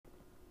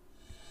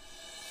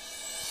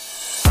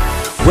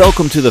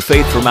Welcome to the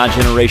Faith for My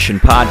Generation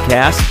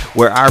podcast,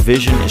 where our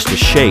vision is to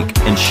shake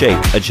and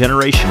shape a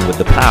generation with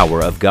the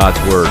power of God's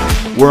Word.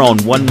 We're on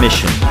one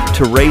mission,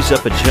 to raise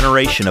up a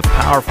generation of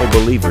powerful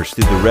believers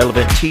through the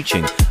relevant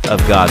teaching of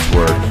God's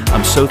Word.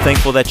 I'm so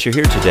thankful that you're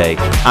here today.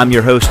 I'm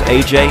your host,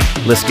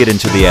 AJ. Let's get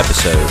into the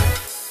episode.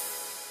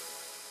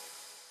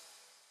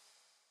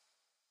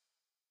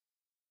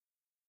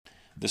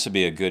 This would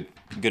be a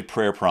good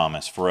prayer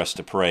promise for us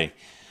to pray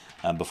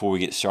before we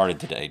get started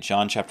today.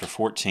 John chapter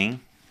 14.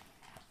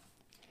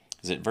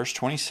 Is it verse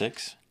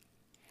 26?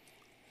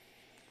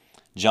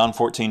 John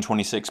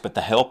 14:26. But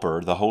the Helper,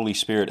 the Holy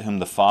Spirit, whom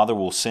the Father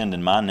will send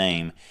in my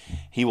name,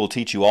 he will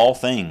teach you all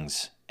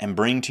things and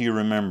bring to your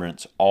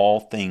remembrance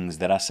all things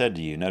that I said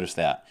to you. Notice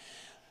that.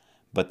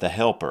 But the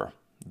Helper,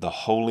 the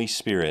Holy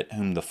Spirit,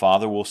 whom the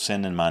Father will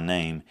send in my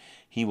name,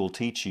 he will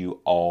teach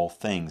you all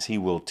things. He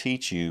will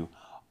teach you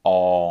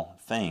all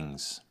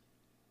things.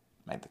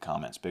 Make the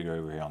comments bigger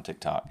over here on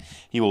TikTok.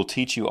 He will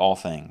teach you all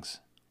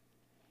things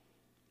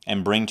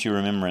and bring to your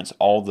remembrance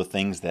all the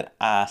things that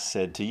I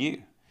said to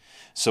you.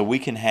 So we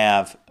can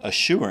have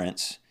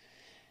assurance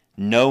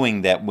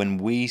knowing that when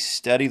we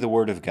study the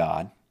Word of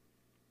God,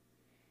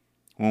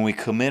 when we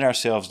commit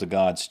ourselves to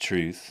God's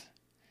truth,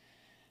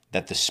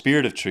 that the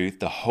Spirit of truth,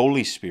 the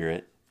Holy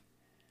Spirit,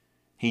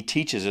 He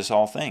teaches us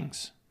all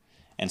things.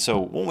 And so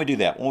when we do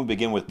that, when we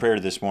begin with prayer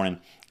this morning,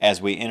 as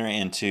we enter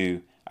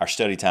into our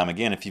study time,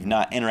 again, if you've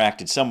not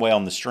interacted some way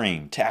on the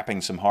stream,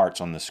 tapping some hearts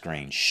on the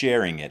screen,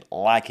 sharing it,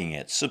 liking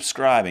it,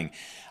 subscribing,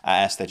 I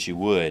ask that you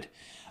would.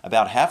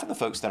 About half of the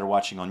folks that are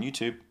watching on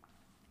YouTube,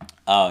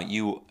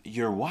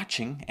 you're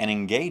watching and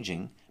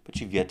engaging, but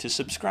you've yet to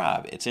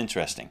subscribe. It's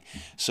interesting.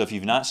 So if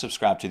you've not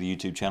subscribed to the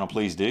YouTube channel,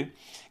 please do.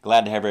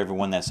 Glad to have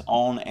everyone that's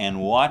on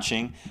and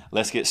watching.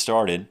 Let's get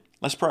started.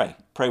 Let's pray.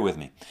 Pray with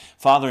me.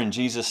 Father, in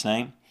Jesus'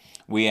 name,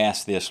 we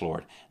ask this,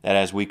 Lord, that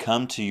as we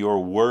come to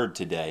your word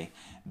today,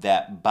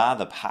 that by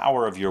the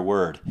power of your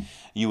word,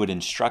 you would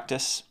instruct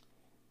us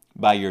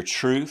by your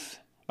truth,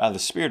 by the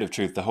Spirit of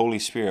truth, the Holy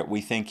Spirit. We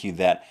thank you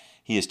that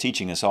He is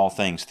teaching us all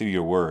things through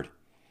your word.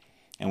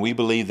 And we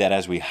believe that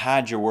as we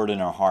hide your word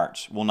in our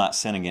hearts, we'll not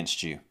sin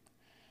against you,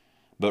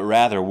 but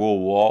rather we'll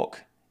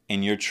walk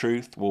in your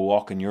truth, we'll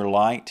walk in your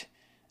light,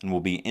 and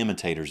we'll be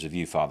imitators of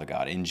you, Father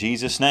God. In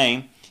Jesus'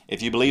 name,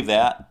 if you believe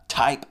that,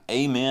 type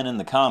amen in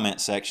the comment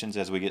sections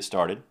as we get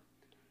started.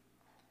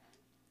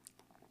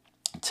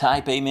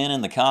 Type amen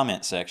in the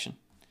comment section.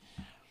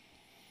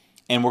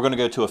 And we're going to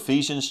go to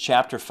Ephesians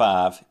chapter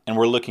 5, and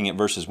we're looking at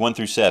verses 1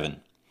 through 7.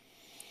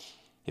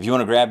 If you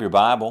want to grab your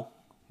Bible,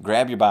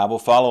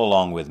 follow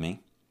along with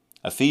me.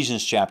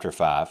 Ephesians chapter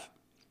 5,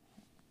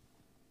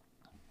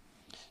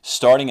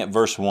 starting at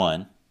verse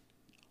 1.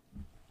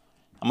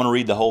 I'm going to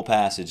read the whole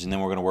passage, and then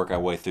we're going to work our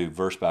way through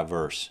verse by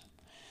verse.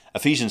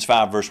 Ephesians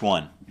 5, verse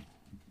 1.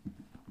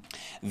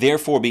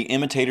 Therefore be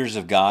imitators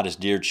of God as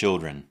dear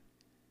children,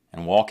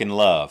 and walk in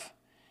love,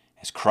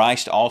 as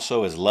Christ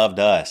also has loved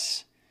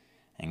us,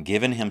 and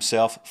given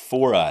himself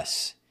for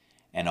us,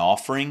 an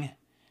offering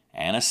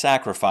and a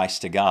sacrifice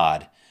to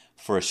God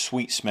for a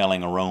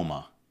sweet-smelling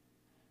aroma.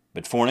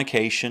 But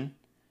fornication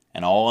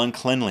and all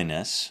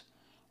uncleanliness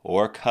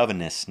or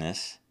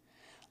covetousness,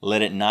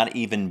 let it not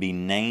even be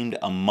named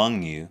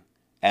among you,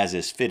 as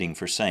is fitting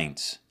for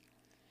saints.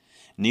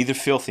 Neither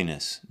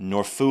filthiness,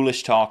 nor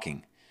foolish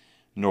talking,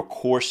 nor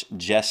coarse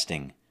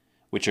jesting,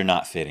 which are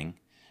not fitting,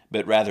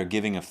 but rather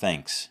giving of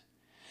thanks.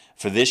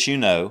 For this you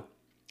know,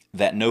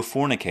 that no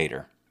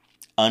fornicator,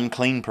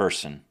 unclean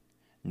person,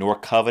 nor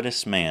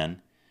covetous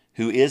man,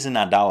 who is an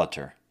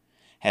idolater,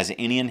 has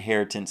any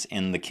inheritance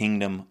in the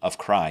kingdom of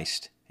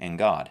Christ and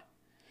God.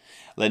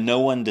 Let no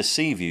one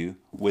deceive you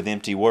with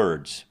empty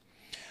words.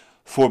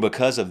 For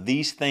because of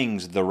these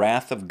things the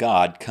wrath of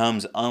God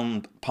comes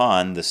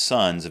upon the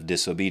sons of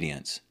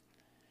disobedience.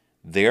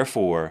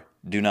 Therefore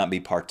do not be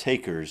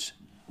partakers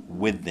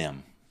with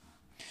them.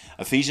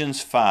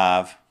 Ephesians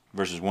 5,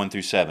 verses 1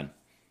 through 7.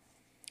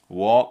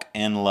 Walk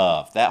in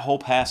love. That whole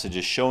passage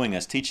is showing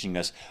us, teaching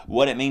us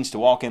what it means to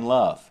walk in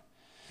love.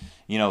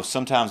 You know,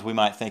 sometimes we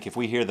might think, if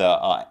we hear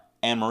the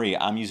Anne-Marie,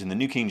 I'm using the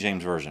New King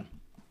James Version.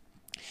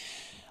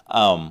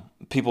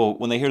 People,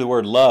 when they hear the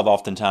word love,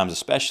 oftentimes,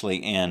 especially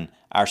in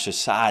our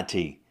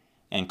society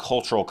and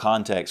cultural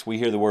context, we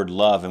hear the word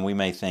love and we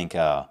may think,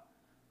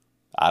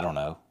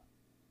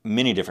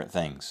 many different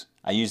things.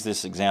 I use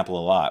this example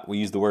a lot. We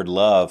use the word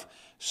love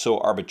so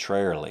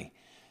arbitrarily,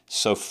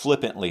 so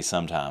flippantly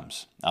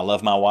sometimes. I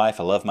love my wife,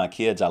 I love my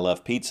kids, I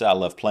love pizza, I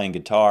love playing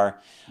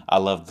guitar, I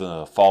love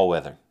the fall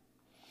weather.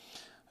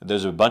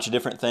 There's a bunch of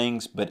different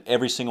things, but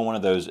every single one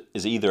of those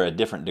is either a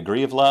different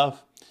degree of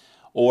love,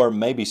 or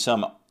maybe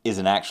some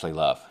isn't actually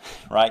love,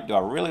 right? Do I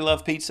really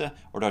love pizza,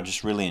 or do I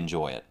just really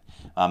enjoy it?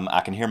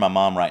 I can hear my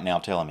mom right now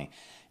telling me,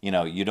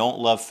 you don't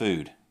love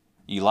food.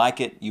 You like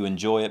it, you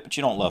enjoy it, but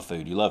you don't love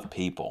food. You love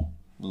people.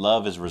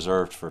 Love is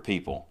reserved for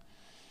people.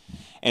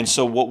 And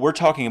so what we're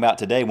talking about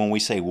today when we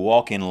say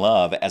walk in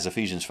love, as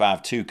Ephesians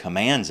 5:2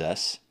 commands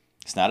us,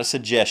 it's not a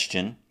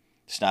suggestion,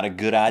 it's not a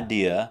good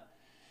idea,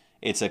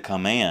 It's a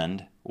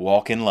command,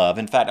 walk in love.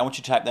 In fact, I want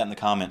you to type that in the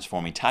comments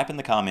for me. Type in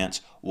the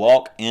comments,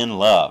 walk in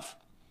love.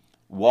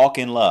 Walk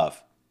in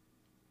love.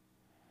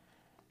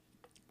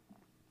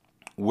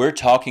 We're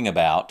talking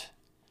about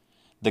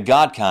the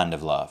God kind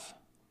of love.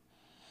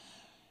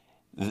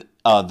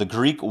 The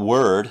Greek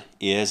word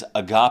is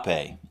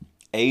agape,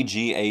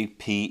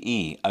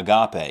 A-G-A-P-E,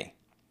 agape,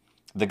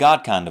 the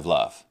God kind of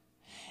love.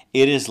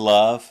 It is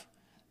love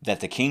that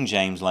the King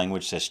James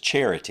language says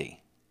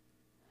charity.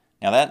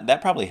 Now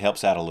that probably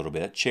helps out a little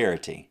bit,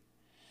 charity.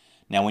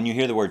 Now when you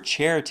hear the word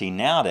charity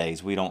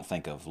nowadays, we don't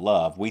think of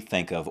love. We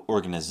think of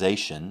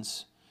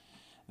organizations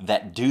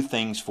that do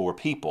things for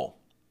people.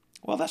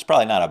 Well, that's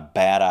probably not a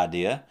bad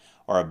idea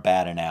or a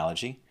bad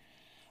analogy.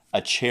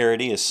 A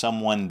charity is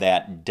someone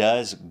that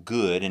does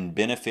good and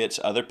benefits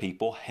other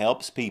people,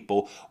 helps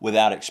people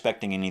without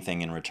expecting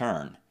anything in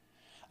return.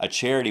 A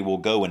charity will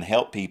go and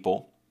help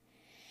people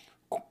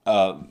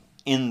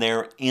in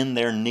their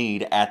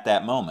need at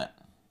that moment.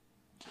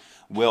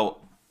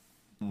 Well,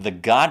 the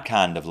God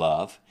kind of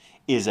love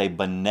is a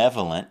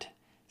benevolent,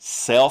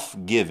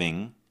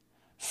 self-giving,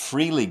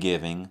 freely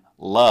giving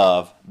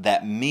love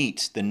that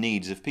meets the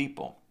needs of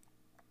people.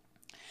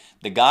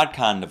 The God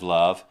kind of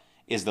love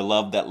is the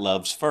love that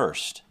loves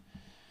first.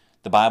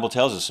 The Bible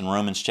tells us in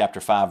Romans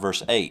chapter 5,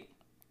 verse 8,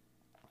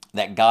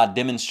 that God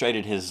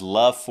demonstrated His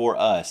love for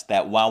us,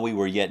 that while we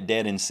were yet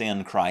dead in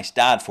sin, Christ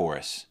died for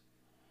us.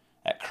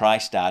 That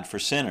Christ died for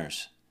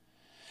sinners.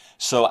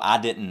 So I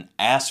didn't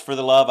ask for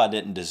the love, I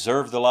didn't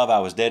deserve the love, I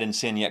was dead in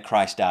sin, yet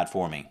Christ died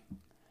for me.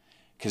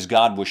 Because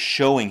God was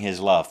showing His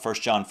love. 1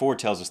 John 4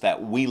 tells us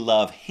that we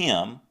love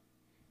Him,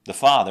 the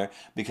Father,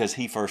 because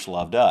He first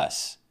loved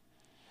us.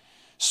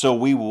 So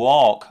we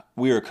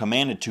are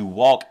commanded to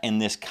walk in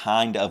this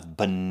kind of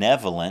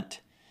benevolent,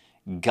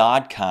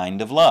 God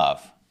kind of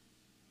love.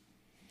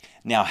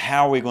 Now,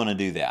 how are we going to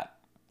do that?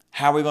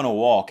 How are we going to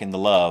walk in the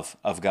love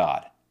of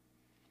God?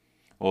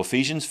 Well,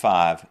 Ephesians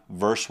 5,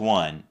 verse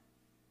 1,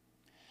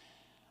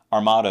 our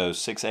motto is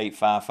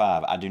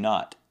 6855. I do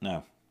not.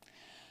 No.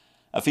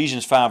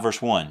 Ephesians 5, verse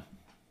 1.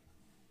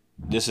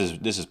 This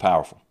is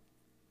powerful.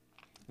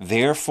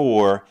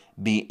 Therefore,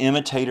 be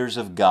imitators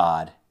of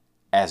God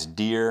as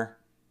dear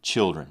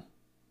children.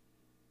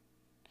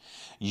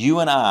 You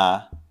and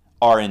I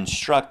are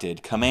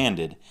instructed,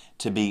 commanded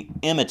to be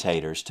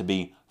imitators, to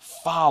be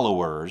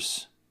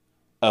followers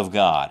of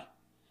God,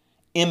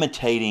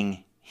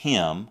 imitating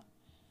Him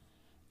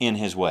in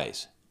His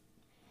ways.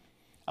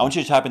 I want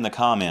you to type in the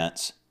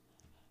comments,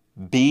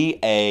 be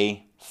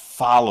a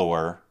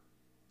follower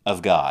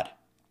of God.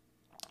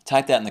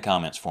 Type that in the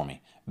comments for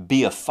me.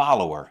 Be a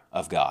follower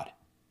of God.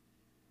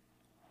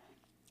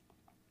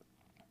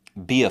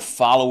 Be a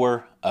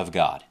follower of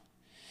God.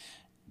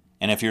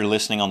 And if you're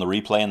listening on the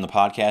replay in the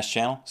podcast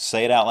channel,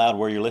 say it out loud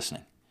where you're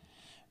listening.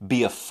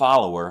 Be a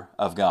follower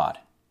of God.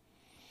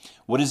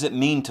 What does it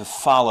mean to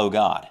follow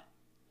God?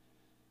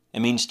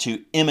 It means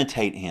to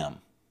imitate Him.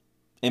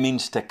 It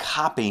means to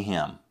copy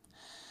Him.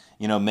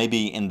 You know,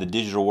 maybe in the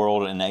digital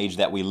world and age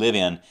that we live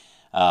in,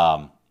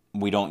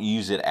 we don't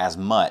use it as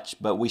much,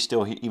 but we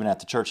still, even at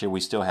the church here,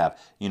 we still have,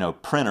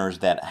 printers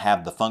that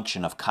have the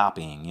function of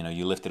copying.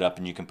 You lift it up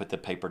and you can put the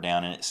paper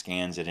down and it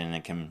scans it and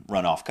it can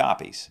run off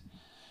copies.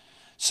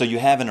 So you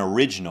have an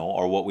original,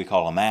 or what we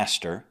call a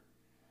master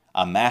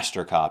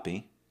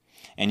copy,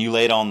 and you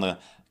lay it on the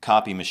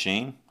copy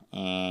machine,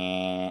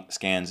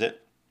 scans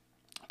it,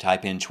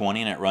 type in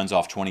 20 and it runs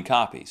off 20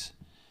 copies.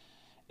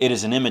 It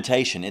is an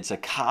imitation. It's a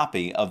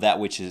copy of that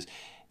which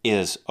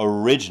is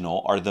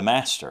original, or the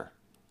master.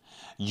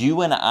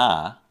 You and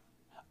I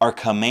are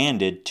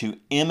commanded to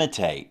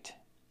imitate,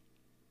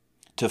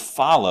 to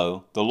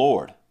follow the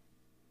Lord,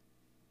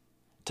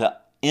 to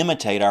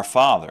imitate our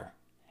Father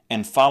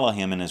and follow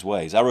Him in His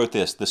ways. I wrote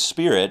this: the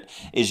Spirit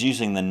is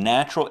using the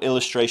natural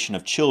illustration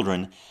of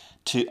children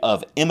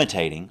of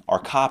imitating or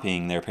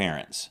copying their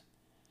parents.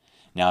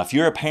 Now, if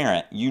you're a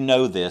parent, you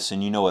know this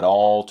and you know it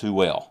all too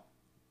well.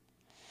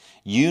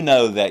 You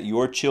know that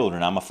your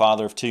children, I'm a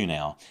father of 2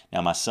 now.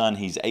 Now my son,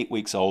 he's 8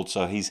 weeks old,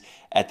 so he's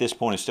at this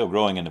point is still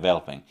growing and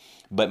developing.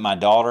 But my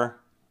daughter,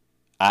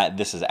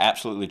 this is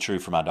absolutely true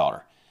for my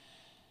daughter.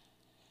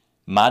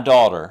 My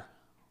daughter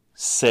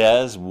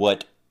says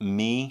what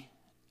me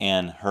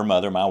and her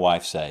mother, my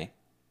wife, say,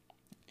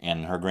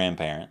 and her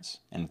grandparents,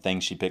 and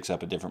things she picks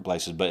up at different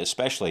places. But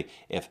especially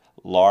if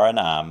Laura and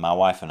I, my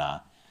wife and I,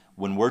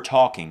 when we're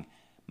talking,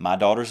 my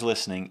daughter's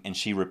listening and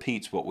she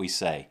repeats what we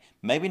say.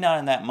 Maybe not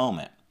in that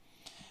moment.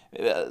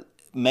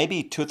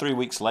 Maybe 2 or 3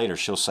 weeks later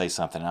she'll say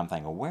something and I'm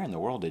thinking, where in the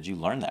world did you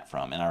learn that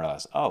from? And I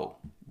realize, oh,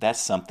 that's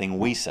something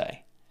we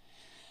say.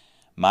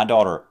 My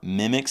daughter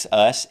mimics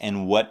us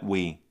in what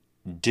we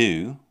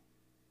do.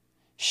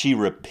 She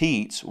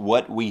repeats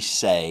what we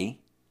say,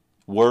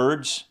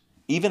 words,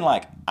 even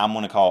like I'm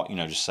going to call,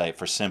 just say it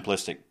for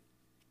simplistic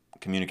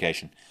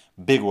communication,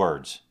 big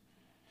words.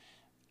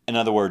 In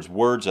other words,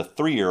 words a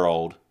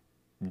 3-year-old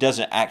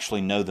doesn't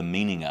actually know the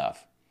meaning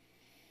of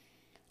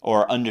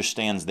or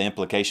understands the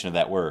implication of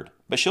that word.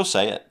 But she'll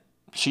say it.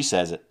 She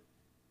says it.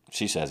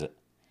 She says it.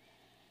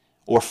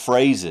 Or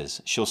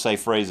phrases. She'll say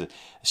phrases.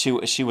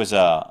 She was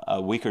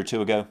a week or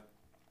two ago,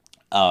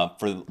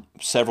 for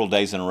several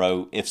days in a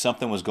row, if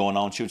something was going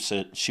on,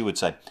 she would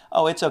say,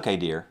 "Oh, it's okay,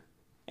 dear.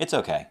 It's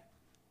okay.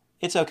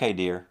 It's okay,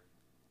 dear.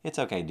 It's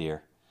okay,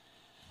 dear."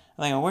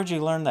 I'm thinking, where'd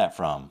you learn that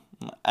from?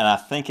 And I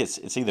think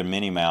it's either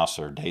Minnie Mouse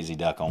or Daisy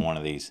Duck on one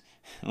of these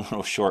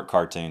little short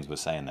cartoons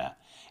was saying that.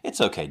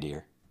 It's okay,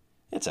 dear.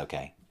 It's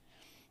okay.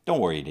 Don't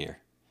worry, dear.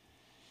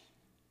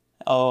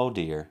 Oh,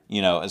 dear.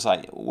 You know, it's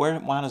like,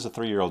 why does a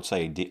 3-year-old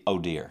say, oh,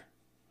 dear?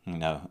 You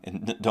know,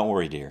 don't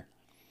worry, dear.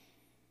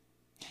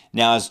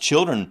 Now, as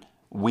children,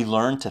 we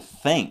learn to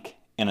think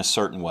in a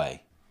certain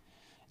way.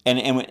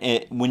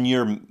 And when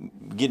you're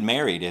getting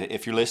married,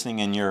 if you're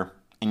listening and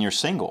you're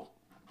single,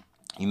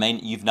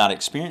 you've not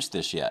experienced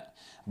this yet,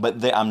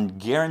 but I'm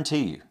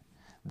guarantee you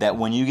that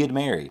when you get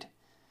married,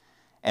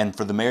 and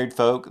for the married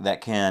folk that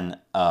can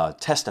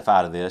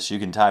testify to this, you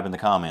can type in the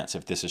comments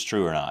if this is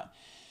true or not.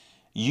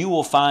 You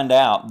will find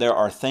out there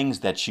are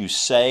things that you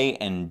say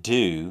and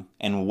do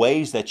and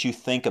ways that you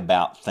think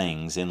about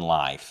things in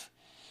life.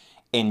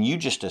 And you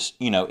just,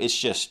 you know, it's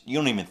just, you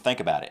don't even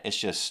think about it. It's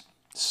just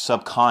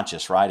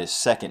subconscious, right? It's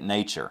second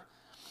nature.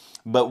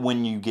 But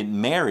when you get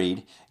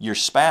married, your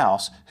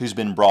spouse who's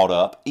been brought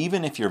up,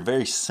 even if you're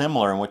very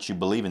similar in what you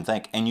believe and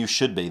think, and you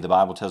should be, the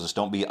Bible tells us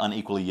don't be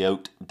unequally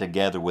yoked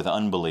together with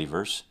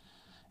unbelievers,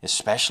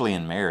 especially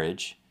in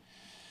marriage.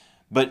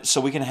 But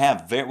so we can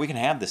have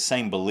the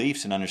same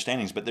beliefs and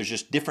understandings, but there's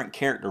just different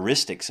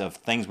characteristics of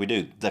things we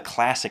do. The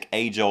classic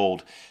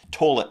age-old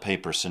toilet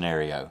paper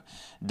scenario.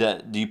 Do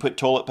you put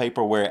toilet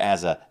paper where it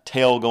has a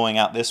tail going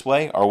out this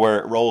way or where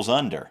it rolls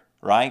under,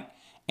 right?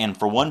 And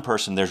for one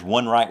person, there's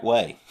one right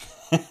way.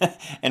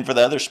 And for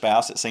the other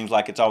spouse, it seems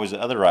like it's always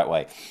the other right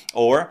way.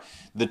 Or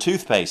the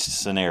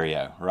toothpaste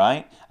scenario,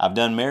 right? I've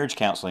done marriage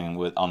counseling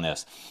on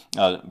this,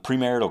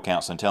 premarital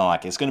counseling, telling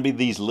like it's going to be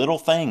these little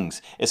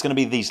things. It's going to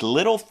be these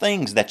little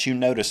things that you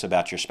notice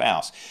about your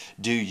spouse.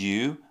 Do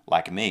you,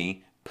 like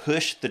me,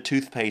 push the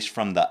toothpaste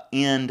from the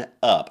end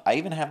up? I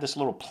even have this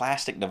little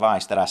plastic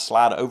device that I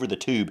slide over the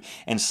tube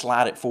and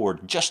slide it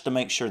forward just to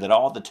make sure that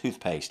all the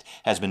toothpaste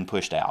has been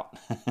pushed out.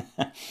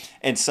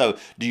 And so,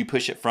 do you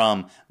push it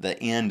from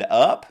the end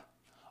up,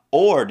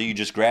 or do you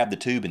just grab the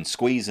tube and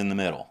squeeze in the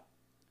middle?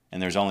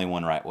 And there's only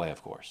one right way,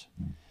 of course.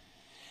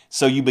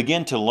 So you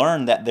begin to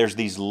learn that there's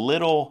these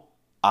little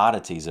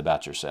oddities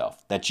about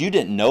yourself that you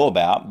didn't know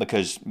about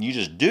because you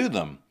just do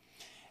them.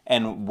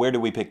 And where do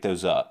we pick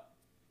those up?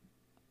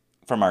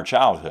 From our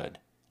childhood,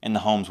 in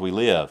the homes we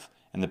live,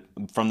 and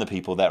from the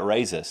people that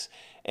raise us.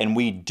 And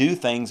we do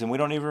things and we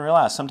don't even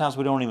realize. Sometimes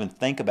we don't even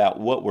think about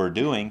what we're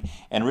doing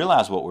and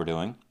realize what we're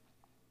doing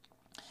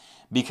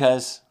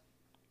because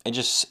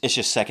it's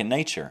just second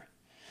nature.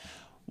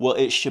 Well,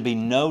 it should be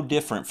no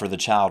different for the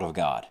child of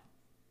God.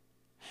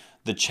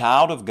 The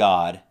child of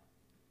God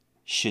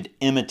should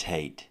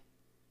imitate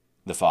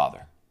the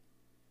Father.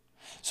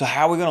 So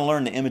how are we going to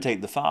learn to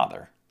imitate the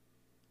Father?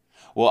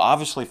 Well,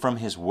 obviously from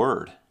His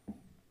Word.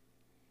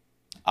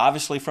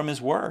 Obviously from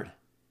His Word.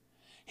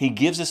 He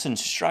gives us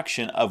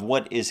instruction of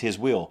what is His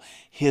will.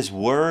 His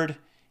Word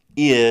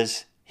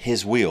is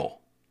His will.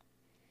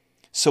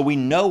 So we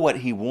know what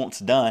He wants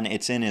done.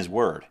 It's in His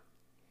Word.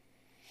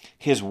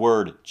 His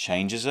Word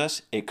changes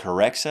us. It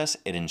corrects us.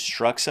 It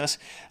instructs us.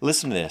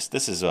 Listen to this.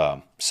 This is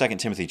 2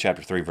 Timothy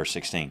chapter 3, verse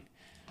 16.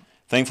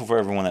 Thankful for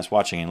everyone that's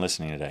watching and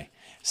listening today.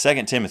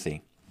 2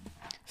 Timothy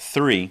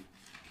 3,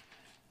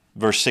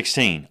 verse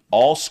 16.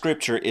 All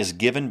Scripture is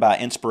given by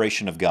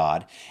inspiration of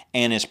God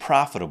and is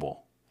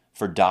profitable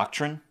for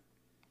doctrine,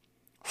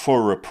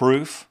 for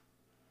reproof,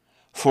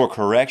 for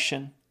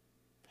correction,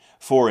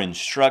 for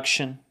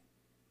instruction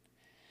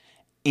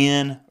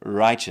in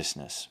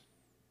righteousness,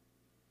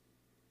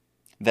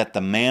 that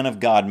the man of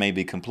God may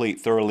be complete,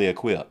 thoroughly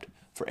equipped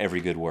for every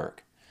good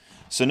work.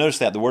 So notice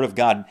that the Word of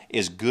God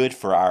is good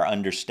for our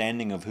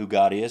understanding of who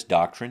God is,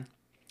 doctrine,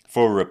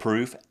 for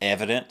reproof,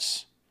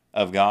 evidence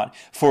of God,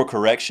 for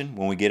correction,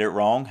 when we get it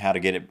wrong, how to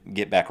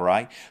get back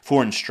right,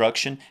 for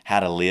instruction,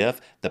 how to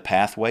live, the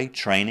pathway,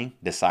 training,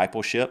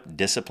 discipleship,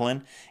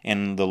 discipline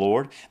in the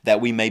Lord, that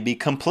we may be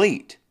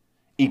complete,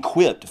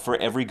 equipped for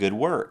every good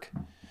work.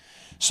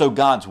 So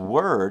God's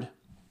Word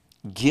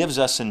gives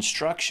us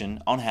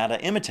instruction on how to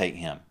imitate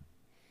Him.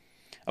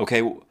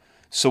 Okay,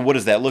 so what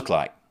does that look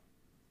like?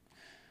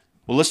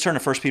 Well, let's turn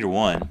to 1 Peter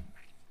 1.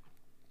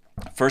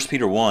 1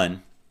 Peter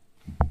 1,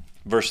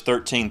 verse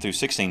 13 through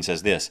 16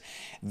 says this,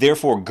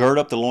 Therefore gird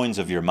up the loins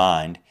of your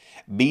mind,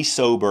 be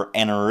sober,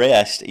 and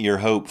rest your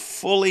hope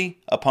fully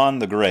upon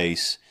the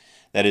grace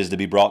that is to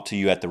be brought to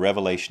you at the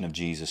revelation of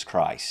Jesus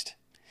Christ,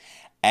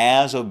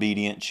 as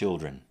obedient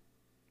children,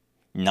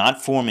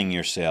 not forming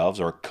yourselves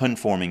or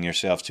conforming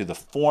yourselves to the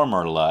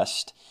former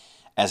lust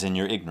as in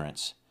your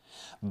ignorance,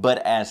 but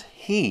as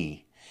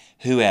He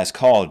who has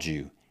called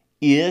you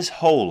is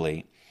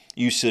holy,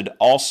 you should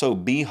also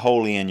be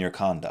holy in your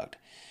conduct,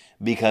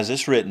 because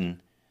it's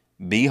written,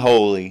 Be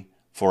holy,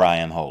 for I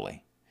am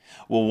holy.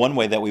 Well, one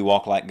way that we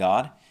walk like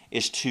God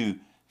is to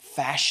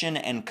fashion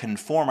and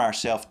conform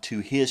ourselves to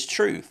His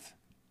truth.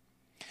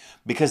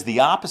 Because the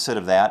opposite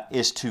of that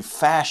is to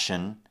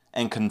fashion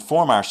and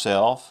conform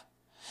ourselves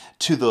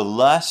to the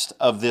lust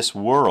of this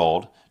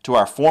world, to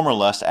our former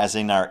lust as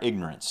in our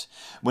ignorance.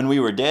 When we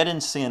were dead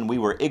in sin, we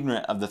were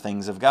ignorant of the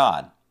things of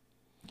God.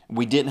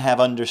 We didn't have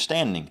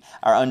understanding.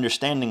 Our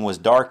understanding was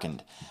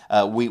darkened.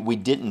 We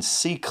didn't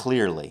see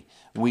clearly.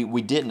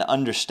 We didn't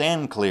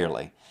understand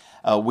clearly.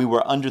 We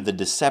were under the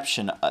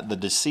deception, the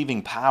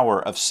deceiving power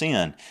of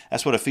sin.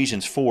 That's what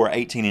Ephesians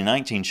 4:18 and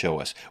 19 show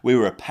us. We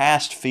were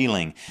past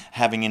feeling,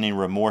 having any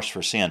remorse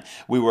for sin.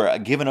 We were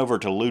given over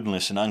to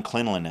lewdness and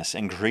uncleanliness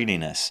and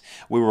greediness.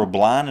 We were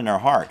blind in our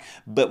heart.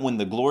 But when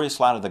the glorious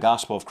light of the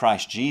gospel of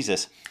Christ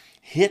Jesus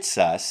hits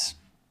us,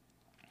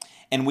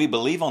 and we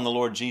believe on the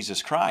Lord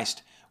Jesus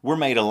Christ, we're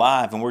made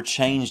alive and we're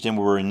changed and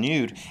we're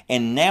renewed.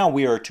 And now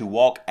we are to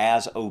walk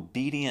as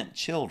obedient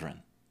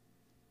children.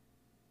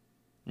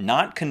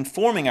 Not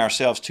conforming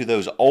ourselves to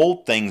those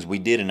old things we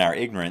did in our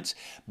ignorance,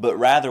 but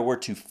rather we're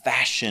to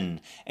fashion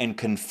and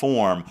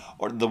conform,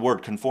 or the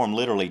word conform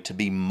literally, to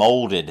be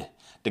molded,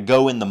 to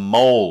go in the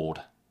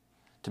mold,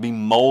 to be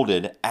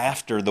molded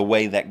after the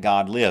way that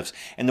God lives.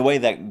 And the way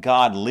that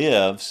God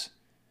lives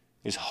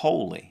is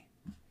holy.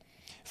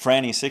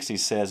 Franny60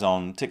 says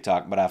on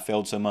TikTok, but I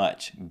failed so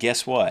much.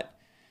 Guess what?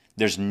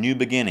 There's new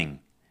beginning.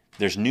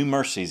 There's new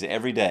mercies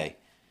every day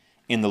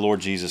in the Lord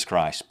Jesus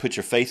Christ. Put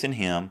your faith in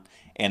Him,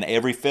 and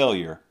every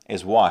failure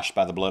is washed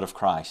by the blood of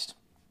Christ.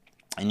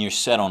 And you're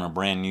set on a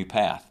brand new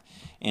path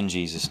in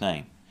Jesus'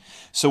 name.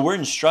 So we're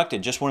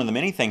instructed, just one of the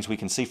many things we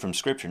can see from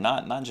Scripture,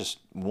 not just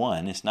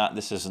one,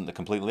 this isn't the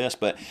complete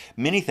list, but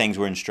many things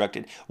we're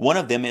instructed. One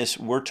of them is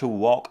we're to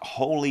walk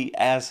holy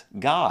as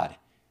God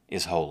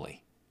is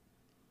holy.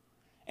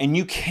 And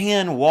you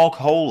can walk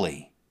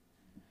holy.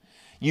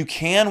 You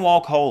can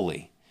walk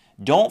holy.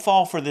 Don't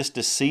fall for this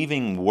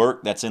deceiving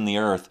work that's in the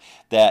earth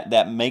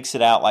that makes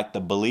it out like the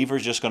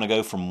believer's just going to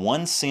go from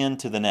one sin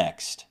to the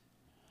next.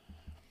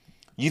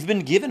 You've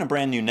been given a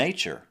brand new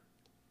nature.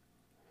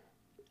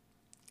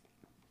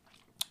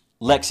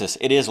 Lexus,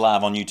 it is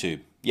live on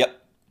YouTube.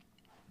 Yep.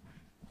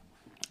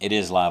 It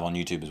is live on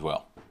YouTube as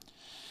well.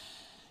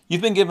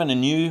 You've been given a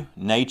new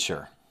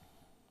nature.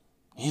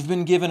 You've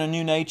been given a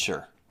new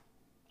nature.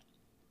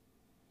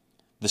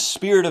 The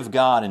Spirit of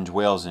God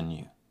indwells in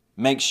you,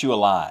 makes you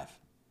alive.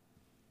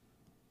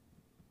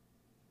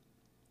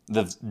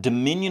 The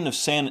dominion of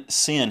sin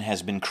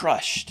has been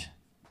crushed.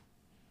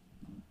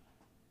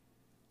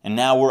 And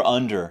now we're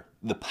under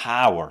the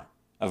power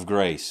of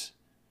grace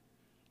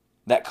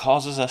that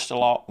causes us to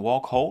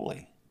walk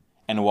holy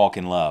and walk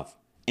in love,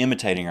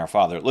 imitating our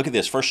Father. Look at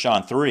this, 1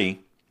 John 3,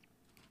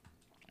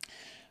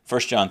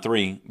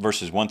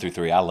 verses 1 through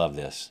 3. I love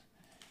this.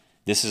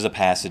 This is a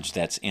passage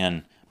that's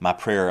in my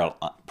prayer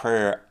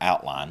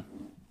outline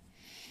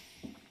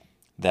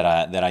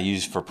that I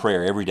use for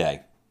prayer every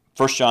day.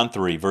 1 John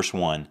 3, verse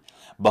 1.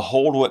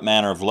 Behold what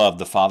manner of love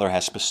the Father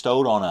has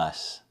bestowed on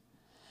us,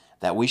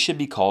 that we should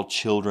be called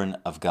children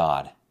of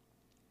God.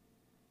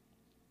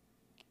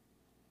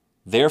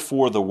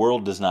 Therefore the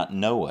world does not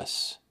know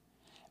us,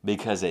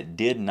 because it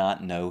did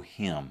not know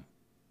Him.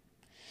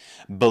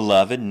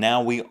 Beloved,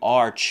 now we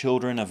are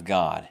children of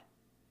God,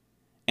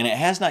 and it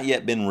has not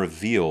yet been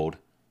revealed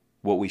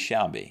what we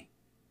shall be.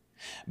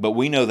 But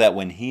we know that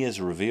when He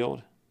is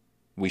revealed,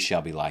 we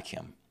shall be like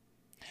Him.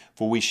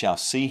 For we shall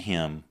see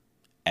Him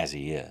as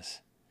He is.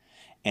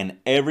 And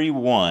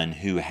everyone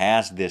who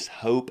has this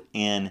hope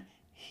in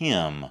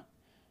Him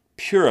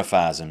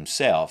purifies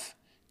himself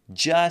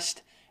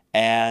just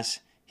as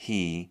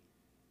He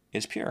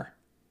is pure.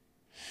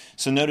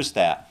 So notice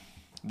that.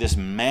 This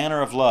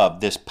manner of love,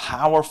 this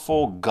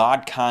powerful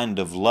God kind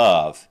of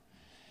love,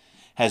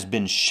 has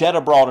been shed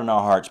abroad in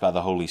our hearts by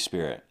the Holy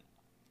Spirit.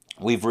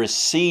 We've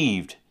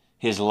received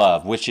His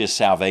love, which is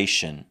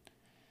salvation.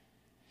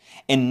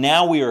 And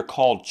now we are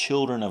called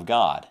children of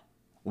God.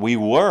 We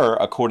were,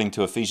 according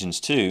to Ephesians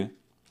 2,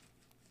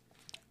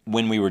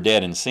 when we were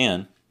dead in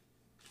sin,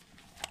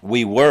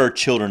 we were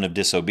children of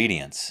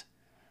disobedience.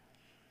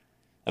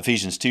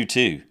 Ephesians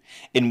 2:2,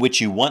 in which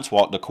you once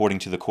walked according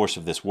to the course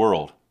of this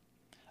world,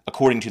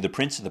 according to the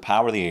prince of the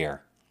power of the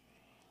air,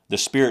 the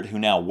spirit who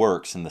now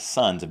works in the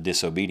sons of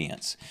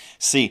disobedience.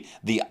 See,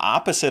 the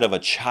opposite of a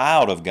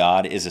child of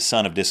God is a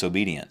son of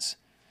disobedience.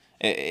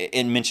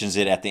 It mentions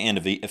it at the end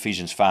of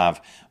Ephesians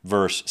 5,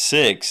 verse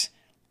 6.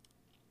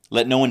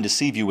 Let no one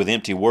deceive you with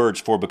empty words,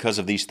 for because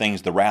of these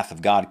things the wrath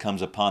of God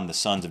comes upon the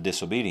sons of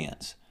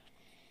disobedience.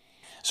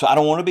 So I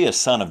don't want to be a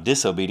son of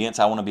disobedience.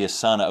 I want to be a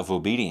son of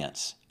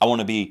obedience. I want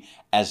to be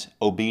as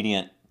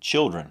obedient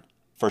children,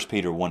 1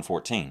 Peter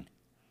 1:14.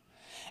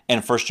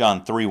 And 1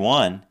 John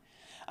 3:1,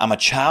 I'm a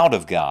child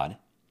of God.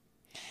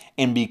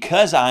 And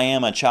because I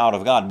am a child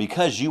of God,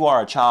 because you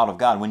are a child of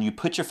God, when you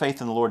put your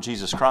faith in the Lord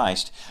Jesus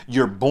Christ,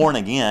 you're born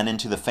again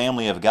into the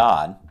family of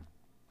God.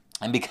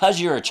 And because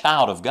you're a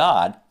child of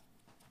God,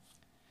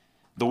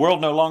 the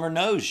world no longer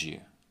knows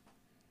you.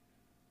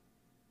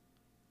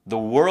 The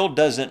world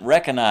doesn't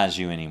recognize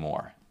you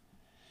anymore,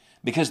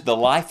 because the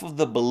life of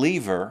the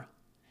believer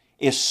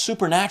is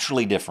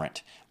supernaturally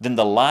different than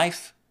the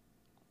life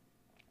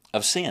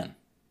of sin.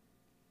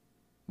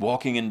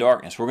 Walking in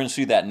darkness. We're going to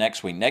see that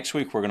next week. Next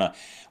week we're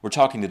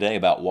talking today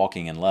about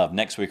walking in love.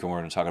 Next week we're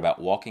going to talk about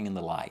walking in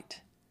the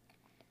light.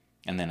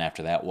 And then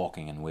after that,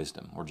 walking in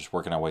wisdom. We're just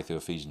working our way through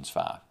Ephesians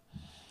 5.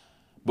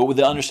 But with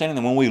the understanding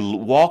that when we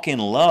walk in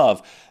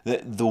love,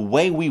 the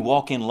way we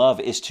walk in love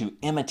is to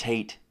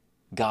imitate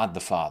God the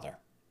Father.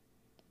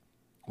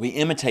 We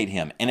imitate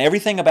Him. And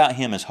everything about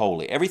Him is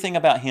holy. Everything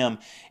about Him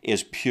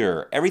is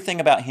pure.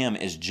 Everything about Him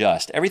is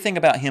just. Everything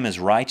about Him is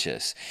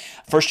righteous.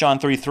 1 John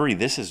 3:3,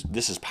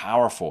 this is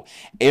powerful.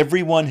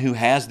 Everyone who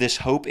has this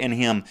hope in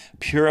Him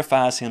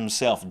purifies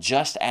himself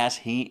just as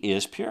He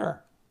is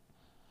pure.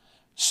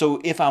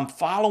 So if I'm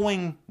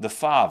following the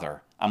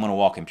Father, I'm going to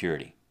walk in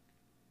purity.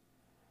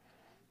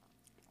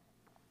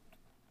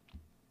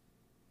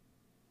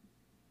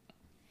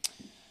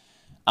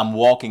 I'm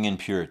walking in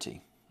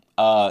purity.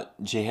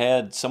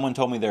 Jihad, someone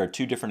told me there are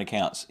two different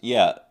accounts.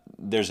 Yeah,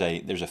 there's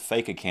a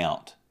fake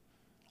account.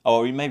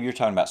 Oh, maybe you're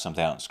talking about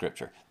something out in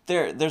Scripture.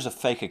 There's a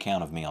fake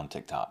account of me on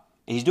TikTok.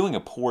 He's doing a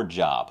poor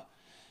job.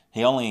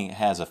 He only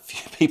has a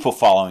few people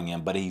following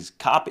him, but he's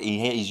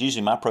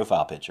using my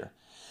profile picture.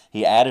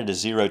 He added a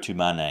 0 to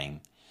my name,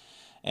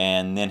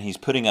 and then he's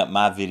putting up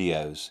my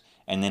videos,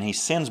 and then he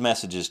sends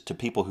messages to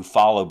people who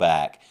follow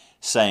back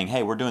saying,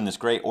 hey, we're doing this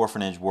great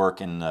orphanage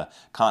work in the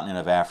continent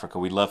of Africa.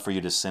 We'd love for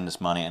you to send us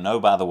money. And oh,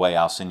 by the way,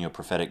 I'll send you a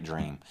prophetic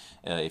dream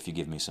if you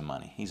give me some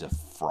money. He's a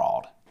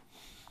fraud.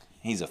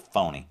 He's a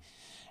phony.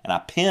 And I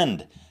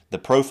pinned the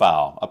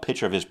profile, a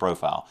picture of his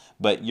profile.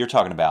 But you're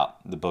talking about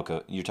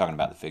you're talking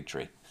about the fig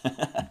tree.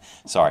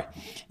 Sorry.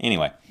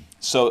 Anyway,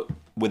 so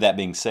with that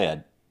being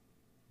said,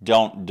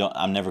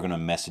 I'm never going to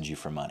message you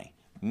for money.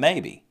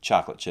 Maybe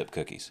chocolate chip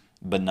cookies,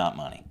 but not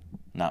money.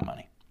 Not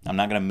money. I'm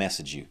not going to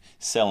message you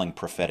selling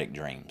prophetic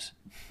dreams.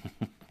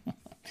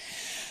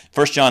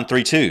 1 John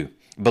 3:2,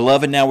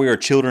 Beloved, now we are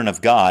children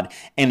of God,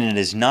 and it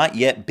has not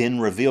yet been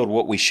revealed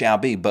what we shall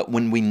be. But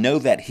when we know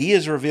that He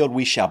is revealed,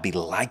 we shall be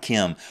like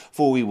Him,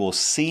 for we will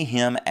see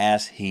Him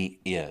as He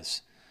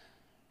is.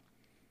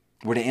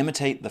 We're to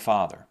imitate the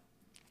Father.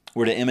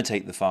 We're to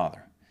imitate the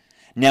Father.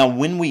 Now,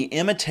 when we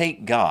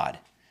imitate God,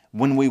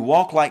 when we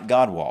walk like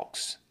God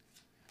walks,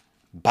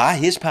 by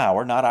His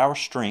power, not our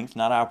strength,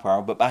 not our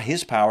power, but by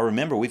His power.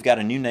 Remember, we've got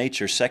a new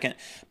nature. 2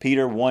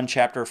 Peter 1,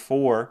 chapter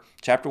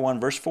 1,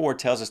 verse 4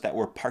 tells us that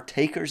we're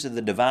partakers of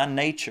the divine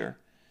nature.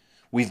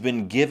 We've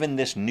been given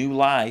this new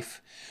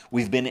life.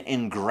 We've been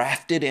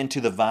engrafted into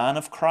the vine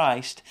of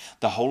Christ.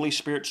 The Holy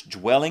Spirit's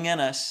dwelling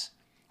in us.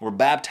 We're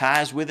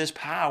baptized with His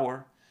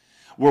power.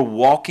 We're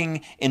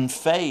walking in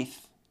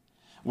faith.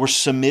 We're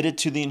submitted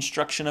to the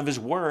instruction of His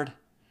Word.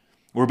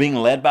 We're being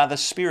led by the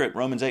Spirit,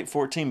 Romans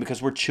 8:14,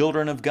 because we're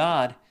children of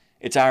God.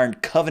 It's our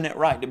covenant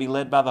right to be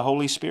led by the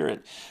Holy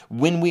Spirit.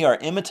 When we are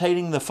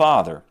imitating the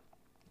Father,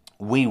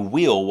 we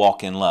will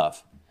walk in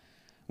love.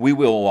 We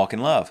will walk in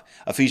love.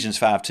 Ephesians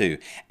 5:2,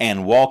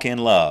 and walk in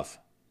love.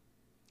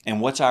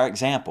 And what's our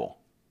example?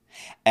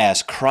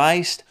 As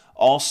Christ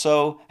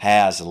also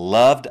has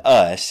loved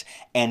us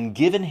and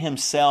given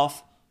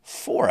Himself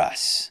for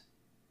us,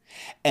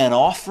 an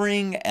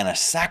offering and a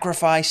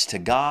sacrifice to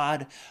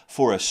God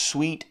for a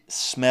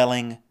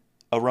sweet-smelling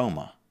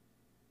aroma.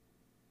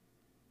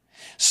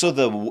 So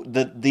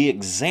the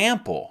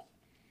example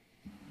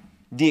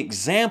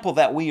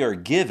that we are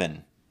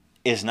given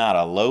is not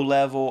a low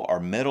level or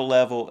middle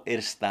level.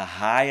 It's the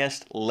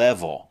highest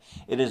level.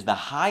 It is the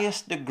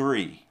highest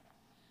degree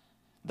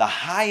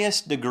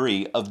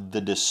of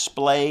the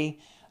display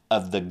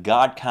of the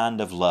God kind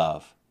of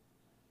love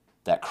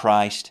that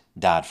Christ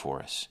died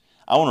for us.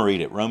 I want to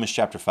read it, Romans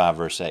chapter 5,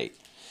 verse 8.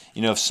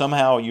 You know, if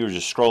somehow you were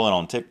just scrolling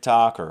on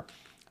TikTok or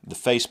the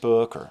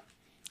Facebook or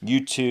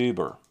YouTube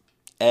or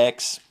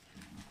X,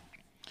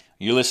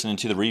 you're listening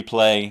to the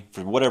replay,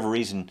 for whatever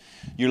reason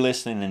you're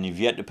listening and you've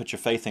yet to put your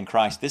faith in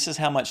Christ, this is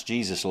how much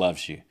Jesus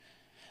loves you.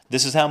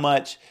 This is how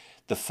much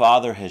the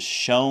Father has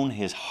shown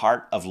His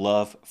heart of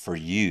love for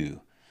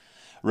you.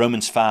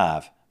 Romans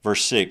 5,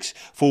 verse 6,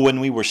 For when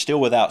we were still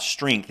without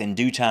strength, in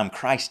due time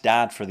Christ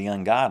died for the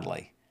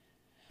ungodly.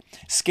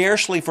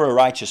 Scarcely for a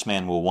righteous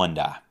man will one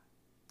die.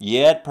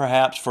 Yet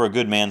perhaps for a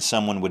good man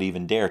someone would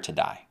even dare to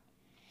die.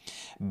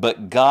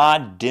 But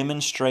God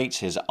demonstrates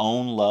His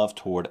own love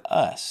toward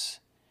us,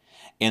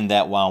 in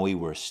that while we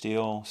were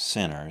still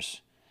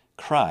sinners,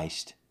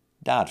 Christ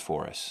died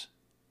for us.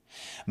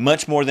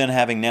 Much more than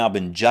having now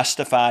been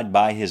justified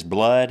by His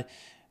blood,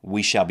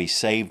 we shall be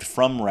saved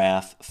from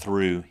wrath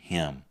through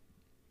Him.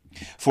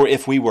 For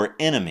if we were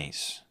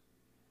enemies,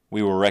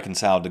 we were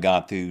reconciled to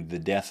God through the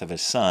death of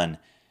His Son.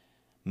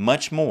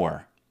 Much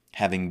more,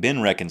 having been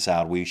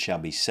reconciled, we shall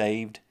be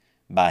saved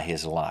by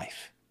His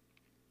life.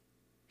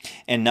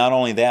 And not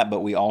only that, but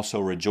we also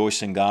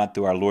rejoice in God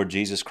through our Lord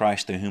Jesus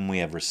Christ, through whom we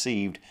have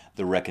received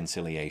the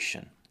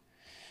reconciliation.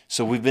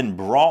 So we've been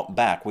brought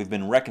back, we've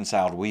been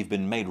reconciled, we've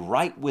been made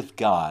right with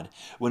God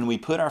when we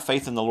put our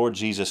faith in the Lord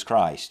Jesus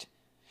Christ,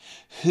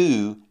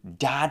 who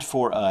died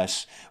for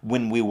us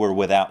when we were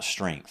without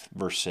strength.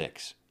 Verse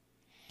 6.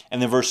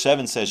 And then verse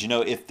 7 says, you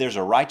know, if there's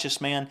a righteous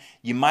man,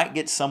 you might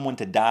get someone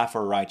to die for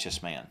a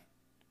righteous man.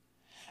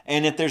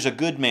 And if there's a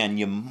good man,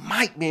 you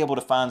might be able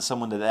to find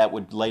someone that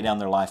would lay down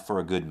their life for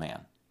a good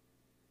man.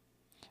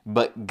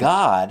 But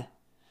God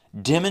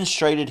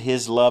demonstrated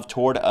his love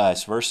toward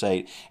us, verse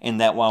 8, in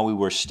that while we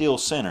were still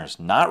sinners,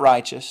 not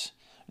righteous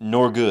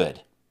nor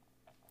good,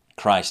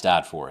 Christ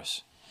died for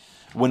us.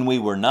 When we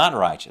were not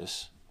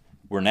righteous,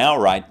 we're now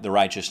the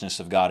righteousness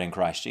of God in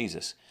Christ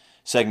Jesus.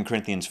 2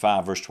 Corinthians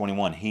 5, verse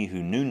 21, he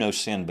who knew no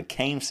sin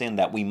became sin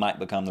that we might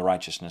become the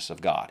righteousness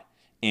of God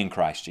in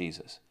Christ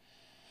Jesus.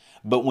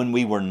 But when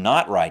we were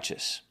not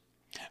righteous,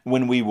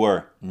 when we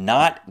were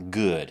not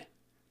good,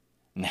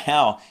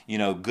 now,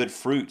 good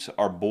fruits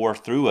are bore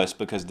through us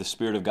because the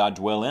Spirit of God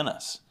dwells in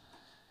us.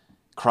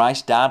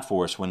 Christ died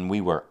for us when we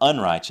were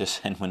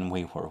unrighteous and when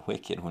we were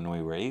wicked, when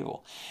we were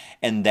evil.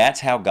 And that's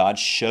how God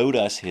showed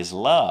us his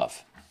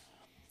love.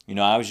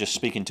 I was just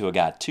speaking to a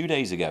guy 2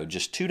 days ago.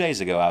 Just 2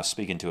 days ago, I was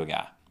speaking to a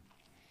guy.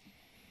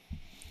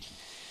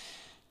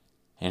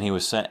 And he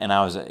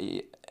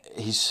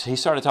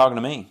started talking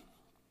to me,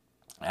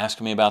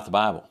 asking me about the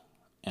Bible.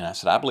 And I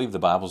said, I believe the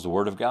Bible is the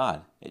Word of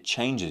God. It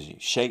changes you,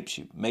 shapes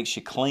you, makes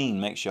you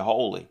clean, makes you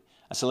holy.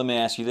 I said, let me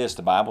ask you this.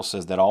 The Bible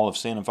says that all have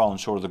sinned and fallen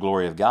short of the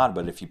glory of God,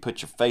 but if you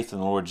put your faith in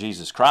the Lord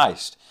Jesus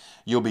Christ,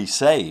 you'll be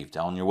saved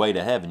on your way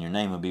to heaven. Your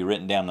name will be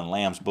written down in the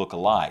Lamb's Book of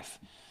Life.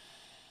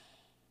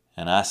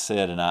 And I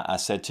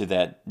said to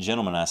that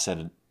gentleman, I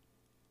said,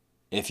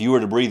 if you were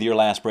to breathe your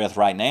last breath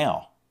right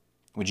now,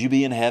 would you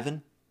be in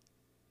heaven?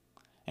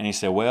 And he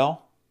said,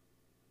 well,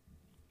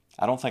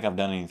 I don't think I've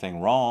done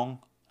anything wrong.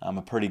 I'm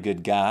a pretty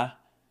good guy.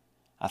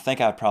 I think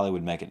I probably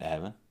would make it to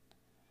heaven.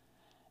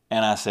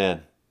 And I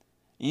said,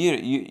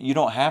 you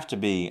don't have to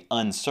be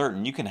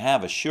uncertain. You can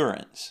have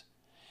assurance.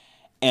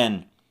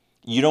 And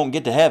you don't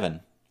get to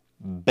heaven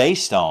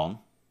based on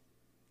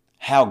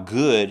how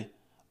good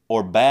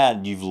or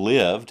bad you've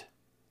lived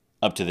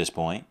up to this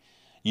point.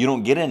 You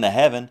don't get into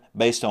heaven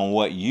based on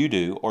what you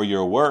do or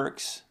your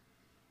works.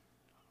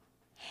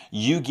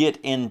 You get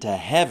into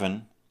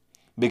heaven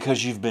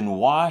because you've been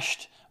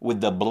washed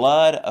with the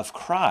blood of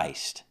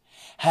Christ,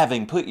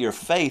 having put your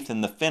faith in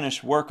the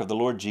finished work of the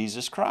Lord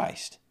Jesus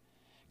Christ,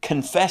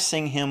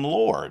 confessing him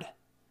Lord,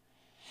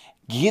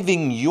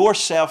 giving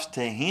yourself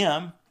to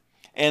him,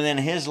 and then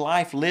his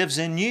life lives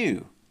in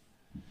you.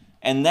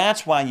 And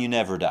that's why you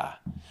never die.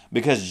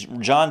 Because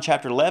John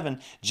chapter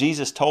 11,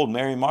 Jesus told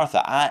Mary and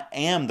Martha, I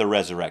am the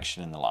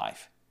resurrection and the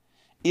life.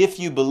 If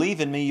you believe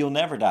in me, you'll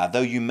never die.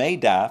 Though you may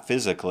die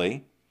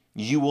physically,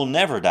 you will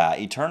never die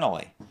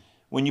eternally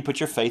when you put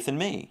your faith in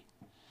me.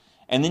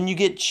 And then you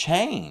get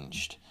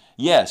changed.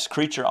 Yes,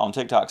 Creature on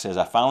TikTok says,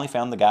 I finally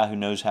found the guy who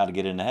knows how to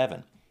get into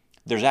heaven.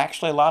 There's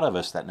actually a lot of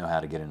us that know how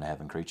to get into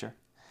heaven, Creature.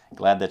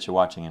 Glad that you're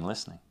watching and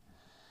listening.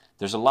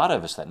 There's a lot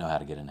of us that know how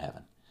to get into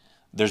heaven.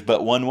 There's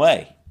but one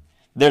way.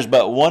 There's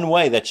but one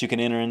way that you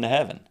can enter into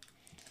heaven.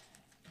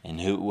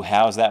 And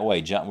how is that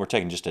way? We're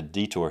taking just a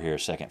detour here a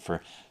second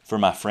for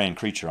my friend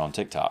Creature on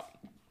TikTok.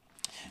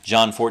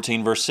 John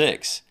 14, verse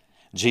 6.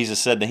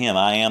 Jesus said to him,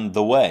 I am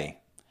the way,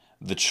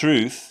 the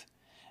truth,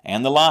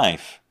 and the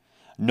life.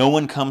 No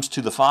one comes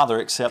to the Father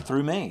except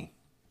through me.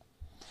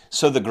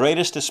 So the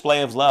greatest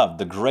display of love,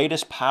 the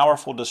greatest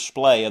powerful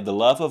display of the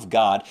love of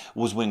God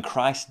was when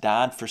Christ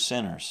died for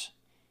sinners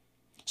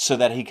so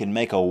that he could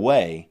make a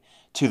way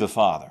to the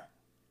Father,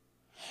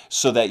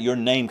 so that your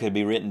name could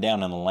be written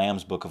down in the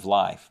Lamb's Book of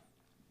Life.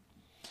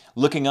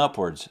 Looking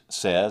Upwards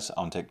says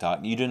on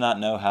TikTok, you do not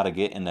know how to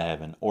get into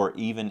heaven or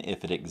even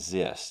if it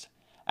exists.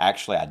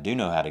 Actually, I do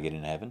know how to get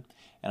into heaven,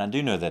 and I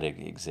do know that it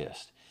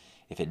exists.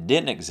 If it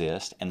didn't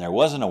exist and there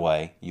wasn't a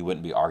way, you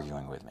wouldn't be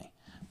arguing with me.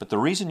 But the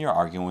reason you're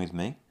arguing with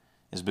me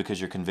is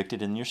because you're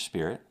convicted in your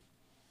spirit.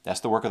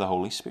 That's the work of the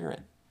Holy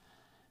Spirit.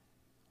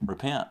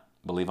 Repent.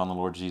 Believe on the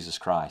Lord Jesus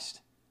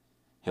Christ.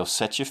 He'll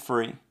set you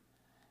free.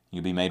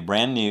 You'll be made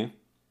brand new,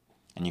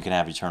 and you can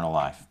have eternal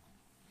life.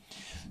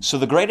 So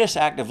the greatest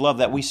act of love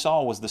that we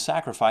saw was the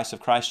sacrifice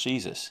of Christ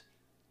Jesus.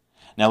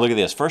 Now look at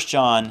this. 1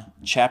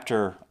 Thessalonians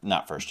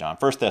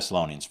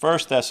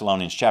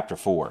chapter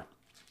 4.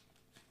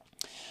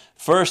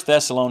 1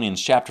 Thessalonians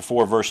chapter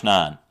 4, verse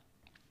 9.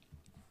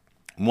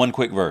 One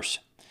quick verse.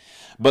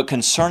 But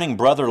concerning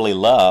brotherly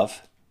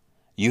love,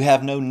 you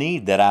have no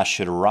need that I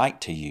should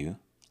write to you.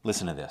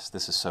 Listen to this.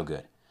 This is so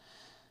good.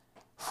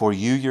 For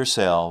you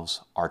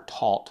yourselves are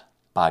taught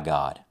by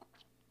God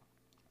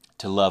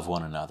to love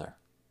one another.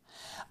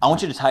 I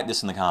want you to type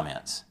this in the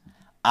comments.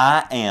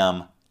 I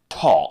am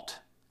taught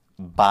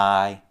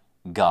by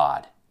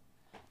God.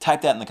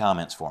 Type that in the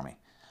comments for me.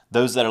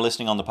 Those that are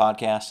listening on the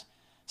podcast,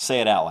 say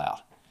it out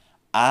loud.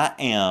 I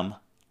am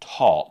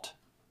taught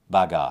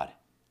by God.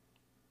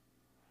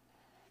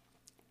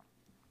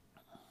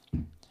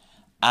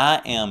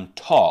 I am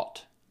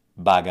taught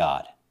by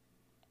God.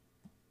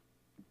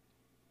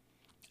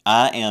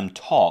 I am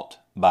taught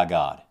by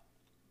God.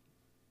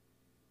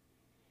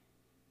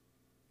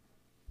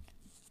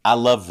 I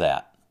love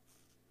that.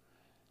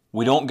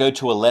 We don't go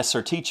to a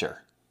lesser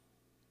teacher.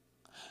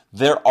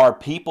 There are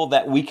people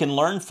that we can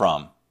learn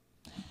from.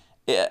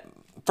 1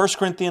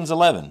 Corinthians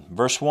 11,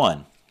 verse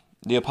 1.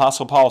 The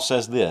Apostle Paul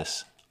says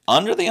this,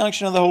 under the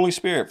unction of the Holy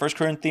Spirit. 1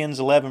 Corinthians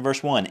 11,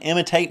 verse 1.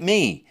 Imitate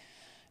me,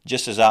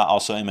 just as I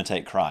also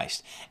imitate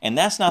Christ. And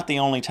that's not the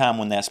only time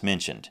when that's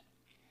mentioned.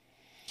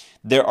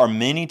 There are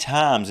many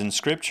times in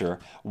Scripture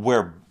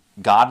where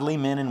godly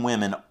men and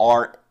women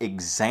are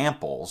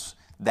examples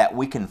that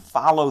we can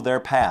follow their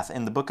path.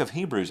 In the book of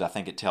Hebrews, I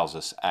think it tells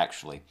us,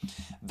 actually,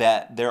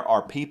 that there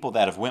are people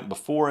that have went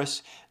before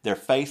us, they're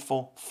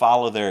faithful,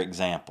 follow their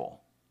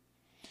example.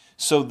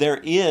 So there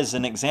is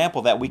an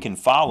example that we can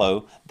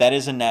follow that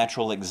is a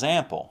natural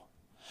example.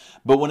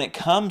 But when it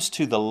comes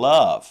to the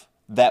love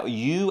that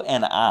you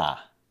and I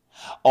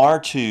are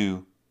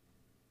to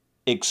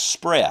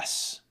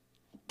express,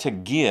 to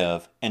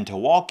give, and to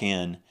walk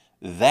in,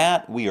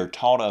 that we are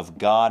taught of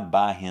God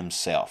by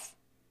Himself.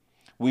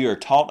 We are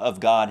taught of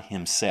God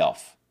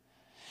Himself.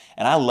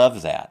 And I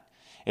love that.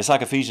 It's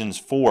like Ephesians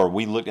 4.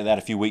 We looked at that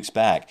a few weeks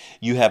back.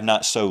 You have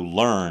not so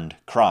learned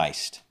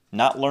Christ.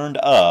 Not learned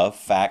of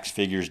facts,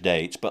 figures,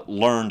 dates, but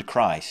learned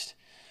Christ.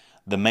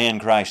 The man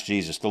Christ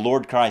Jesus, the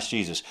Lord Christ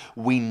Jesus.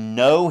 We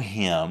know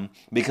Him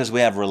because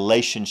we have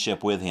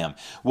relationship with Him.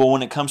 Well,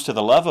 when it comes to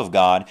the love of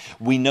God,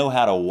 we know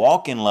how to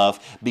walk in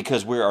love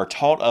because we are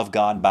taught of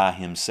God by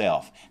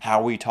Himself. How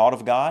are we taught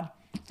of God?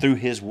 Through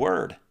His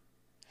Word.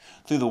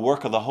 Through the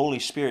work of the Holy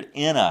Spirit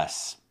in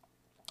us.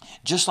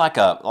 Just like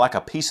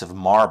a piece of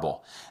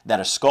marble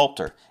that a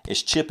sculptor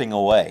is chipping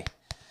away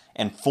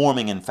and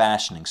forming and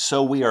fashioning.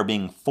 So we are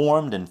being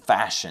formed and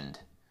fashioned.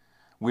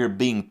 We are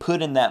being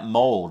put in that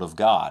mold of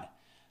God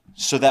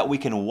so that we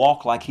can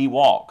walk like He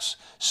walks,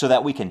 so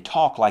that we can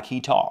talk like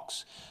He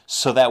talks,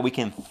 so that we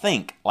can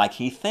think like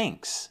He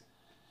thinks.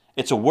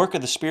 It's a work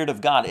of the Spirit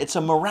of God. It's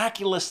a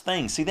miraculous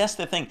thing. See, that's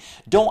the thing.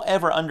 Don't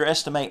ever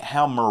underestimate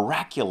how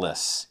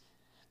miraculous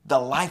the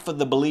life of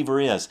the believer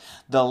is.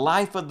 The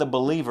life of the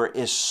believer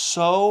is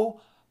so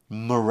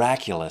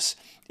miraculous.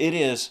 It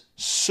is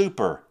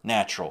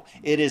supernatural.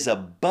 It is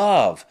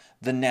above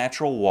the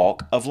natural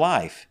walk of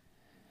life.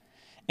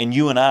 And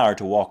you and I are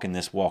to walk in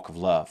this walk of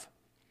love.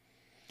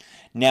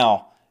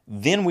 Now,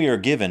 then we are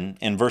given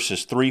in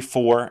verses 3,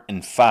 4,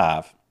 and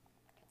 5,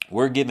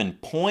 we're given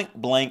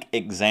point-blank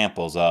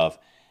examples of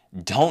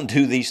don't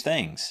do these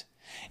things.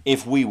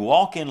 If we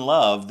walk in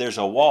love, there's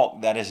a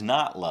walk that is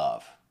not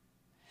love.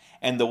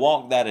 And the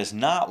walk that is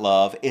not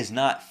love is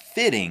not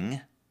fitting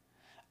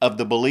of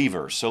the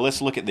believers. So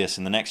let's look at this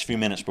in the next few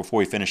minutes before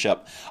we finish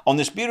up. On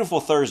this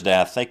beautiful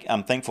Thursday,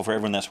 I'm thankful for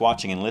everyone that's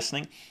watching and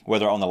listening,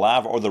 whether on the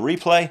live or the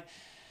replay.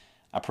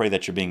 I pray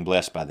that you're being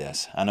blessed by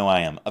this. I know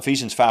I am.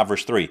 Ephesians 5,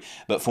 verse 3.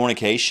 But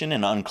fornication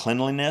and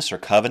uncleanliness or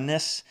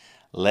covetousness,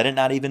 let it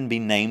not even be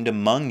named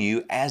among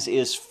you as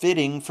is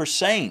fitting for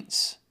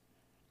saints.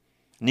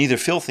 Neither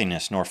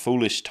filthiness nor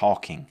foolish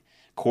talking,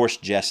 coarse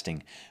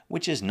jesting,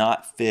 which is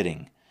not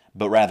fitting,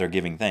 but rather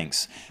giving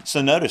thanks.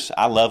 So notice,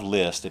 I love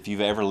lists. If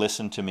you've ever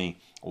listened to me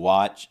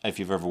if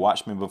you've ever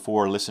watched me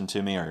before, listened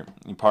to me, or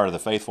you're part of the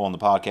Faithful on the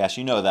podcast,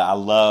 you know that I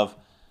love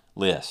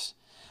lists.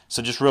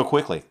 So just real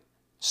quickly,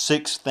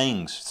 6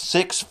 things,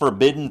 6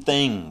 forbidden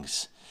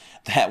things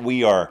that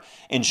we are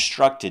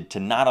instructed to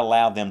not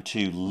allow them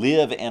to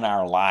live in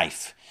our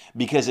life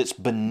because it's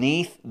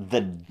beneath the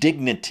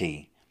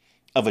dignity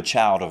of a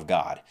child of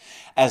God.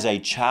 As a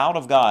child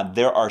of God,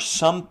 there are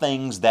some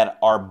things that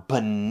are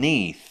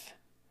beneath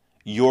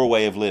your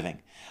way of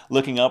living.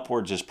 Looking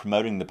Upwards is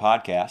promoting the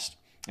podcast.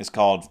 It's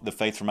called the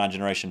Faith for My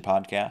Generation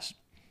podcast.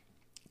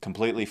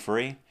 Completely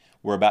free.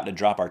 We're about to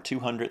drop our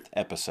 200th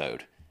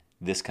episode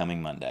this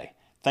coming Monday.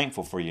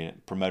 Thankful for you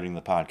promoting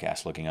the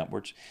podcast, Looking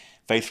Upwards.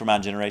 Faith for My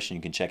Generation,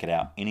 you can check it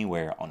out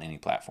anywhere on any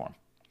platform.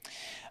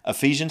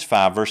 Ephesians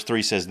 5, verse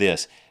 3 says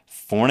this,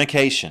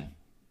 fornication,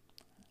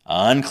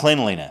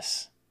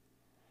 uncleanliness,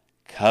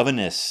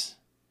 covetousness,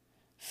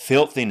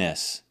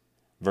 filthiness.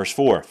 Verse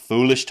 4,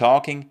 foolish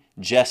talking,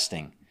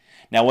 jesting.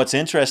 Now what's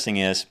interesting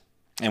is,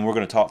 and we're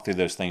going to talk through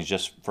those things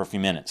just for a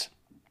few minutes,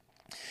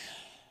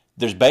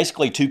 there's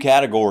basically 2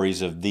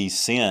 categories of these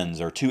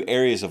sins, or 2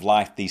 areas of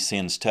life these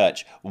sins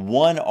touch.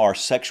 One are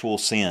sexual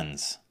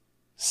sins,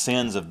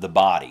 sins of the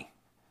body,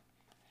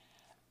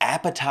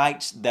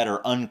 appetites that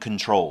are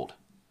uncontrolled.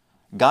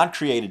 God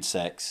created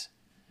sex,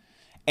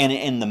 and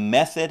in the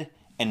method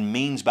and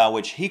means by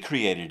which He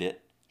created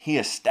it, He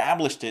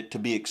established it to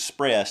be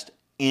expressed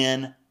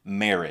in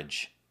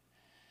marriage.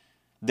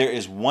 There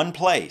is one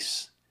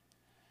place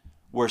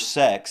where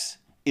sex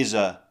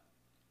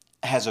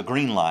has a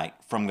green light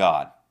from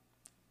God.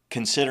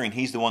 Considering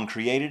He's the one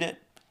created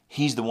it,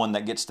 He's the one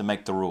that gets to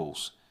make the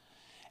rules.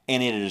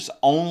 And it is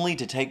only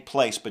to take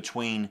place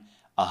between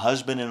a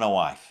husband and a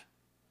wife,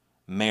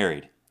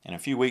 married. In a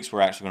few weeks,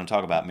 we're actually going to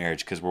talk about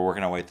marriage because we're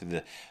working our way through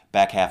the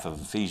back half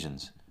of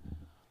Ephesians.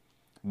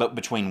 But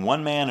between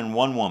one man and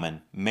one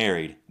woman,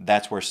 married,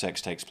 that's where sex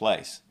takes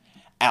place.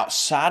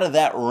 Outside of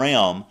that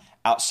realm,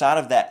 outside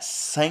of that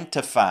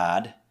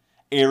sanctified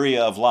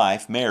area of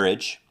life,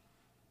 marriage,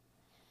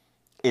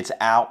 it's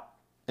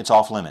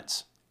off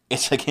limits.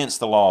 It's against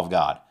the law of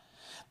God.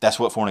 That's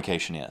what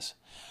fornication is.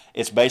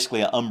 It's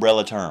basically an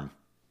umbrella term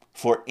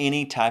for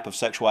any type of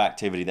sexual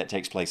activity that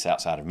takes place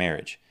outside of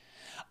marriage.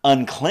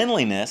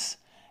 Uncleanliness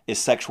is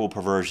sexual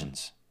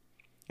perversions.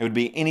 It would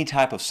be any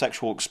type of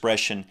sexual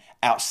expression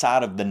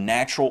outside of the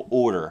natural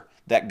order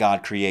that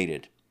God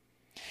created.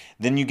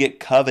 Then you get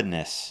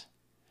covetousness.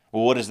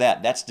 Well, what is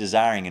that? That's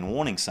desiring and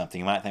wanting something.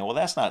 You might think, well,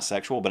 that's not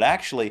sexual, but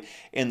actually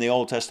in the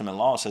Old Testament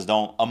law it says,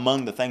 don't,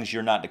 among the things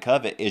you're not to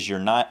covet is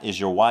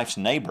your wife's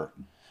neighbor,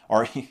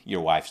 or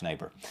your wife's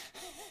neighbor.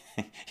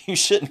 You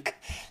shouldn't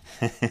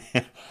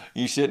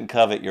you shouldn't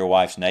covet your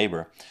wife's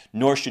neighbor,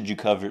 nor should you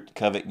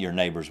covet your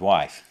neighbor's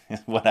wife.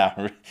 Is what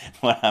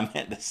I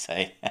meant to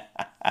say.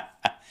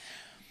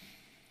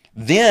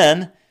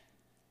 Then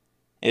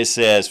it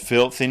says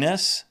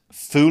filthiness,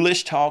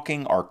 foolish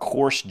talking, or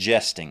coarse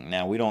jesting.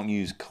 Now, we don't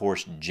use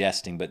coarse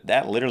jesting, but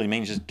that literally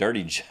means just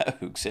dirty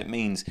jokes. It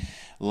means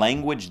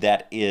language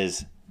that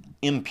is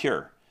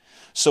impure.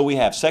 So we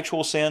have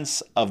sexual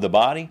sins of the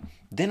body,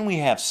 then we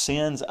have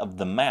sins of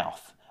the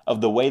mouth,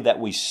 of the way that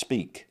we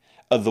speak,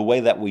 of the way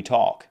that we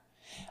talk.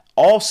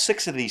 All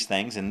 6 of these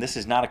things, and this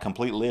is not a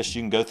complete list,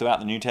 you can go throughout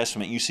the New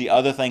Testament, you see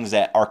other things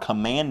that are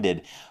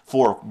commanded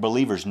for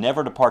believers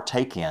never to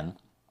partake in.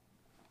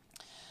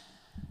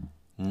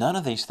 None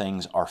of these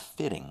things are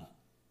fitting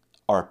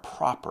or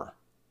proper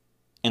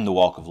in the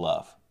walk of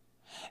love.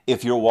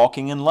 If you're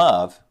walking in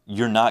love,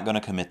 you're not going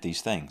to commit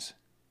these things.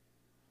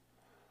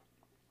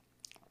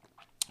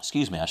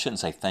 Excuse me, I shouldn't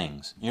say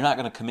things. You're not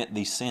going to commit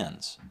these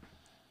sins.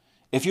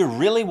 If you're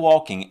really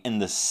walking in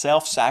the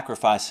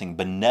self-sacrificing,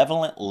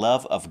 benevolent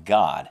love of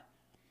God,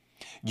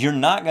 you're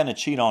not going to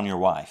cheat on your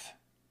wife.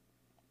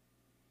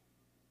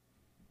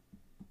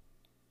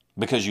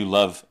 Because you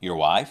love your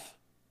wife,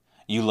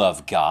 you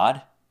love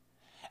God,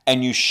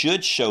 and you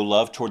should show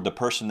love toward the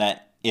person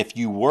that, if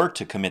you were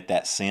to commit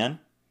that sin,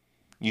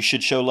 you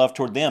should show love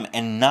toward them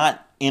and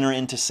not enter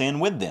into sin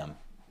with them.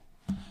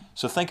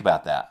 So think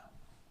about that.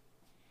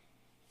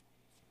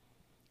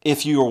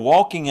 If you are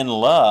walking in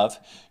love,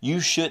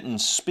 you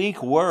shouldn't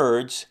speak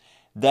words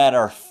that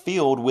are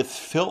filled with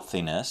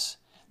filthiness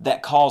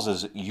that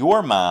causes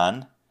your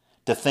mind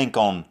to think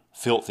on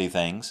filthy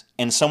things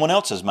and someone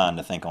else's mind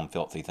to think on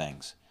filthy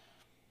things.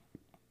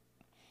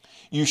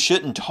 You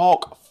shouldn't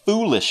talk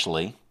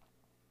foolishly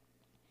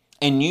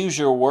and use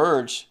your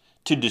words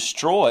to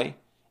destroy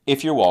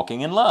if you're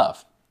walking in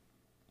love.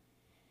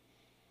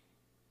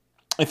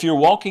 If you're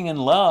walking in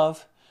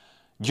love,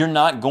 you're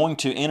not going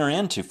to enter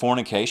into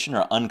fornication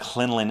or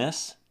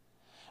uncleanliness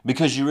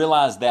because you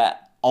realize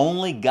that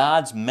only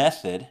God's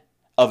method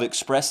of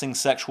expressing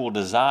sexual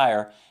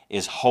desire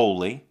is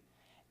holy,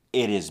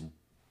 it is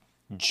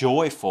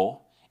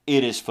joyful,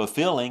 it is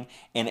fulfilling,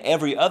 and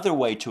every other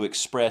way to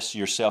express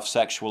yourself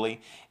sexually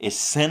is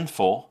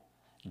sinful,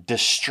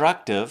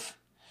 destructive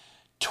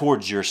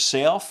towards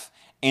yourself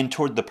and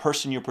toward the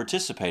person you're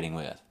participating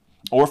with.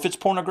 Or if it's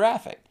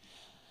pornographic.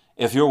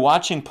 If you're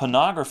watching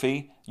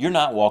pornography, you're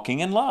not walking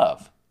in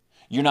love.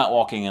 You're not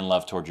walking in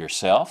love toward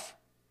yourself,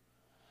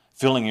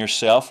 filling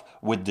yourself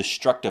with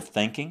destructive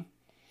thinking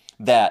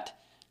that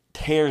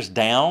tears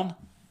down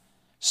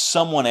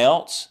someone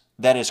else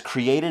that is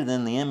created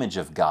in the image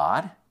of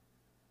God.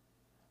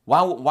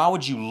 Why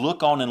would you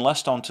look on and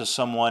lust on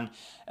someone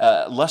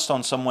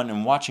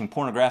and watching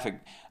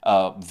pornographic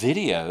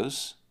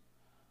videos,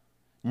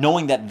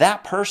 knowing that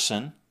that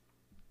person,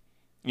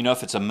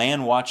 if it's a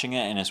man watching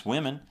it and it's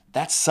women,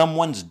 that's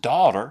someone's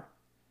daughter,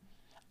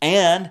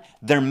 and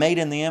they're made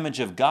in the image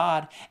of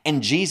God,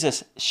 and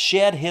Jesus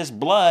shed His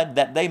blood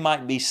that they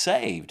might be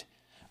saved.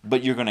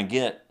 But you're going to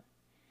get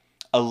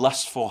a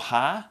lustful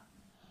high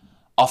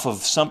off of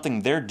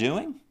something they're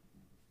doing?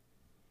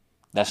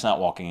 That's not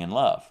walking in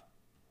love.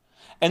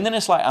 And then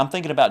it's like, I'm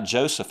thinking about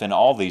Joseph and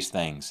all these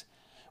things.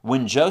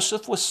 When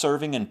Joseph was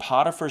serving in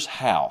Potiphar's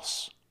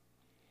house,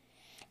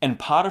 and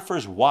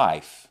Potiphar's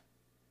wife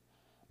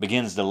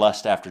begins to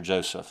lust after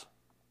Joseph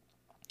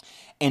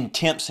and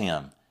tempts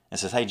him and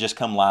says, hey, just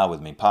come lie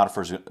with me.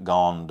 Potiphar's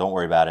gone. Don't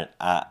worry about it.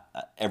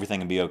 Everything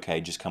will be okay.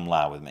 Just come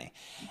lie with me.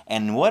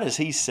 And what does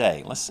he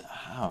say?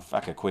 If I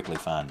could quickly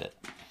find it,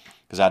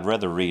 because I'd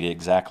rather read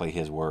exactly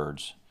his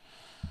words.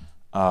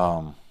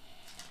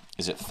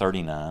 Is it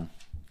 39?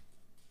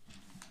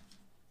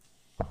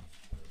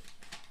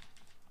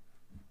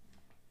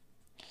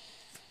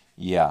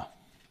 Yeah,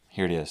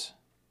 here it is.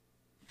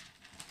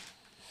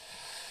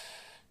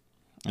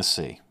 Let's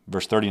see,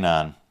 verse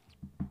 39.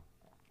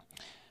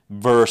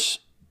 Verse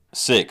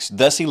 6,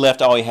 thus he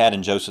left all he had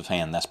in Joseph's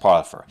hand, that's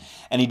Potiphar,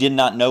 and he did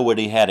not know what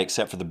he had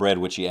except for the bread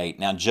which he ate.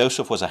 Now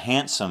Joseph was a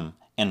handsome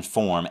in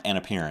form and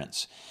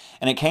appearance.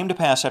 And it came to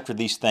pass after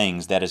these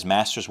things that his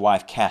master's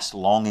wife cast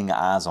longing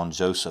eyes on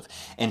Joseph,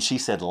 and she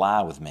said,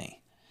 lie with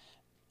me.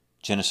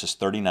 Genesis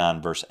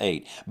 39, verse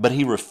 8. But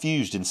he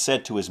refused and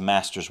said to his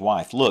master's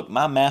wife, look,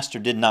 my master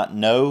did not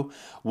know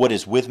what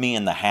is with me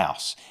in the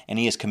house, and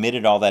he has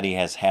committed all that he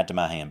has had to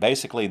my hand.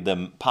 Basically,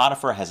 the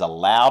Potiphar has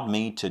allowed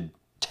me to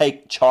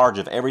take charge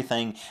of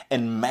everything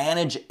and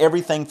manage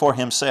everything for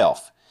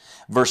himself.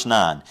 Verse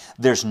 9,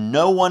 there's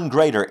no one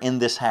greater in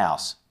this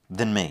house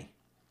than me.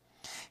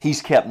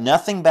 He's kept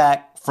nothing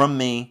back from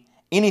me,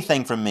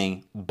 anything from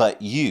me,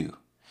 but you,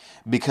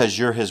 because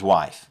you're his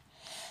wife.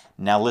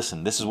 Now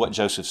listen, this is what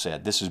Joseph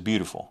said. This is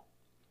beautiful.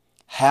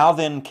 How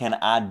then can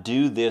I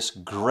do this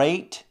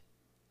great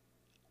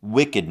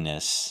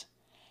wickedness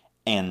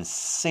and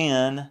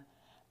sin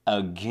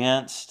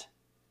against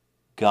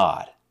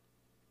God?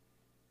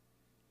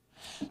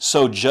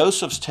 So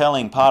Joseph's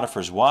telling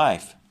Potiphar's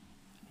wife,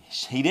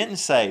 he didn't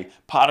say,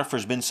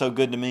 Potiphar's been so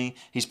good to me.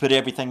 He's put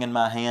everything in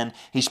my hand.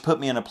 He's put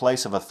me in a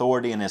place of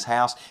authority in his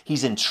house.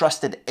 He's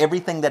entrusted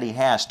everything that he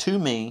has to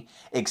me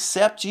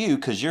except you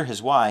because you're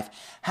his wife.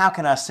 How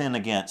can I sin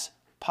against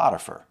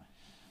Potiphar?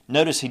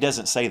 Notice he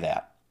doesn't say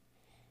that.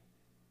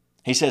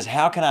 He says,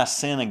 how can I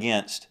sin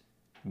against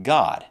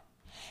God?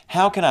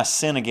 How can I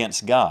sin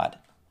against God?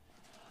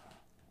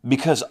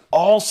 Because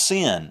all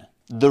sin,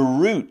 the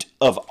root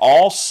of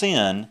all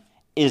sin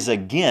is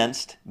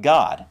against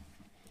God.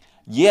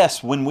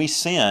 Yes, when we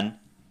sin,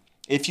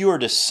 if you are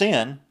to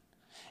sin,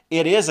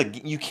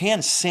 you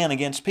can sin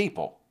against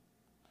people.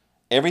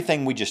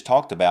 Everything we just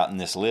talked about in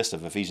this list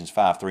of Ephesians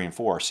 5, 3, and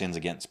 4 are sins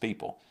against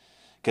people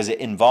because it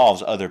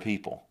involves other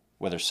people,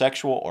 whether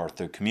sexual or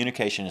through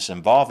communication. It's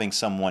involving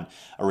someone,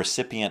 a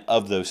recipient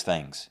of those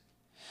things.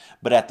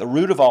 But at the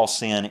root of all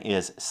sin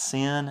is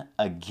sin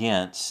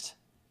against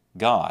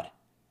God.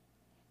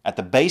 At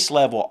the base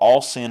level,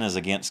 all sin is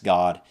against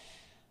God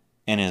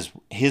and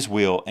His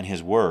will and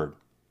His word.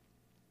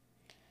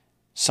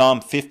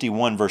 Psalm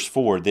 51 verse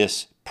 4,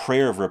 this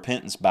prayer of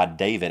repentance by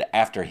David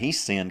after he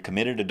sinned,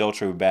 committed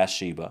adultery with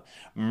Bathsheba,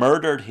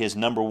 murdered his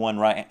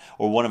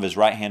one of his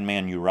right-hand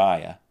man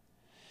Uriah.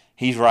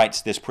 He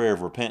writes this prayer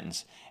of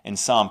repentance. And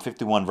Psalm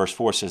 51 verse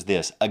 4 says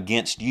this,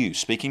 against you,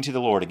 speaking to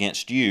the Lord,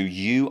 against you,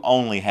 you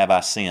only have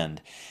I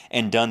sinned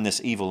and done this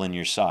evil in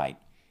your sight,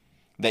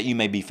 that you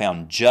may be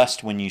found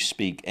just when you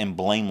speak and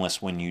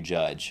blameless when you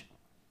judge.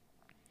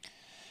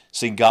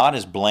 See, God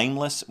is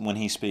blameless when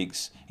He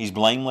speaks. He's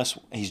blameless.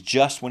 He's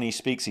just when He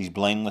speaks. He's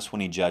blameless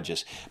when He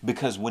judges.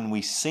 Because when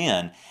we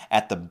sin,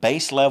 at the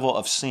base level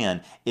of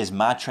sin is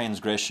my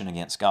transgression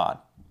against God.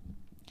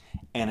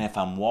 And if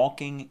I'm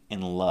walking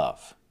in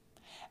love,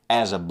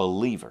 as a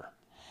believer,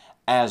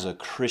 as a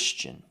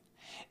Christian,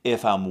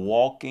 if I'm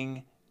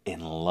walking in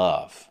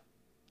love,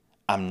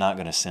 I'm not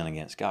going to sin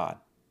against God.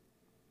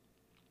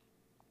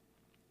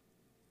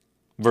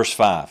 Verse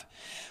 5.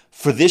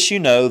 For this you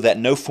know that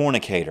no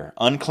fornicator,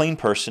 unclean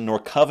person, nor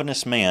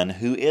covetous man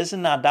who is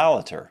an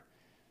idolater,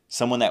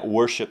 someone that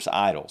worships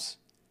idols.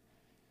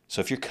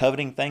 So if you're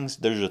coveting things,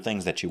 those are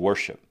things that you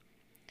worship,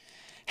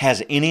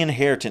 has any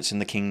inheritance in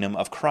the kingdom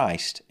of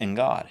Christ and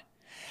God.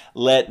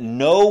 Let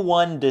no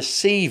one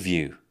deceive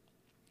you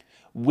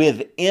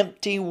with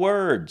empty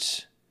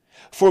words.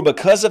 For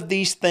because of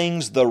these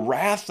things, the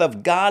wrath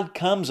of God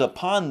comes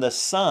upon the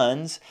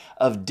sons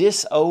of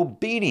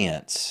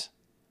disobedience.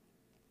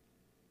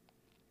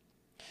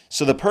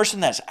 So the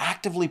person that's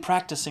actively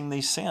practicing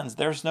these sins,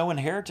 there's no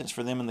inheritance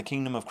for them in the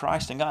kingdom of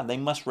Christ and God. They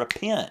must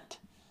repent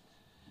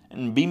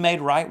and be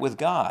made right with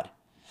God.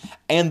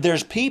 And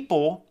there's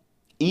people,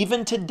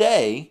 even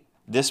today,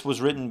 this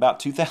was written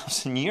about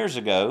 2,000 years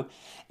ago,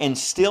 and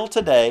still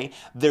today,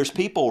 there's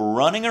people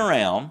running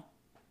around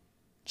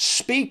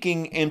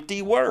speaking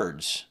empty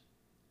words,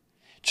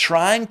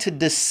 trying to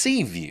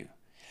deceive you,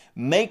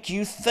 make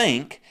you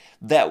think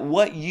that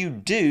what you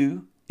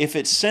do, if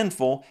it's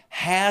sinful,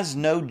 has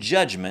no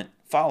judgment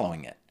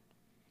following it.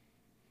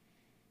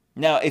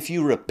 Now, if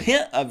you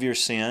repent of your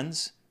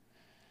sins,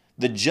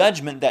 the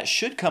judgment that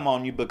should come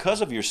on you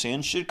because of your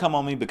sins, should come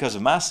on me because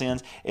of my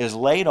sins, is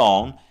laid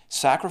on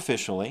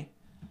sacrificially,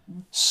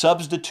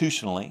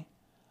 substitutionally,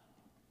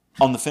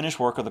 on the finished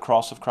work of the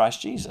cross of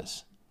Christ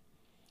Jesus.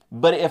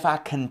 But if I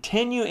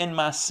continue in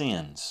my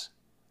sins,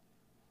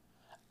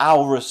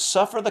 I'll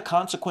suffer the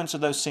consequence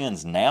of those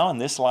sins now in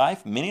this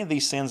life. Many of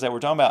these sins that we're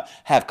talking about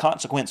have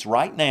consequence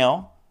right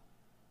now,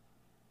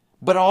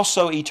 but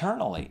also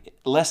eternally,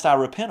 lest I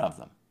repent of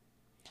them.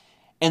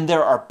 And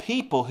there are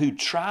people who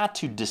try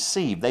to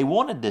deceive. They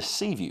want to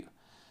deceive you.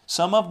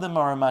 Some of them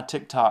are in my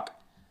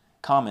TikTok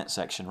comment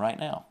section right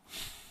now.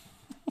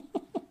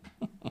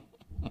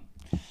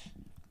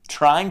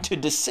 Trying to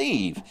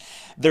deceive.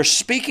 They're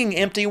speaking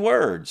empty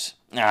words.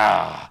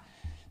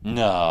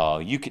 No,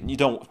 you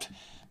don't.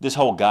 This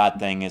whole God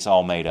thing is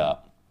all made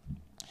up.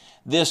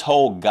 This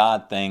whole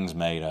God thing's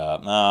made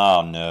up.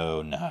 Oh,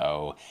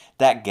 no.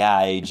 That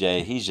guy,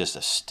 AJ, he's just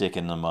a stick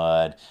in the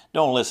mud.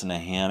 Don't listen to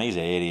him. He's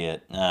an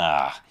idiot.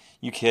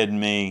 You kidding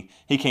me?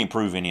 He can't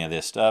prove any of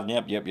this stuff.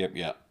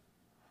 Yep.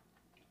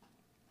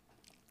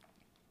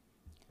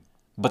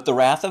 But the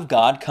wrath of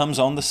God comes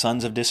on the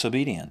sons of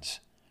disobedience.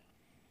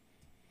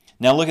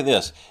 Now look at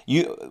this.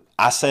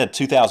 I said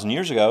 2,000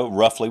 years ago,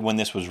 roughly when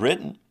this was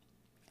written,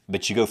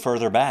 but you go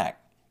further back.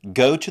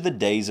 Go to the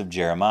days of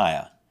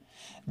Jeremiah.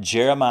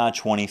 Jeremiah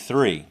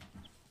 23,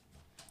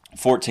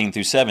 14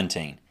 through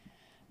 17.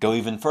 Go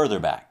even further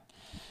back.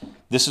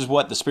 This is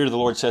what the Spirit of the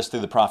Lord says through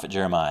the prophet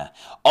Jeremiah.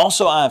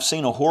 Also I have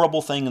seen a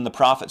horrible thing in the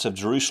prophets of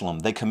Jerusalem.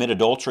 They commit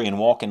adultery and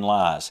walk in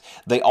lies.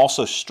 They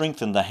also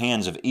strengthen the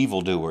hands of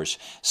evildoers,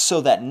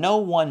 so that no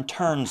one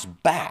turns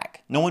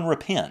back, no one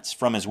repents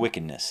from his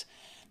wickedness.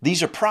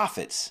 These are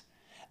prophets.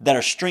 that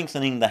are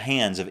strengthening the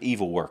hands of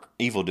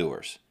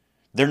evildoers.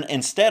 They're,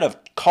 instead of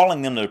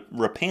calling them to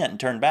repent and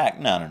turn back,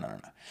 no.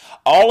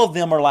 All of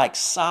them are like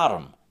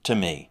Sodom to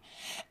me,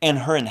 and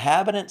her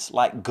inhabitants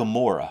like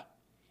Gomorrah.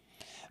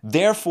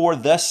 Therefore,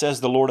 thus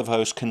says the Lord of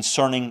hosts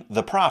concerning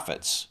the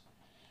prophets,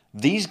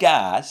 these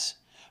guys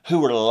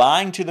who are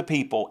lying to the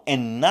people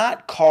and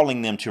not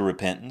calling them to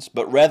repentance,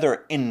 but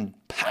rather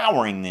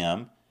empowering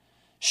them,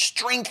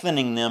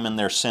 strengthening them in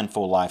their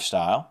sinful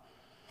lifestyle.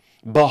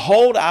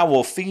 Behold, I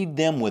will feed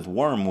them with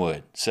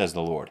wormwood, says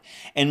the Lord,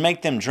 and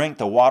make them drink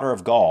the water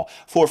of gall.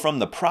 For from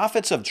the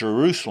prophets of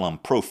Jerusalem,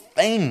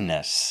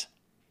 profaneness,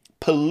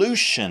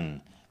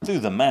 pollution through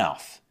the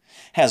mouth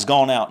has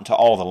gone out into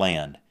all the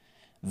land.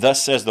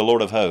 Thus says the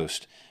Lord of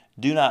hosts,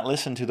 do not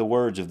listen to the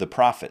words of the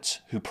prophets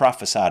who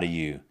prophesy to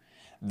you.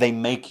 They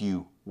make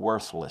you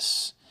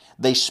worthless.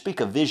 They speak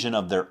a vision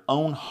of their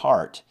own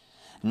heart.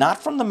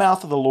 Not from the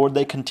mouth of the Lord,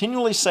 they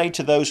continually say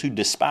to those who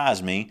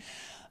despise me,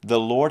 the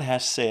Lord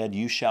has said,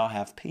 you shall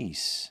have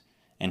peace.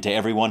 And to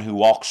everyone who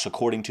walks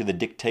according to the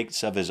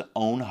dictates of his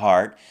own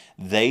heart,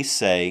 they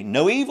say,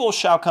 no evil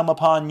shall come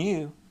upon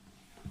you.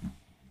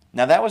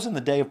 Now that was in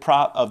the day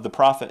of the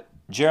prophet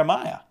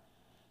Jeremiah.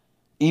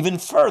 Even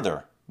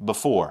further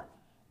before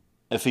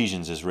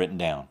Ephesians is written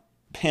down,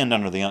 penned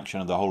under the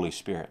unction of the Holy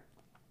Spirit.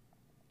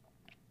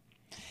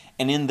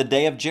 And in the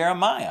day of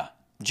Jeremiah,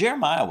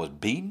 Jeremiah was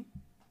beaten.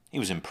 He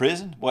was in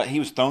prison. He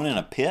was thrown in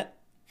a pit.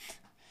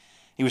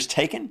 He was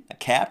taken a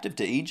captive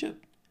to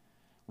Egypt.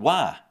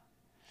 Why?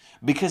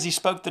 Because he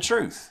spoke the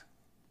truth.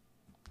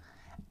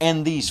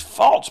 And these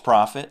false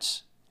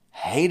prophets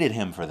hated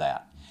him for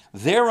that.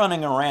 They're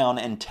running around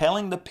and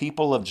telling the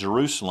people of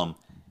Jerusalem,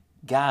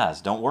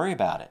 guys, don't worry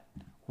about it.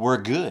 We're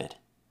good.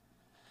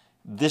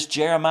 This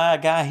Jeremiah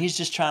guy, he's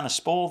just trying to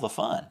spoil the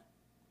fun.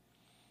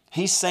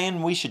 He's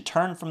saying we should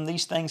turn from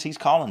these things he's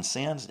calling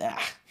sins.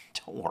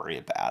 Don't worry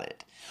about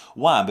it.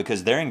 Why?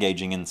 Because they're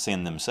engaging in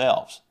sin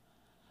themselves.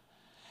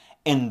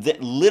 And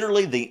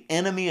literally the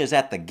enemy is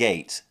at the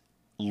gates.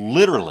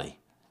 Literally,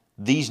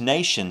 these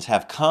nations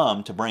have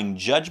come to bring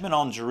judgment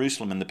on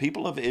Jerusalem and the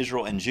people of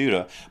Israel and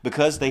Judah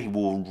because they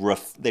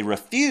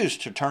refuse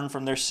to turn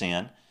from their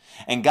sin.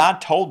 And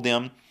God told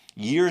them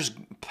years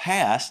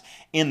past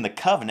in the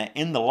covenant,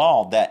 in the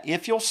law, that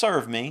if you'll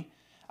serve me,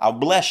 I'll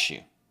bless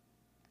you.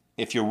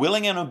 If you're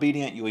willing and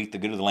obedient, you'll eat the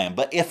good of the land.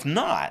 But if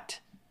not,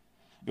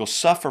 you'll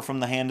suffer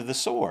from the hand of the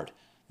sword.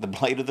 The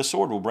blade of the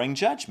sword will bring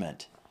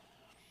judgment.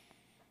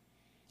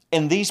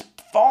 And these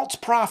false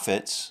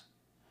prophets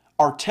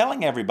are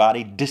telling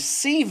everybody,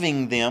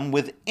 deceiving them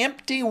with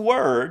empty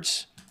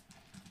words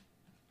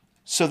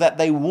so that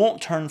they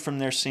won't turn from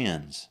their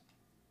sins.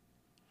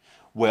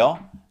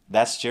 Well,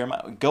 that's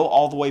Jeremiah. Go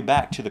all the way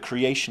back to the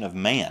creation of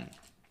man.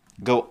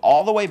 Go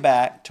all the way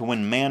back to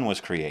when man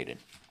was created.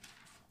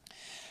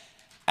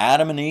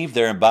 Adam and Eve,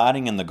 they're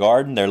abiding in the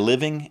garden. They're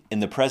living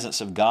in the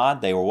presence of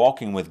God. They were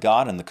walking with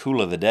God in the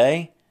cool of the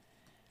day.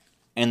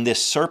 And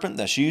this serpent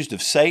that's used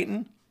of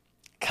Satan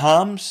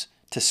comes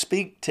to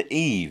speak to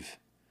Eve.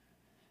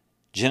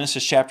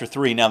 Genesis chapter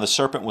 3, now the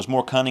serpent was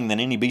more cunning than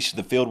any beast of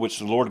the field which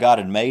the Lord God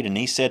had made, and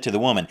he said to the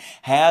woman,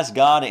 has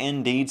God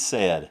indeed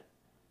said,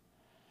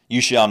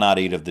 you shall not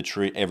eat of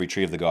every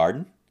tree of the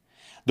garden?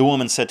 The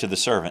woman said to the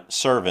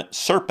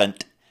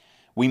serpent,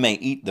 we may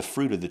eat the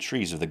fruit of the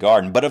trees of the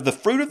garden, but of the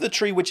fruit of the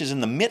tree which is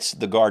in the midst of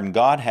the garden,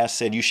 God has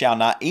said, you shall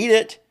not eat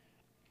it,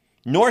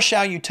 nor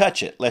shall you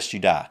touch it, lest you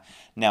die.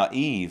 Now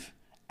Eve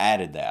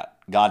added that.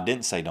 God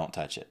didn't say don't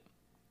touch it.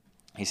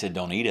 He said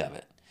don't eat of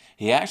it.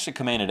 He actually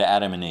commanded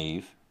Adam and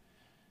Eve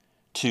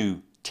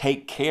to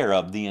take care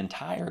of the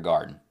entire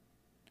garden.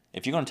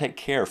 If you're going to take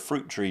care of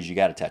fruit trees, you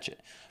got to touch it,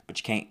 but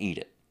you can't eat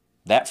it.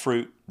 That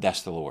fruit,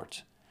 that's the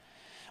Lord's.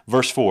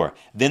 Verse 4,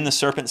 then the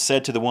serpent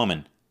said to the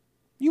woman,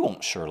 you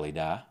won't surely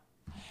die.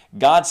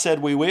 God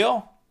said we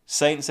will.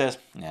 Satan says,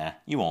 nah,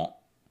 you won't.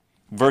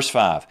 Verse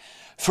 5,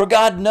 for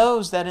God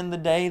knows that in the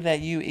day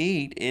that you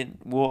eat,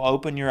 it will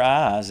open your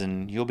eyes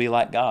and you'll be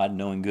like God,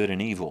 knowing good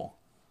and evil.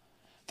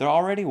 They're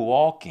already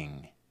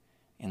walking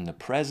in the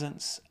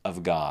presence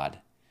of God.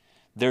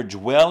 They're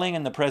dwelling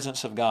in the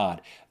presence of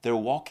God. They're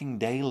walking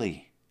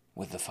daily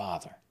with the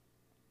Father.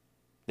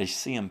 They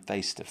see Him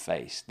face to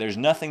face. There's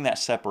nothing that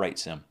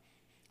separates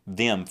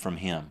them from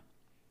Him.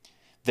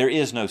 There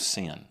is no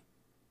sin.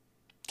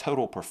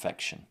 Total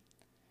perfection.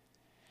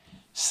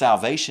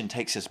 Salvation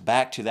takes us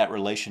back to that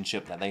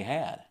relationship that they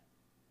had.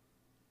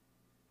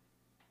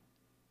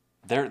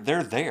 They're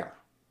there.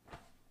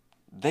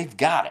 They've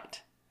got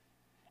it.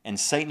 And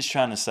Satan's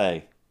trying to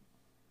say,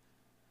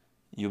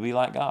 you'll be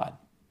like God.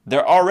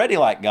 They're already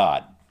like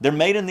God. They're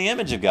made in the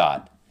image of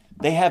God.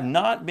 They have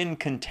not been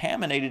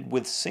contaminated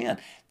with sin.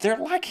 They're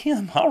like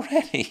Him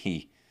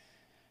already.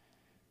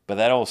 But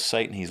that old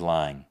Satan, he's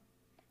lying.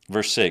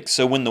 Verse 6,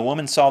 so when the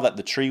woman saw that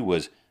the tree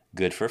was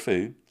good for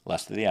food,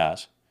 lust of the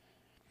eyes,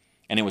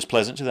 and it was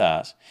pleasant to the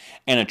eyes,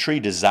 and a tree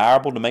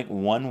desirable to make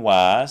one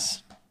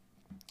wise,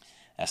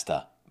 that's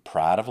the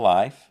pride of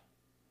life,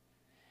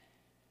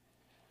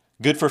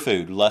 good for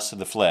food, lust of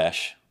the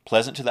flesh,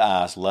 pleasant to the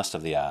eyes, lust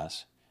of the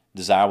eyes,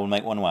 Desire will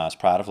make one wise,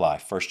 pride of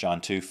life. 1 John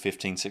 2,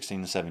 15, 16,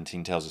 and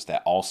 17 tells us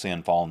that all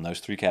sin fall in those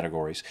three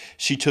categories.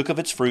 She took of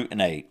its fruit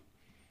and ate,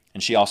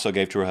 and she also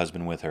gave to her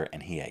husband with her,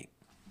 and he ate.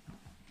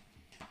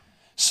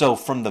 So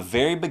from the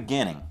very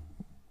beginning,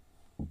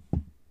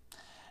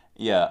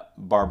 yeah,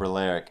 Barbara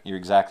Larrick, you're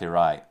exactly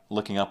right.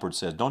 Looking upward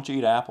says, don't you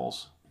eat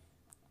apples?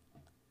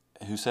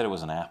 Who said it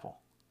was an apple?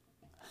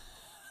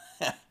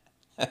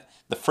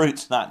 The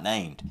fruit's not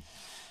named.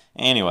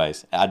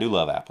 Anyways, I do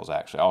love apples,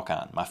 actually, all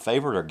kinds. My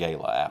favorite are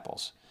Gala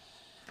apples.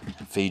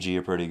 Fiji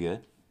are pretty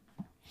good.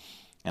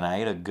 And I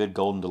ate a good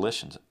golden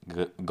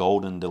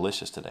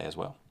delicious today as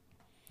well.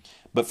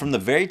 But from the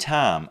very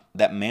time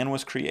that man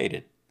was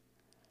created,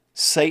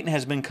 Satan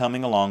has been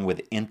coming along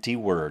with empty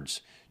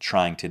words,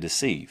 trying to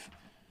deceive.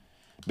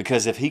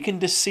 Because if he can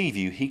deceive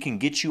you, he can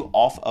get you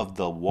off of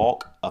the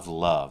walk of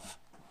love.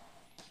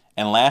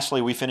 And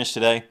lastly, we finish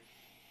today,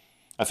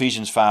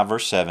 Ephesians 5,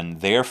 verse 7,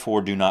 therefore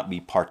do not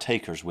be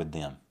partakers with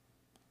them.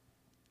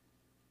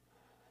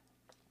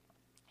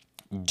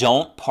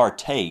 Don't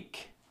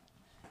partake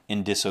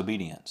in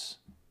disobedience.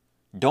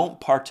 Don't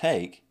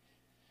partake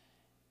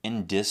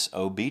in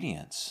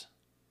disobedience.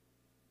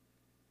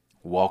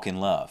 Walk in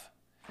love.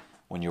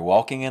 When you're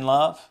walking in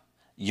love,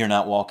 you're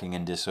not walking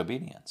in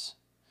disobedience.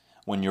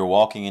 When you're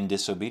walking in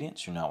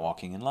disobedience, you're not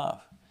walking in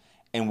love.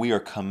 And we are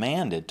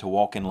commanded to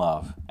walk in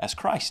love as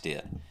Christ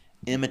did,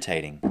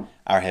 imitating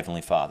our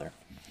Heavenly Father.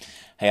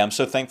 Hey, I'm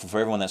so thankful for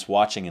everyone that's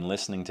watching and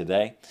listening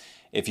today.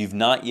 If you've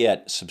not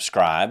yet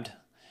subscribed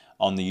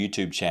on the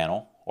YouTube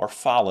channel or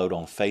followed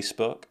on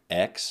Facebook,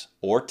 X,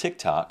 or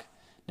TikTok,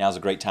 now's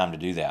a great time to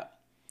do that.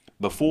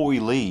 Before we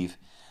leave,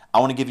 I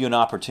want to give you an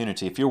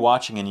opportunity. If you're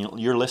watching and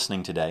you're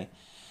listening today,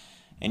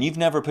 and you've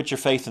never put your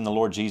faith in the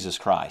Lord Jesus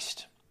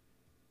Christ,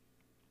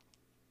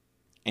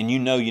 and you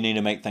know you need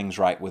to make things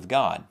right with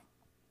God,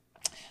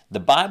 the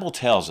Bible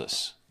tells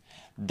us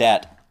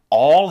that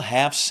all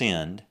have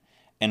sinned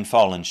and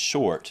fallen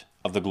short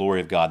of the glory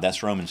of God.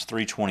 That's Romans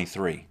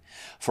 3:23.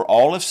 For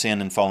all have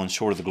sinned and fallen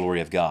short of the glory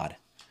of God.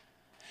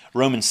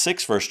 Romans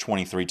 6 verse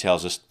 23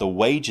 tells us the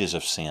wages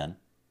of sin,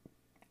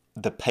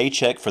 the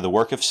paycheck for the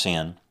work of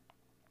sin,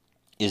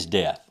 is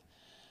death.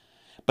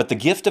 But the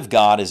gift of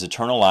God is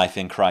eternal life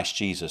in Christ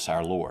Jesus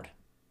our Lord.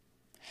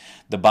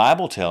 The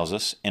Bible tells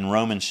us in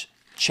Romans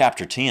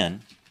chapter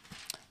 10,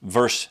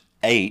 verse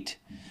 8,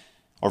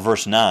 or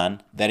verse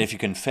 9, that if you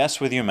confess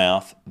with your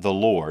mouth the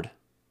Lord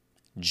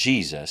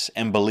Jesus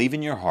and believe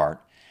in your heart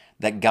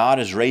that God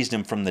has raised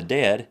him from the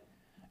dead,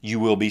 you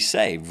will be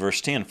saved. Verse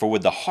 10, for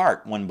with the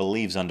heart one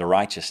believes unto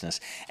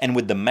righteousness, and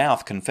with the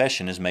mouth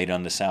confession is made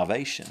unto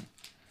salvation.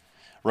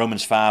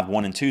 Romans 5,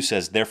 1 and 2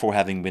 says, therefore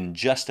having been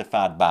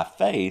justified by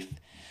faith,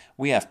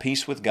 we have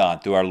peace with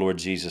God through our Lord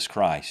Jesus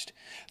Christ,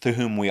 through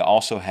whom we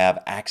also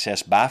have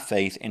access by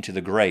faith into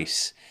the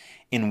grace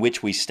in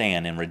which we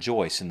stand and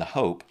rejoice in the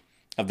hope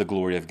of the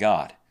glory of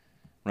God.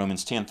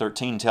 Romans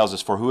 10:13 tells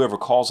us, for whoever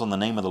calls on the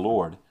name of the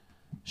Lord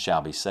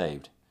shall be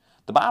saved.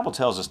 The Bible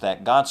tells us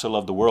that God so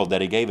loved the world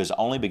that he gave his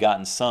only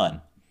begotten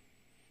Son,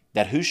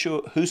 that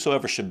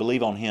whosoever should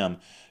believe on him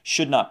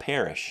should not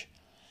perish,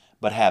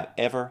 but have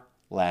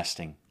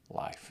everlasting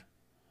life.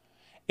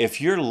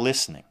 If you're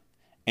listening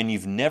and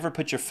you've never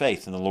put your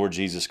faith in the Lord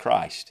Jesus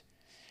Christ,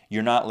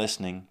 you're not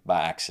listening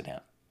by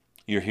accident.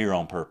 You're here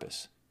on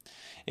purpose.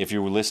 If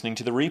you're listening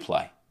to the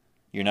replay,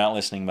 you're not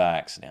listening by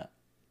accident.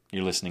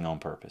 You're listening on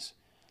purpose.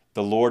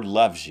 The Lord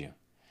loves you,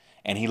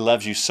 and he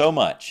loves you so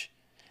much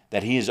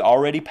that he has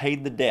already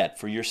paid the debt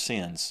for your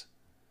sins.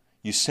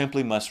 You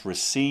simply must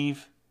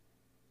receive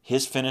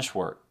his finished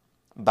work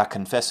by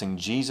confessing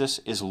Jesus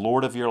is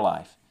Lord of your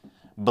life,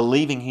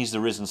 believing he's the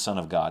risen Son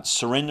of God,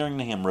 surrendering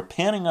to him,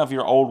 repenting of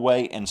your old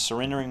way and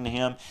surrendering to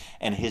him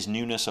and his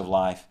newness of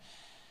life.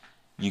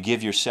 You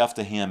give yourself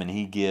to him and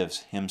he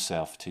gives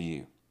himself to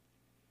you.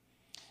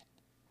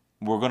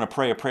 We're going to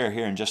pray a prayer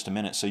here in just a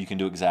minute so you can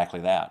do exactly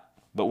that.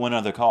 But one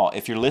other call.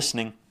 If you're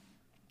listening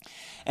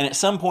and at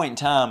some point in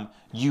time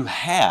you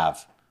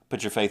have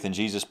put your faith in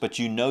Jesus, but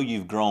you know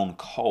you've grown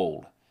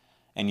cold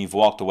and you've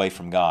walked away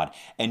from God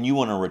and you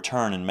want to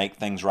return and make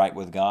things right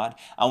with God,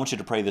 I want you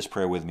to pray this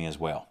prayer with me as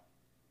well.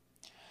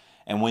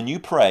 And when you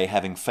pray,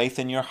 having faith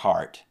in your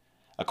heart,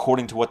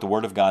 according to what the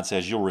Word of God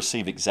says, you'll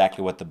receive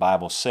exactly what the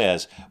Bible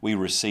says we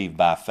receive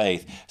by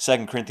faith.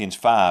 2 Corinthians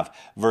 5,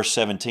 verse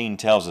 17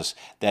 tells us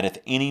that if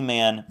any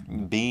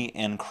man be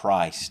in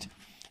Christ,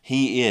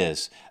 he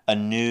is a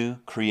new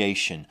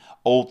creation.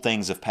 Old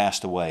things have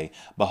passed away.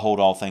 Behold,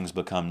 all things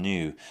become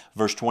new.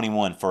 Verse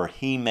 21, for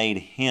he made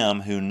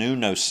him who knew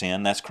no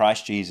sin, that's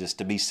Christ Jesus,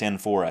 to be sin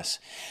for us,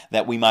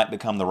 that we might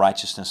become the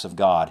righteousness of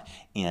God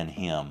in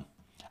him.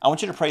 I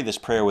want you to pray this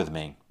prayer with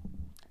me.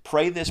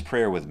 Pray this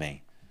prayer with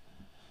me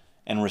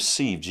and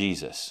receive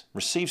Jesus.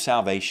 Receive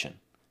salvation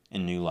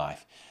in new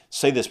life.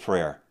 Say this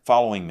prayer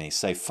following me.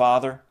 Say,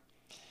 Father,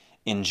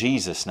 in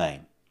Jesus'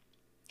 name,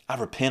 I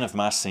repent of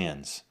my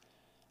sins.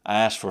 I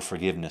ask for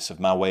forgiveness of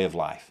my way of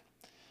life.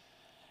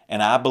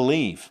 And I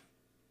believe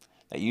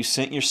that you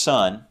sent your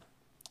Son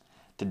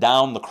to die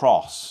on the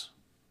cross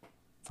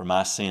for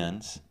my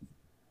sins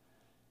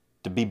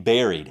to be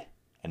buried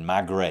in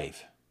my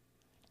grave,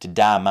 to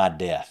die my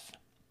death.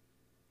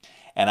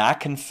 And I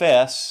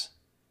confess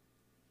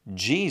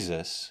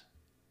Jesus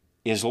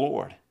is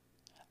Lord.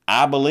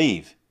 I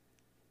believe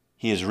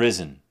He is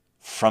risen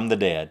from the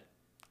dead,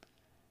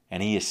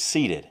 and He is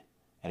seated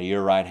at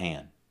your right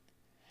hand.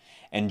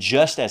 And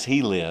just as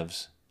He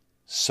lives,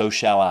 so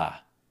shall I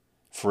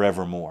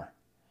forevermore.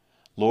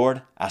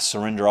 Lord, I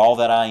surrender all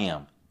that I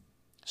am,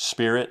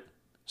 spirit,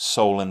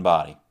 soul, and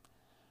body.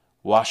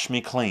 Wash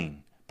me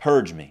clean,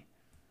 purge me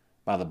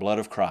by the blood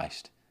of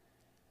Christ.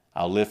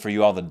 I'll live for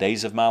You all the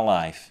days of my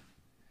life.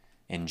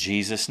 In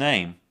Jesus'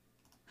 name,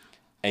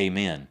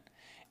 amen.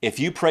 If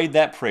you prayed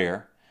that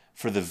prayer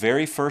for the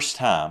very first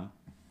time,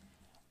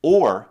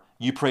 or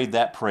you prayed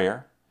that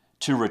prayer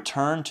to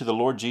return to the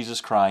Lord Jesus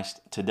Christ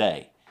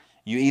today,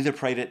 you either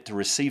prayed it to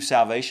receive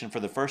salvation for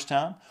the first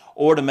time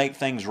or to make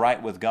things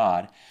right with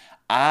God,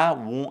 I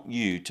want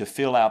you to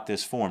fill out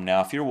this form.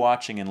 Now, if you're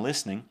watching and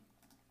listening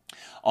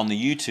on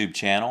the YouTube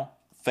channel,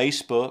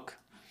 Facebook,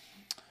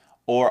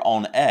 or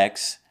on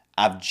X,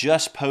 I've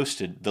just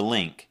posted the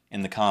link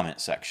in the comment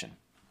section.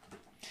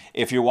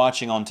 If you're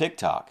watching on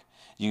TikTok,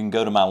 you can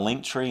go to my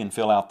link tree and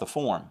fill out the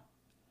form.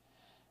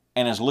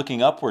 And as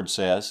Looking Upward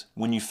says,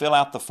 when you fill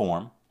out the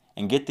form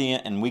and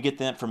we get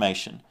the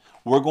information,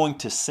 we're going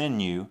to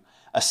send you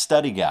a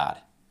study guide,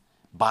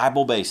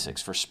 Bible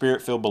Basics for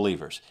Spirit-Filled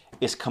Believers.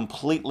 It's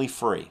completely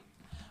free.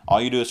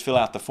 All you do is fill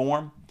out the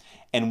form,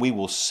 and we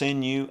will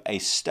send you a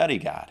study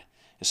guide.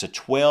 It's a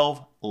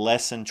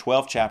 12-lesson,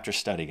 12-chapter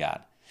study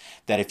guide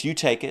that if you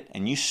take it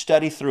and you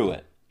study through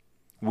it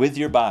with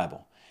your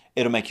Bible,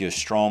 it'll make you a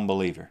strong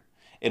believer.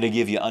 It'll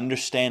give you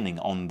understanding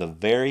on the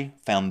very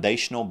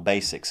foundational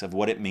basics of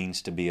what it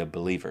means to be a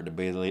believer, to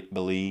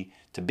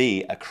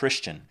be a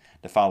Christian,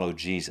 to follow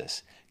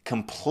Jesus.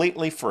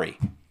 Completely free.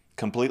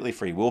 Completely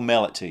free. We'll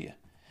mail it to you.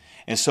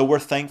 And so we're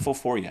thankful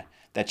for you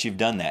that you've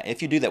done that.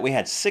 If you do that, we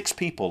had 6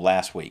 people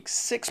last week.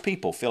 6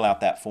 people fill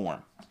out that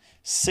form.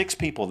 6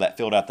 people that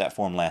filled out that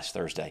form last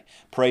Thursday.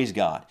 Praise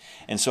God.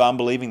 And so I'm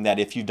believing that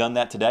if you've done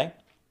that today,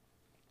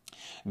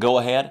 go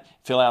ahead,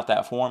 fill out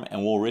that form,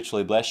 and we'll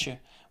richly bless you.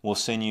 We'll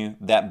send you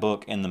that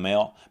book in the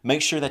mail.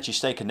 Make sure that you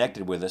stay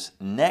connected with us.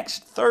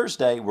 Next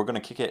Thursday, we're going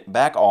to kick it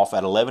back off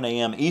at 11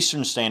 a.m.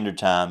 Eastern Standard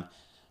Time.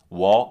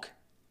 Walk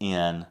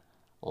in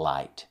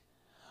light.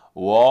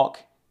 Walk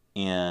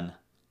in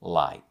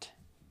light.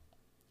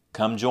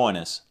 Come join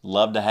us.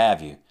 Love to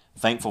have you.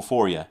 Thankful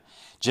for you.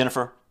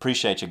 Jennifer,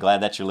 appreciate you. Glad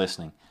that you're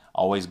listening.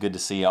 Always good to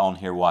see you on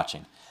here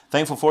watching.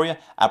 Thankful for you.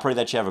 I pray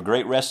that you have a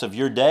great rest of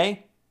your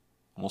day.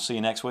 We'll see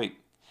you next week.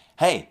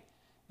 Hey,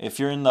 if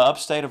you're in the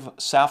upstate of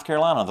South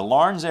Carolina, the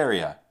Lawrence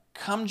area,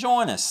 come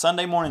join us.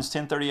 Sunday mornings,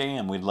 10:30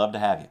 a.m. We'd love to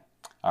have you.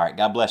 All right,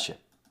 God bless you.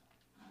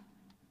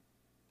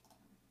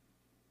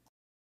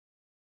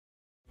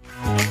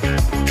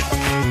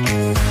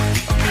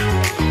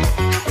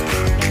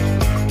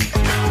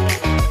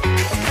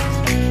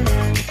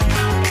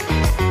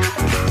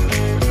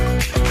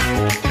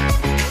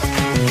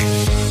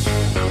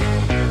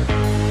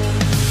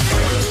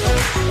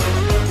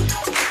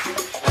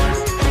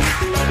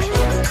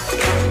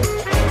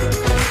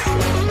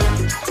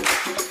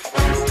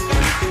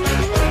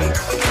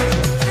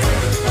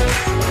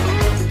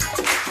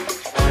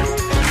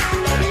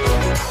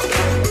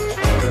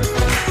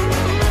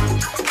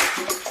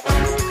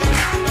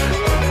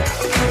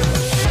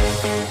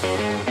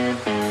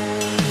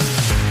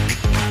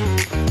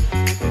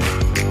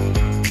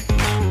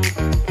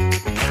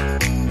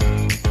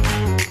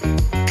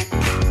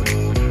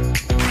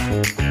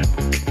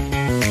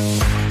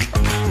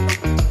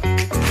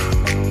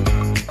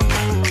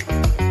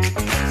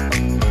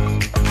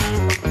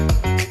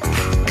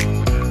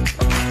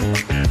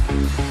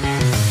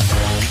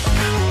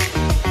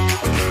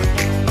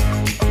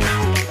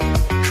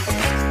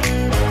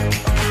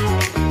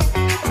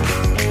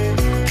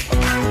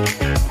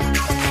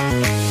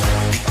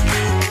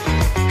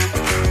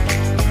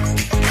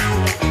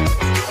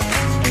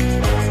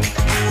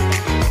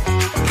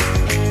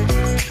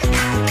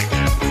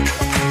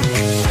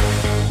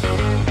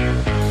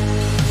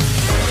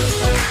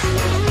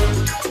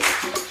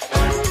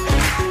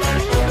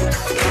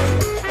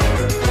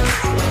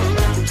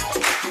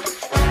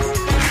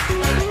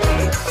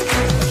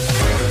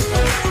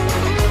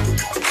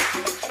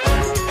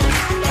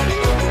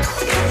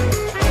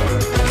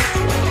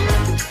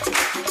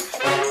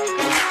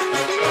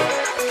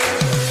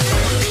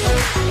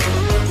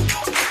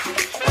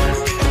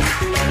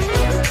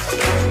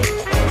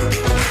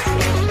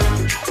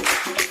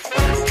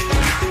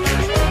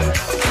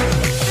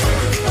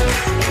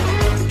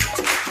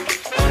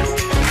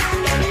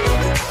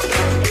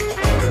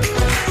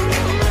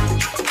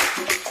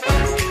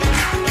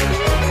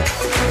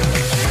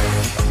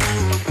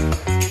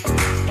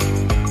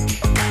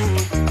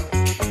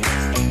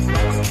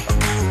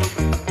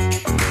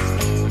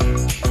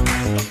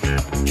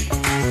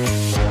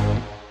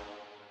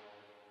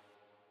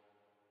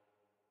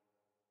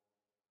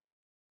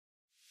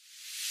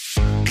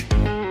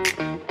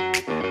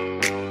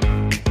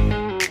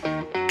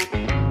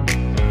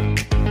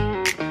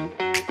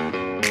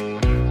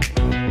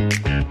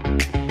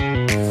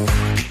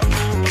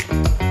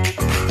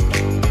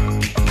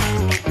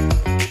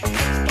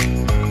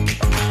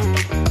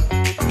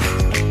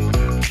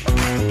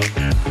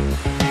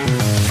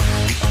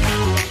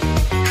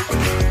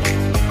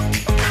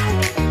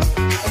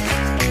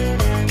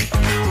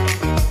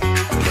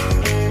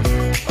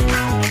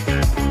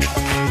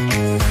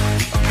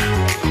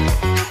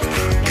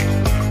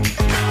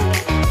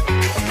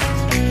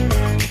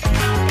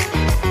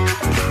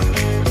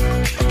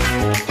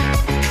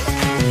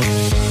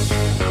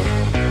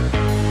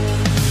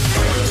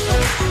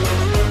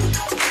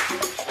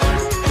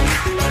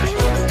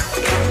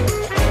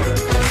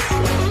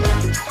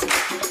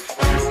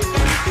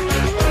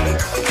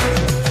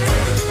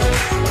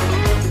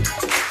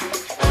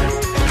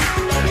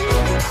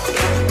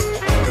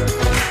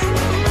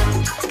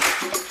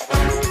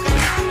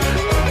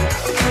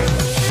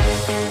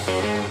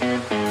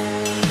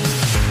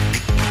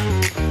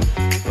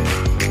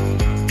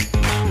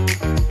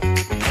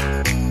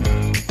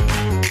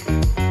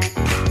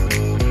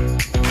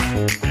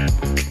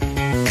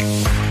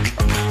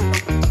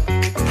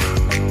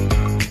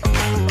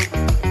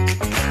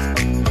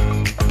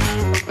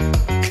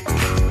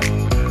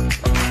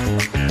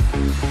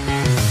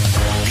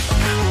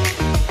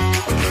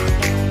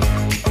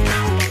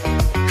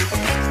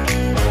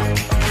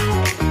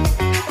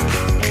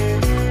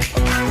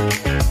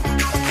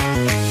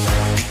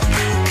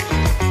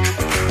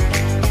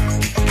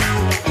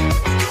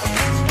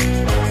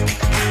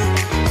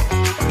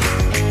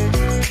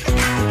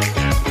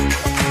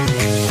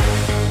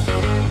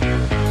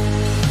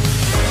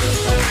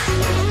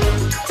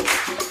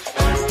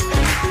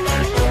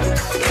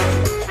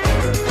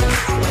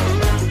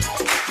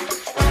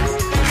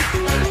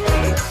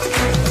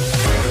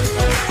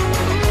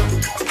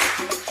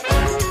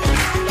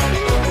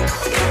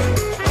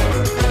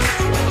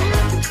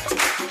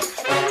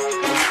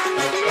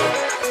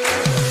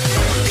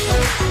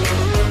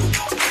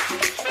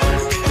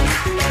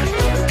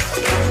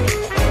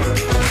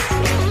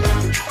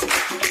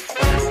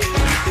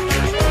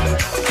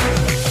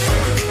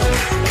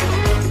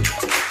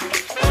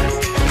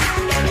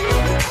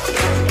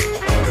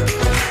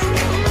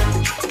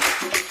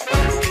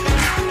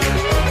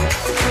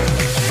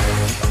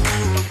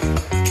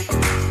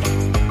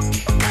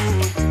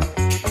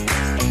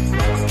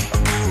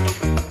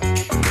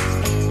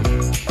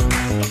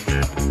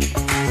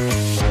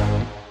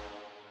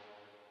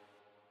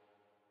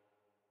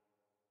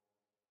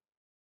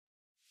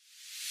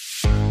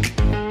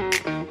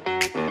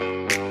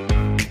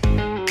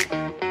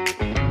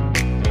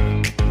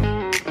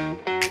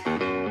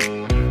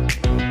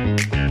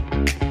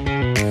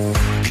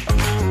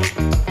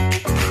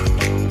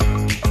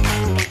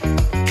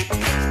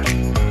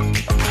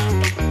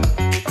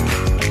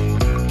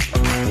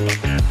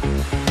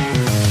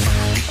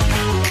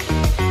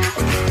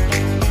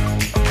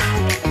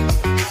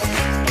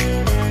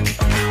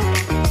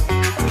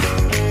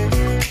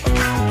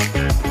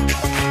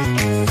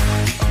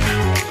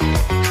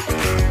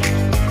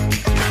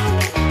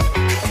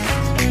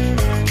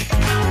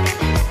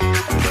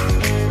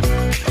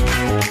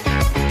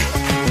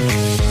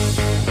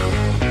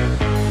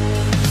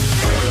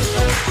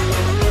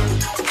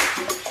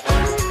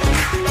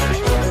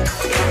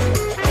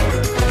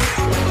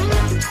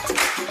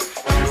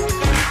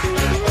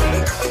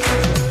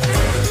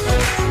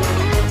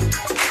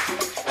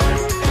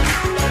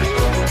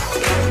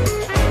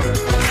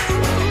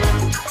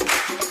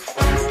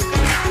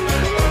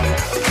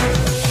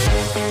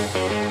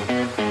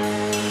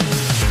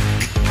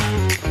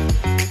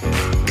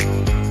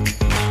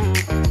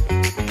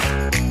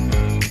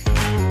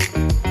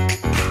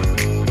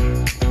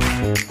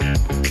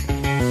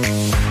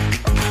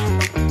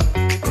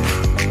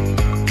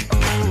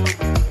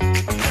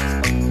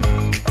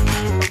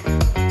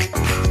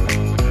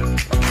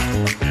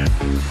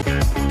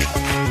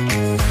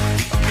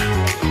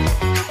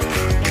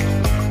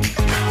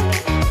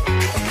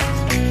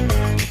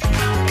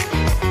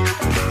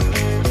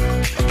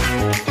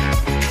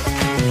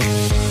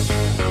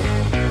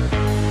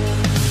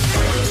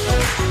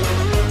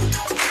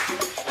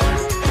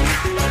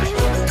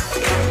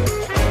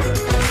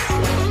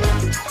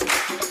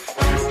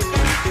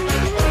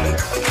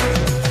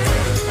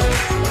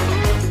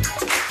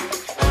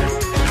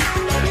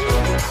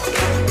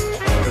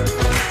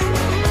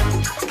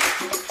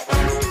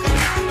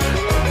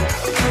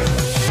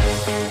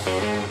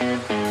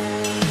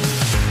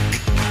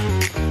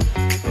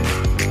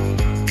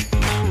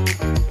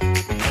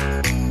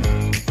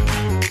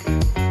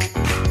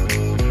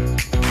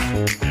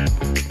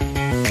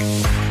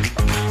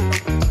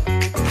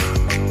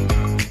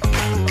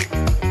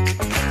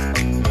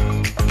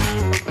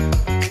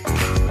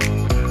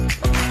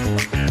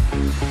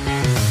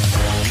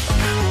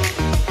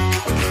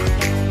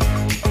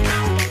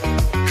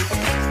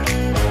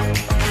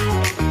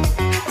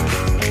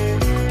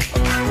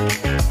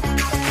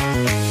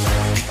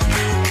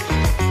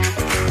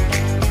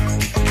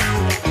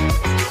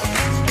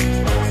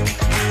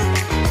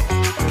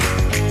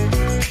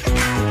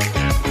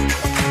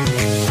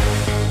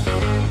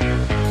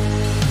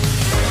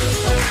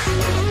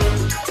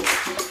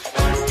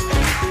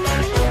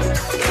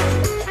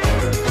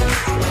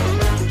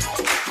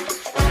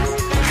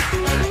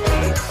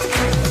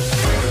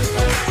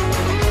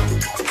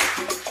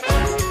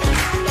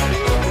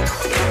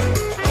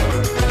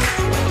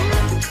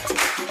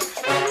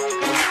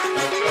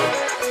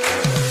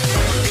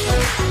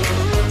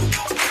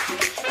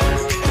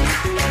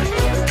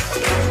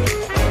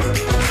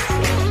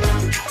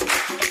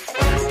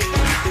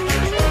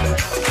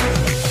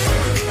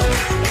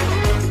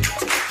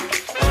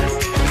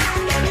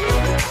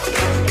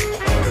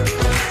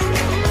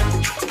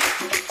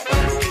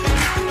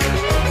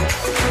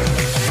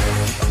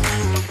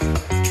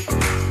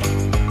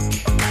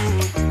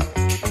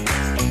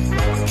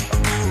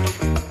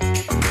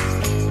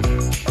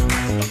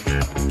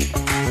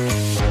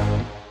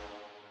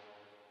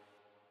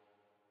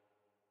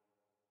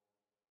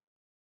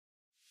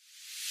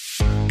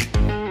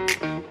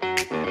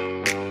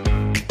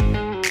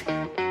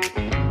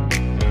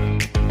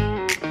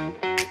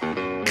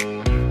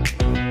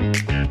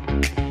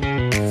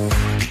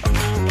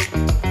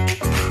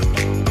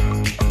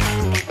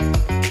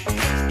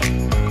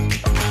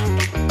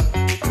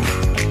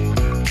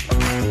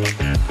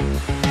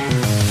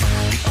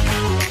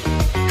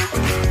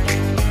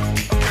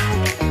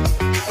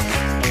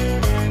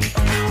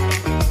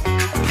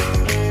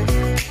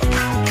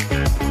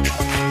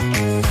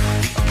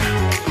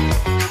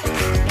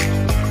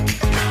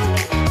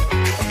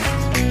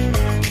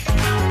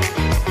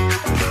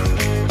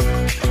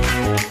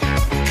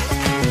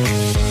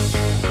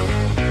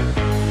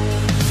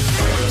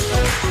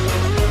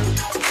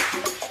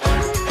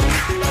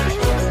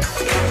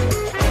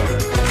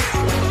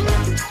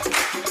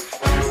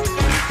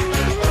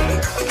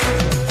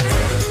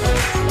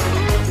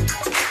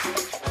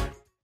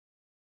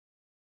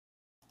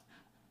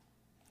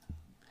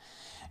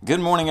 Good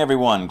morning,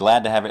 everyone.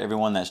 Glad to have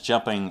everyone that's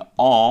jumping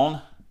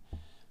on.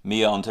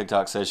 Mia on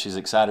TikTok says she's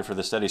excited for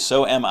the study.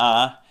 So am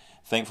I.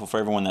 Thankful for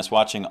everyone that's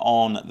watching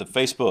on the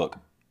Facebook,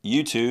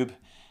 YouTube,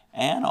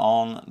 and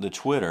on the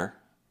Twitter,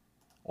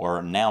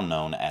 or now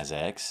known as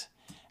X,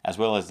 as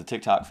well as the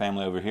TikTok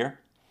family over here.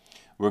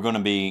 We're going to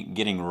be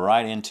getting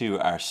right into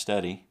our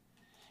study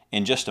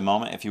in just a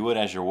moment. If you would,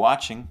 as you're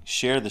watching,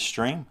 share the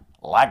stream,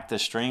 like the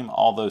stream,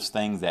 all those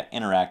things that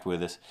interact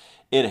with us.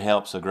 It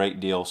helps a great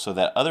deal so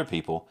that other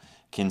people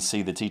can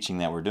see the teaching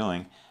that we're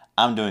doing.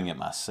 I'm doing it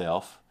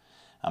myself.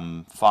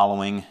 I'm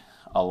following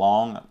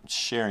along,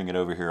 sharing it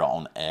over here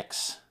on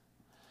X,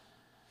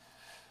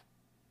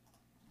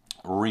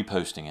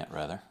 reposting it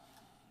rather.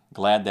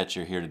 Glad that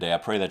you're here today. I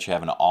pray that you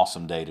have an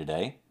awesome day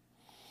today.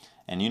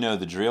 And you know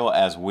the drill.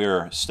 As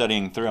we're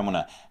studying through, I'm going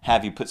to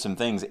have you put some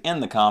things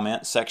in the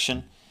comment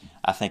section.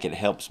 I think it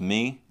helps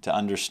me to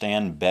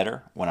understand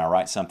better when I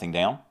write something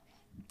down.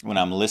 When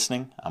I'm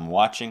listening, I'm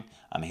watching,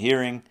 I'm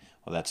hearing.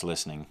 Well, that's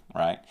listening,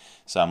 right?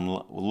 So I'm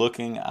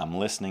looking, I'm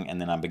listening,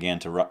 and then I begin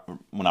to,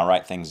 when I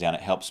write things down,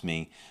 it helps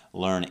me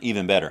learn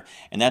even better.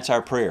 And that's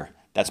our prayer.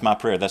 That's my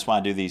prayer. That's why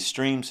I do these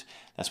streams.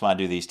 That's why I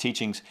do these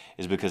teachings,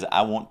 is because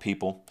I want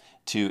people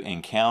to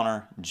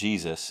encounter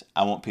Jesus.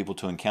 I want people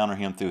to encounter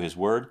Him through His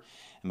Word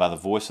and by the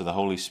voice of the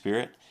Holy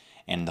Spirit.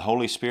 And the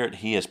Holy Spirit,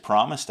 He has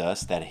promised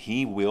us that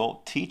He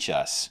will teach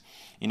us.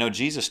 You know,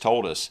 Jesus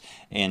told us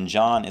in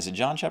John, is it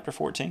John chapter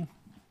 14?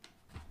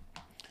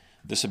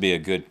 This would be a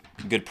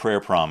good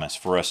prayer promise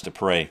for us to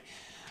pray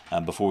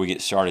before we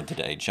get started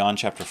today. John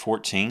chapter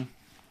 14.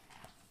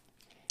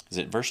 Is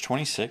it verse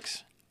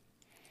 26?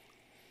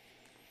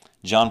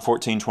 John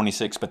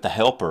 14:26. But the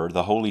Helper,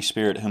 the Holy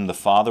Spirit, whom the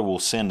Father will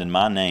send in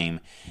my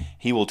name,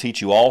 He will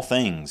teach you all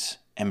things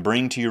and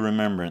bring to your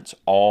remembrance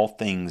all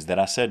things that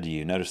I said to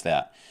you. Notice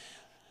that.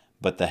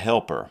 But the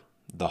Helper,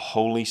 the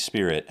Holy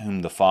Spirit,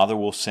 whom the Father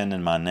will send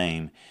in my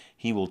name,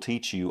 He will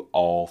teach you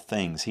all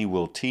things. He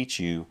will teach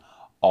you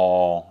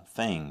all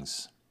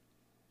things.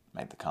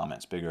 Make the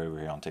comments bigger over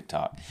here on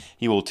TikTok.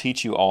 He will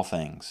teach you all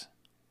things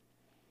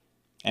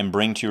and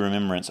bring to your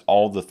remembrance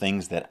all the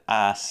things that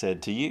I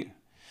said to you.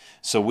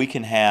 So we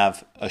can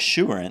have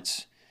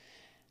assurance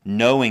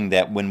knowing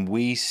that when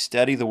we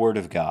study the Word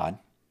of God,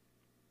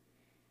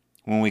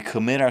 when we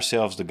commit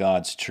ourselves to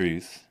God's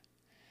truth,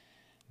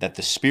 that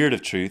the Spirit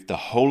of truth, the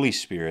Holy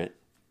Spirit,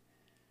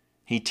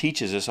 He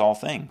teaches us all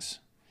things.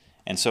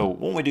 And so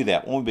when we do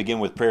that, when we begin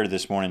with prayer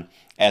this morning,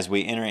 as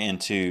we enter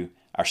into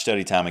our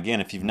study time, again,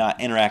 if you've not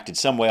interacted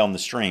some way on the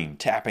stream,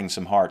 tapping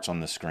some hearts on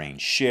the screen,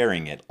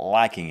 sharing it,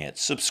 liking it,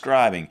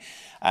 subscribing,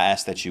 I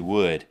ask that you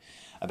would.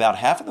 About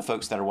half of the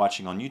folks that are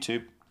watching on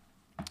YouTube,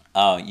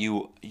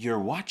 you're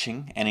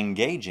watching and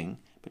engaging,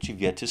 but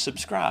you've yet to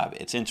subscribe.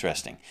 It's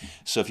interesting.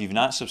 So if you've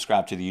not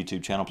subscribed to the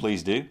YouTube channel,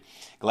 please do.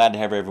 Glad to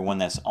have everyone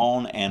that's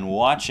on and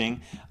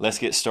watching. Let's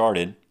get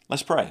started.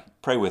 Let's pray.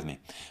 Pray with me.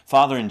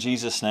 Father, in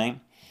Jesus'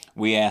 name,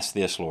 we ask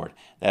this, Lord,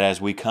 that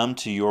as we come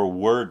to your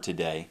word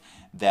today,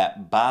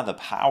 that by the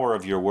power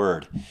of your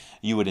word,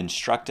 you would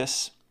instruct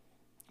us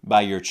by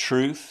your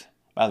truth,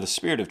 by the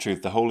Spirit of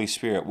truth, the Holy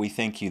Spirit. We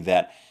thank you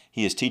that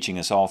He is teaching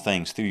us all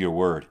things through your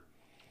word.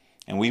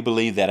 And we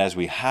believe that as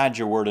we hide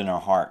your word in our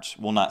hearts,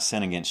 we'll not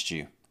sin against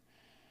you,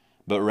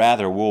 but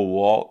rather we'll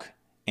walk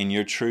in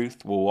your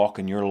truth, we'll walk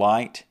in your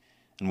light,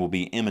 and we'll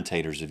be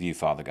imitators of you,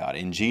 Father God.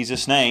 In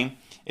Jesus' name,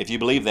 if you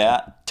believe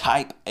that,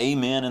 type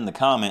amen in the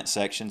comment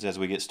sections as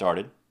we get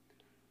started.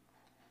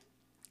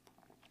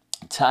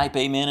 Type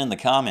amen in the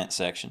comment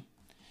section.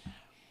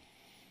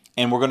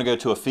 And we're going to go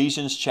to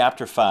Ephesians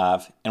chapter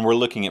 5, and we're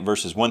looking at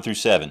verses 1 through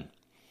 7.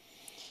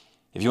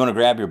 If you want to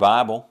grab your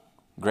Bible,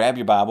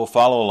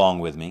 follow along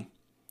with me.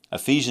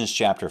 Ephesians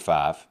chapter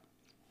 5,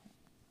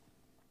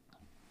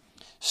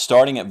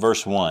 starting at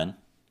verse 1.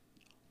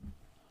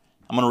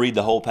 I'm going to read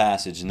the whole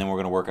passage, and then we're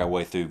going to work our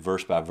way through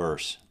verse by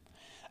verse.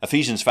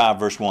 Ephesians 5,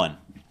 verse 1.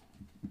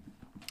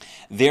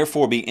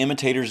 Therefore be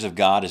imitators of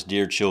God as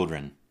dear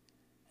children,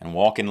 and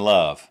walk in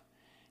love,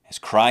 as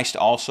Christ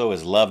also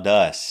has loved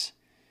us,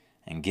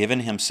 and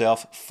given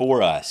Himself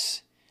for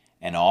us,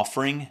 an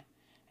offering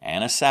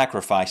and a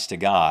sacrifice to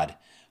God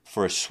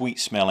for a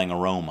sweet-smelling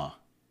aroma.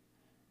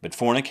 But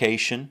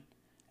fornication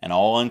and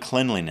all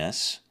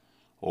uncleanliness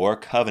or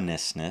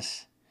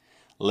covetousness,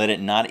 let it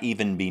not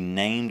even be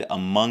named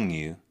among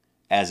you,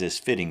 as is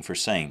fitting for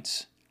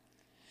saints.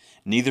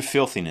 Neither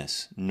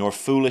filthiness, nor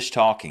foolish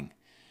talking,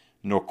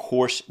 nor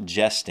coarse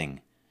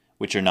jesting,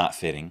 which are not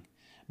fitting,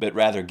 but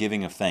rather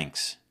giving of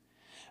thanks.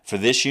 For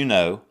this you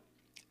know,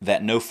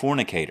 that no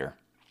fornicator,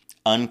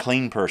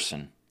 unclean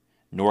person,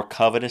 nor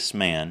covetous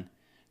man,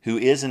 who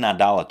is an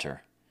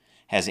idolater,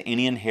 has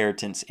any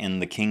inheritance in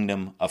the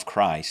kingdom of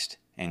Christ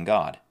and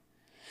God.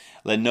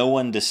 Let no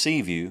one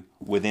deceive you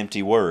with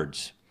empty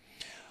words.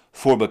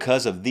 For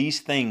because of these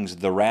things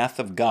the wrath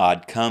of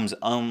God comes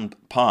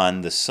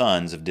upon the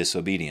sons of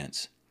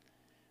disobedience.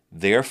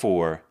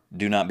 Therefore,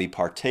 do not be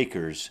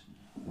partakers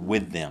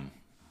with them.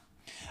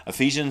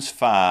 Ephesians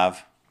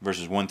 5,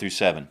 verses 1 through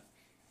 7.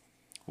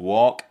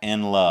 Walk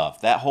in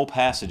love. That whole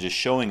passage is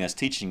showing us,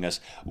 teaching us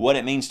what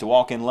it means to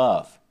walk in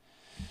love.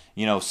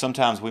 You know,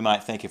 sometimes we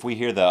might think, if we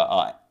hear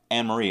the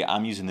Anne-Marie,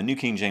 I'm using the New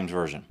King James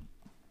Version.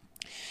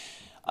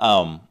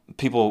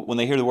 People, when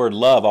they hear the word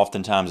love,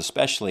 oftentimes,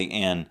 especially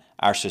in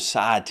our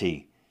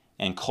society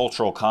and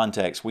cultural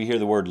context, we hear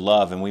the word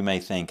love and we may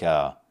think,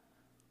 I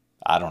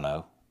don't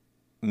know,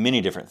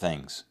 many different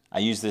things. I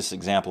use this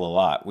example a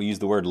lot. We use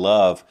the word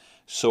love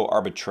so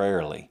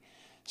arbitrarily,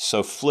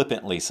 so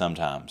flippantly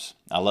sometimes.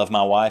 I love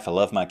my wife, I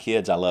love my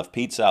kids, I love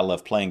pizza, I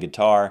love playing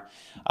guitar,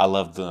 I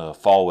love the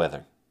fall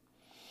weather.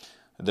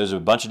 There's a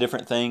bunch of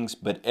different things,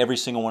 but every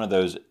single one of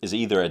those is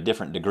either a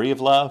different degree of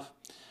love,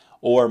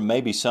 or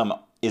maybe some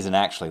isn't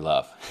actually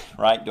love,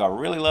 right? Do I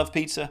really love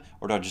pizza,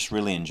 or do I just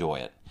really enjoy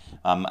it?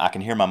 I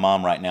can hear my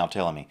mom right now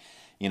telling me,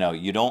 you know,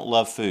 you don't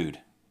love food.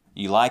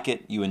 You like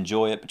it, you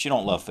enjoy it, but you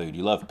don't love food.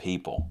 You love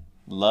people.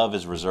 Love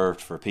is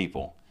reserved for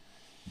people.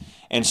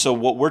 And so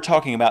what we're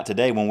talking about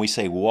today when we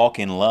say walk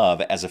in love,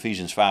 as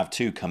Ephesians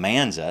 5:2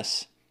 commands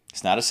us,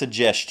 it's not a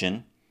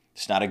suggestion,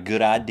 it's not a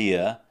good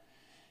idea,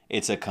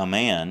 it's a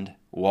command,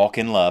 walk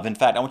in love. In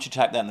fact, I want you to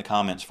type that in the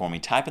comments for me.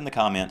 Type in the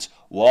comments,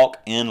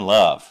 walk in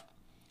love.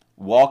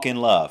 Walk in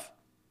love.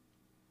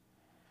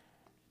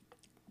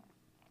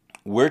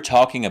 We're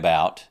talking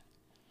about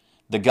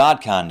the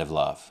God kind of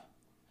love.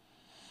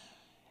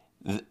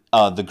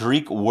 The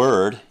Greek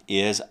word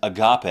is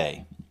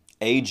agape,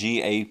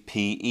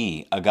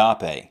 A-G-A-P-E,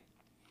 agape,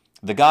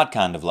 the God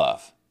kind of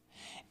love.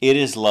 It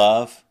is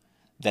love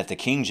that the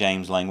King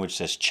James language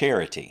says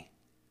charity.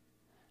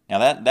 Now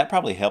that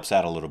probably helps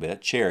out a little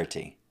bit,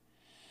 charity.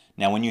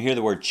 Now when you hear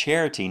the word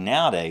charity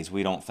nowadays,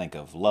 we don't think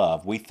of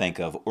love, we think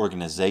of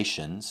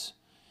organizations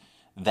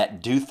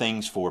that do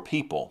things for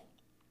people.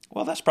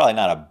 Well, that's probably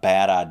not a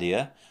bad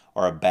idea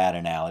or a bad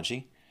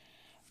analogy.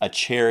 A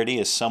charity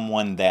is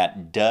someone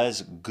that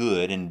does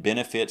good and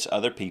benefits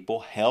other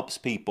people, helps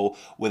people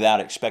without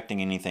expecting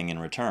anything in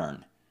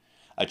return.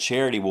 A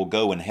charity will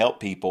go and help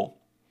people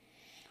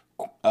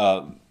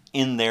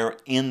in their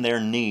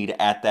need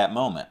at that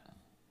moment.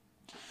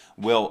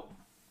 Well,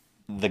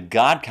 the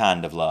God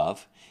kind of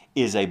love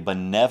is a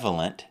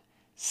benevolent,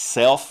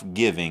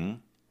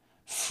 self-giving,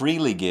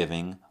 freely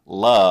giving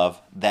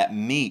love that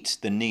meets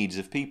the needs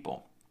of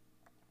people.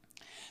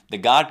 The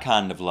God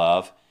kind of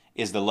love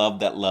is the love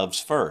that loves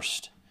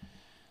first.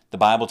 The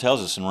Bible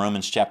tells us in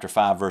Romans chapter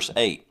 5, verse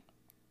 8,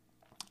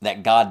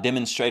 that God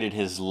demonstrated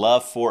His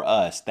love for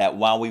us, that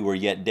while we were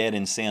yet dead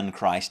in sin,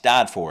 Christ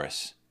died for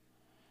us.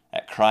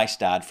 That Christ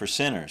died for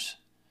sinners.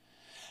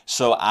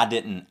 So I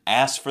didn't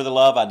ask for the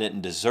love, I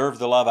didn't deserve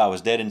the love, I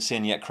was dead in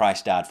sin, yet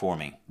Christ died for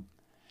me.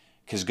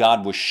 Because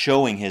God was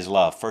showing His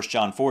love. 1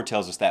 John 4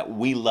 tells us that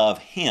we love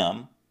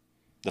Him,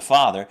 the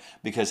Father,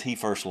 because He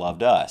first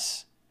loved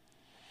us.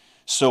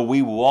 So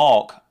we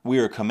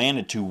are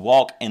commanded to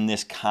walk in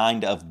this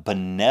kind of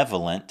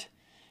benevolent,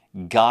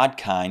 God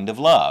kind of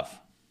love.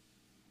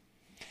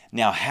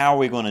 Now, how are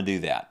we going to do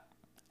that?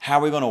 How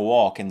are we going to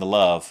walk in the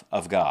love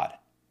of God?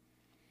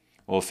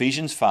 Well,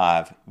 Ephesians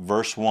 5,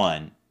 verse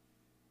 1,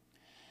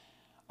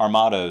 our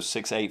motto is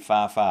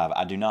 6855.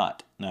 I do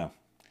not. No.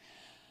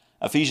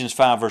 Ephesians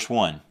 5, verse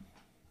 1.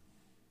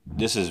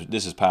 This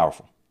is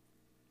powerful.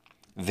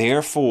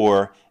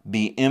 Therefore,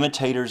 be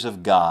imitators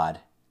of God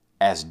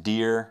as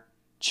dear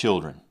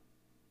children.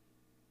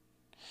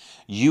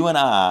 You and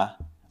I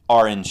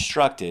are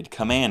instructed,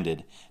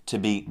 commanded to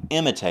be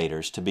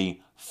imitators, to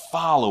be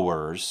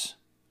followers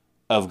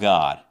of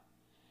God,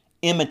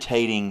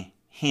 imitating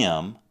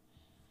Him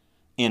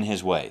in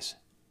His ways.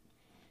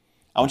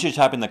 I want you to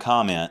type in the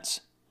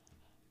comments,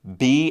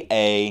 be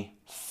a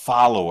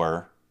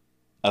follower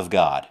of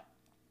God.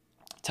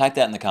 Type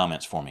that in the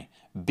comments for me.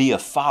 Be a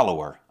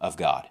follower of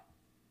God.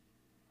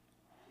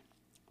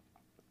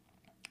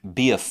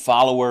 Be a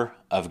follower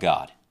of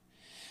God.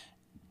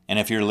 And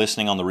if you're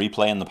listening on the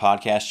replay in the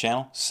podcast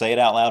channel, say it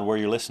out loud where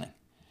you're listening.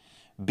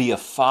 Be a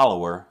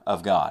follower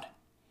of God.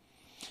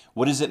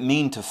 What does it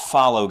mean to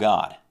follow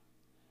God?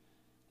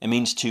 It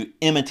means to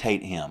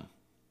imitate Him.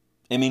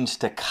 It means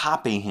to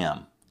copy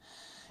Him.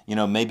 You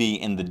know, maybe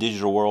in the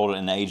digital world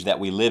and age that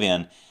we live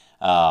in,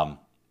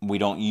 we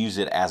don't use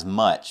it as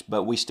much,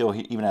 but we still,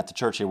 even at the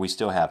church here, we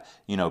still have,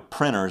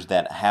 printers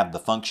that have the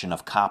function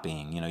of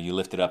copying. You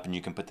lift it up and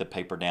you can put the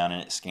paper down and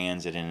it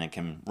scans it and it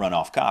can run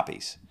off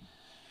copies.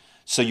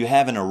 So you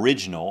have an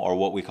original, or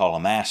what we call a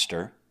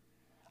master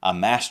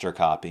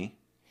copy,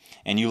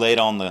 and you lay it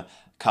on the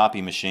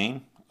copy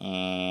machine,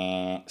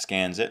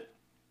 scans it,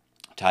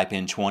 type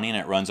in 20 and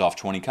it runs off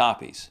 20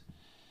 copies.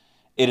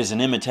 It is an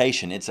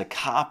imitation. It's a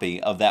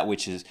copy of that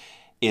which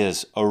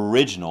is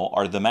original,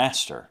 or the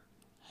master.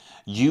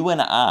 You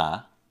and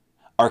I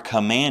are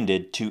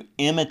commanded to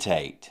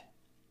imitate,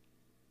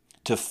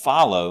 to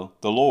follow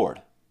the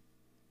Lord,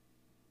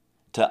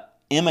 to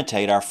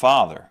imitate our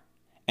Father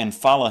and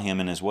follow Him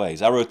in His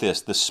ways. I wrote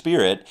this: the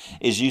Spirit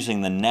is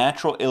using the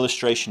natural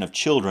illustration of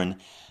children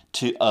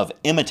of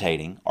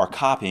imitating or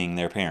copying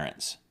their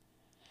parents.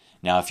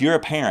 Now, if you're a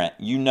parent,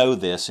 you know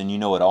this and you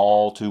know it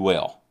all too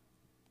well.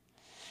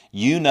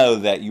 You know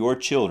that your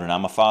children,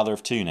 I'm a father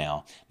of two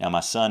now. Now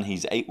my son,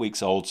 he's 8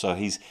 weeks old, so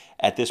he's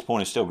at this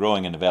point is still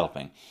growing and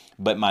developing.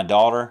 But my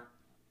daughter,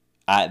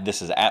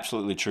 this is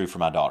absolutely true for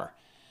my daughter.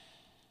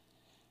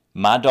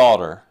 My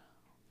daughter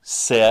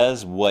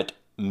says what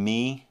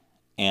me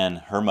and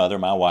her mother,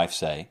 my wife,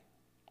 say,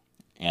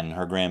 and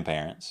her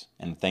grandparents,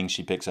 and things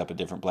she picks up at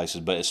different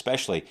places. But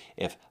especially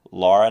if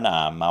Laura and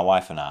I, my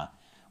wife and I,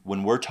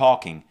 when we're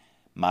talking,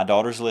 my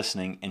daughter's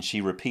listening and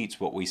she repeats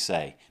what we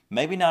say.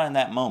 Maybe not in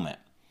that moment.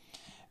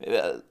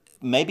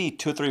 Maybe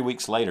 2 or 3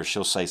 weeks later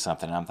she'll say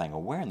something and I'm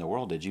thinking, where in the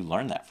world did you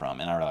learn that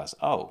from? And I realize,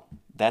 oh,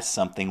 that's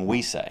something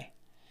we say.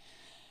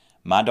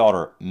 My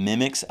daughter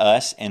mimics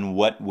us and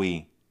what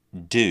we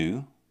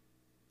do.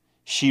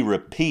 She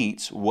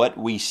repeats what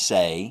we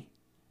say,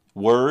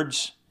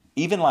 words,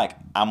 even like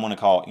I'm going to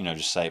call,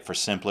 just say for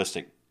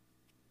simplistic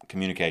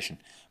communication,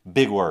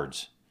 big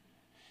words.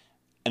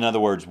 In other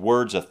words,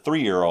 words a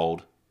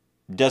 3-year-old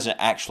doesn't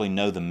actually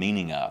know the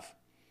meaning of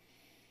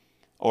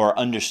or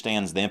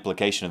understands the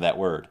implication of that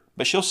word.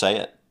 But she'll say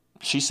it.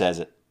 She says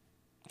it.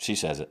 She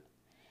says it.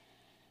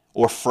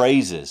 Or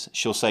phrases.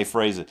 She'll say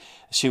phrases.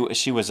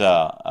 She was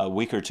a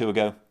week or two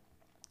ago,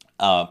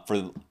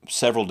 for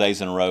several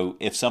days in a row,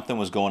 if something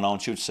was going on,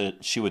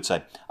 she would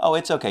say, "Oh,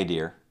 it's okay,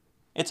 dear.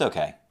 It's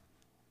okay.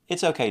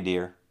 It's okay,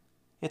 dear.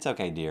 It's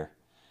okay, dear."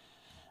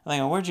 I'm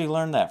thinking, where'd you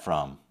learn that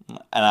from?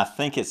 And I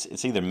think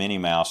it's either Minnie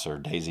Mouse or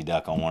Daisy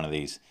Duck on one of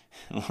these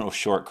little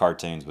short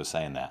cartoons was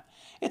saying that.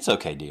 It's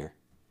okay, dear.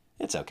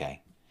 It's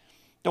okay.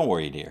 Don't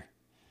worry, dear.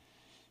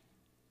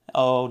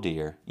 Oh,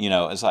 dear.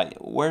 It's like,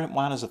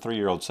 why does a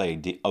 3-year-old say,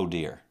 oh,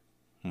 dear?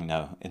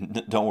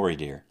 Don't worry,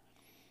 dear.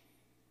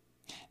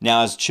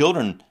 Now, as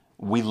children,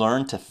 we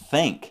learn to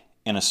think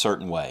in a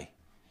certain way.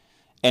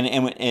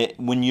 And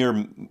when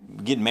you're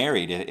getting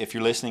married, if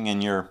you're listening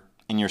and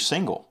you're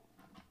single,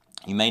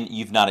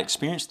 you've not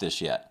experienced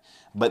this yet.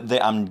 But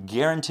I'm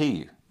guarantee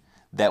you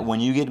that when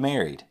you get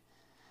married,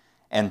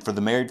 and for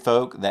the married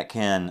folk that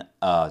can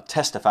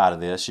testify to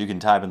this, you can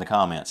type in the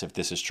comments if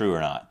this is true or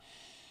not.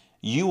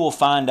 You will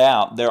find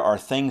out there are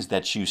things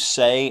that you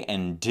say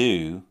and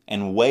do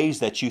and ways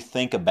that you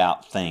think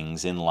about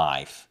things in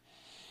life.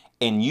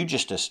 And you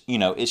just,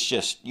 it's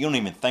just, you don't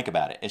even think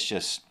about it. It's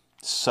just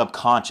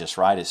subconscious,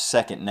 right? It's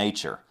second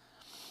nature.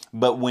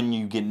 But when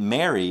you get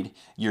married,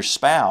 your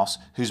spouse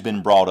who's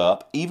been brought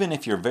up, even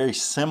if you're very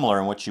similar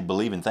in what you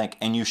believe and think,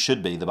 and you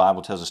should be, the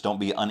Bible tells us don't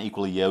be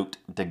unequally yoked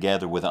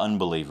together with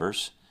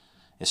unbelievers,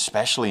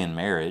 especially in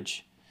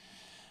marriage.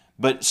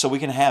 But so we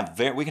can have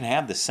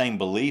the same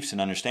beliefs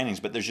and understandings,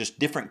 but there's just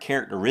different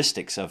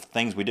characteristics of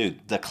things we do.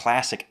 The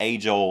classic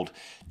age-old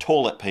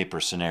toilet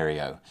paper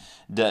scenario.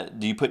 Do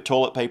you put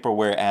toilet paper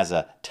where it has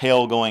a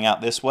tail going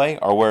out this way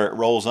or where it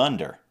rolls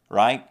under,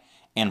 right?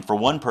 And for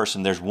one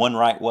person, there's one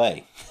right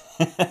way.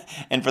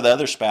 And for the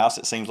other spouse,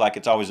 it seems like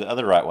it's always the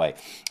other right way.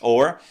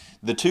 Or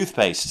the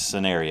toothpaste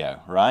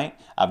scenario, right?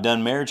 I've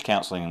done marriage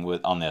counseling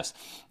on this,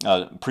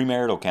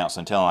 premarital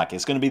counseling, telling like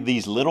it's going to be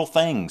these little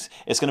things.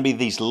 It's going to be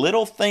these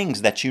little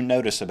things that you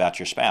notice about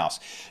your spouse.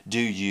 Do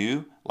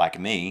you, like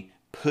me,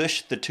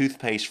 push the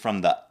toothpaste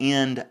from the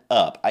end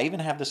up? I even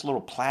have this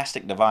little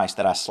plastic device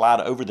that I slide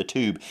over the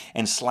tube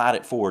and slide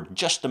it forward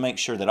just to make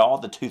sure that all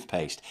the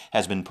toothpaste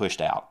has been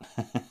pushed out.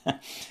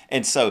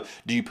 And so,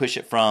 do you push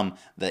it from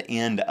the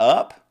end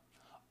up,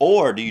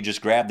 or do you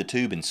just grab the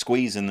tube and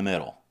squeeze in the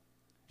middle?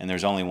 And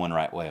there's only one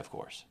right way, of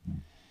course.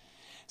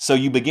 So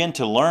you begin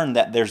to learn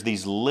that there's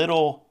these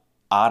little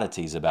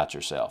oddities about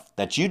yourself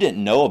that you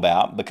didn't know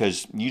about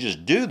because you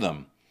just do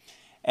them.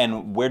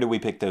 And where do we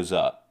pick those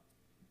up?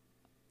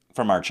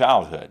 From our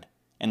childhood,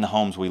 in the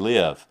homes we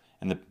live,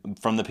 and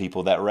from the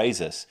people that raise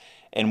us.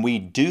 And we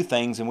do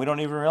things and we don't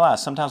even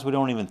realize. Sometimes we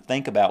don't even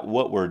think about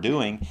what we're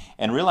doing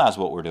and realize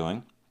what we're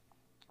doing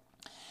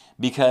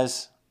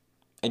because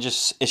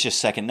it's just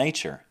second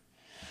nature.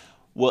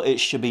 Well, it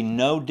should be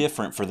no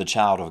different for the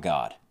child of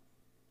God.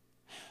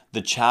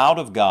 The child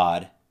of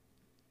God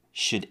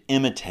should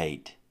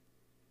imitate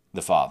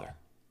the Father.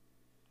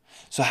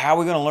 So how are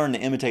we going to learn to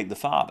imitate the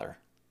Father?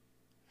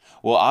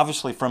 Well,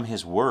 obviously from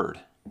His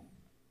Word.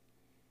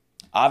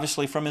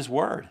 Obviously from His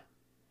Word.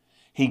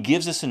 He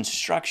gives us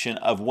instruction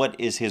of what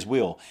is His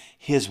will.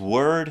 His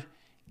Word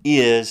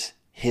is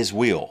His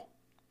will.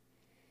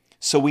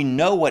 So we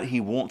know what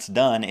He wants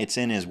done. It's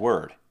in His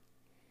Word.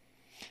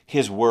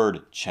 His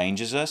Word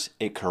changes us.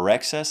 It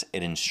corrects us.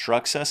 It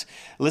instructs us.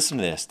 Listen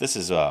to this. This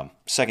is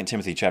 2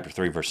 Timothy chapter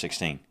 3, verse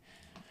 16.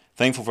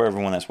 Thankful for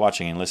everyone that's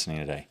watching and listening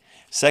today.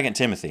 2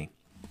 Timothy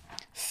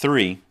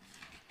 3,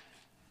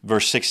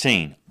 verse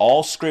 16.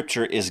 All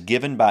Scripture is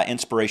given by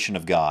inspiration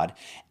of God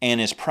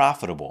and is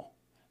profitable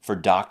for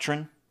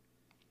doctrine,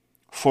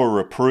 for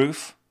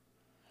reproof,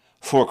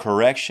 for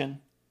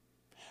correction,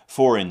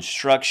 for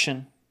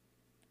instruction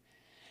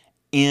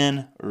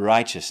in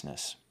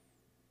righteousness,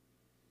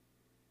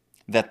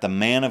 that the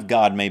man of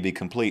God may be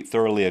complete,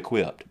 thoroughly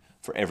equipped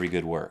for every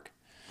good work.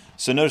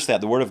 So notice that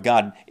the Word of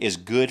God is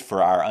good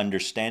for our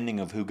understanding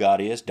of who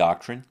God is,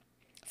 doctrine,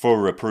 for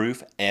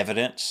reproof,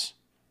 evidence,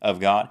 of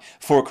God.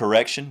 For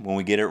correction, when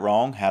we get it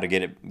wrong, how to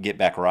get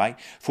back right.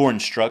 For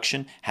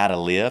instruction, how to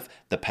live,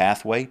 the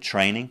pathway,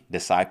 training,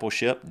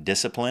 discipleship,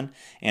 discipline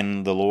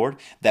in the Lord,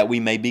 that we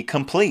may be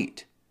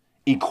complete,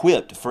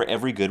 equipped for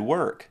every good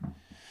work.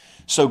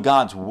 So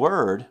God's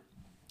Word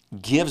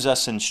gives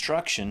us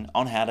instruction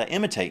on how to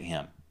imitate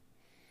Him.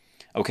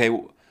 Okay,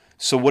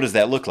 so what does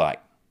that look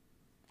like?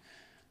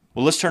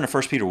 Well, let's turn to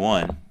 1 Peter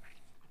 1.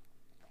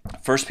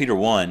 1 Peter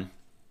 1,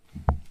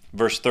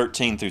 verse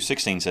 13 through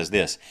 16 says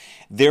this,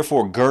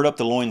 "Therefore gird up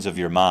the loins of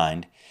your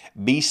mind,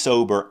 be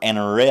sober,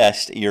 and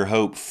rest your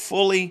hope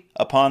fully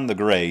upon the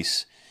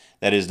grace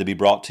that is to be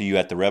brought to you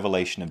at the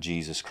revelation of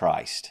Jesus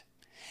Christ,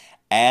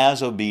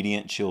 as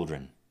obedient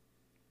children,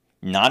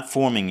 not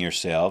forming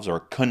yourselves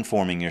or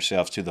conforming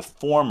yourselves to the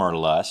former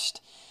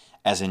lust,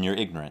 as in your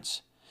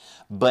ignorance,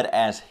 but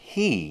as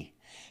He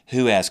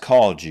who has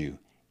called you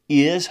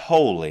is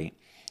holy,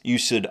 you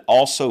should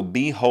also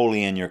be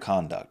holy in your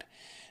conduct,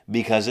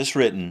 because it's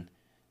written,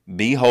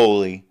 be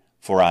holy,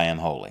 for I am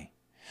holy."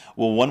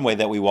 Well, one way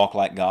that we walk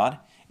like God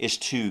is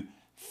to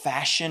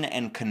fashion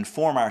and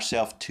conform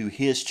ourselves to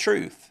His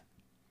truth.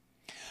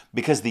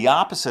 Because the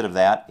opposite of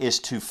that is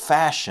to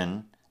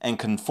fashion and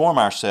conform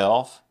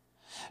ourselves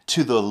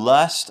to the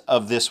lust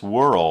of this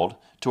world,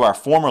 to our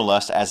former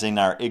lust, as in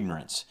our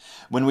ignorance.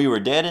 When we were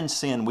dead in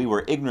sin, we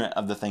were ignorant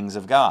of the things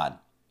of God.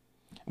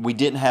 We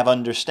didn't have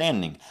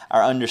understanding.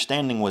 Our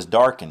understanding was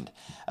darkened.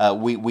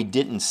 We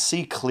didn't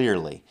see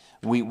clearly.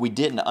 We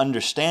didn't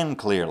understand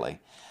clearly.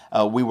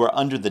 We were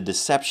under the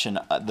deception,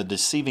 the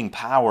deceiving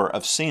power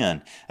of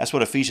sin. That's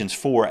what Ephesians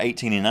 4,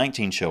 18 and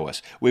 19 show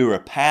us. We were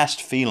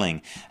past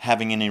feeling,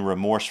 having any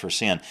remorse for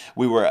sin.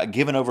 We were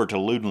given over to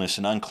lewdness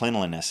and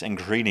uncleanliness and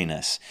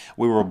greediness.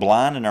 We were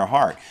blind in our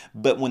heart.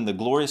 But when the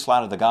glorious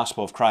light of the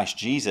gospel of Christ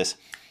Jesus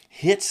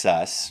hits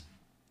us,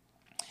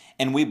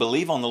 and we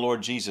believe on the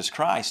Lord Jesus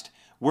Christ,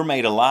 we're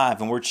made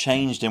alive and we're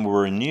changed and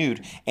we're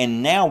renewed.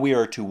 And now we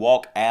are to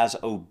walk as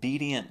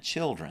obedient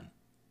children.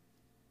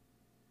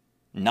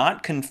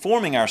 Not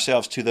conforming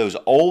ourselves to those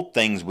old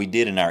things we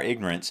did in our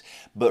ignorance,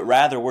 but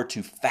rather we're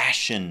to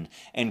fashion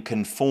and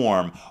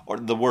conform, or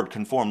the word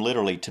conform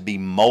literally, to be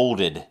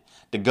molded,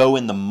 to go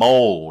in the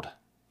mold,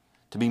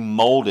 to be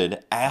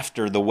molded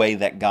after the way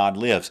that God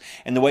lives.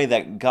 And the way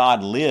that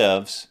God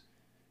lives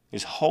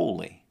is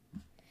holy.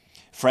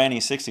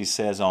 Franny60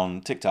 says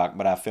on TikTok,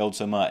 "But I failed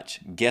so much."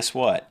 Guess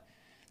what?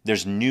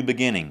 There's new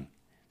beginning.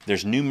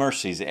 There's new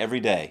mercies every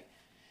day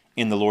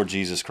in the Lord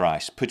Jesus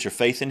Christ. Put your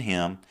faith in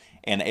Him,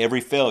 and every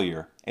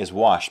failure is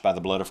washed by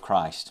the blood of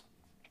Christ.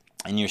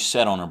 And you're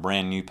set on a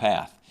brand new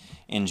path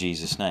in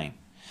Jesus' name.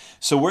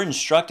 So we're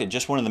instructed,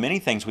 just one of the many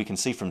things we can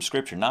see from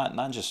Scripture, not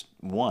just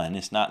one,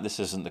 this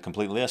isn't the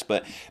complete list,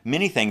 but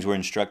many things we're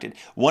instructed.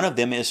 One of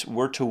them is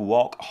we're to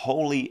walk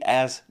holy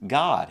as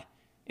God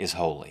is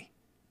holy.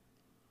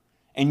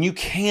 And you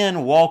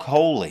can walk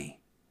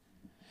holy.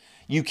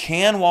 You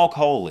can walk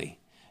holy.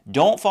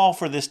 Don't fall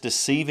for this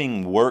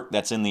deceiving work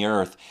that's in the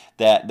earth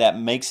that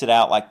makes it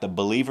out like the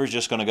believer's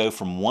just going to go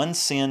from one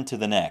sin to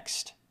the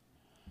next.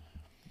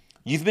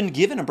 You've been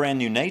given a brand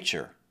new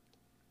nature.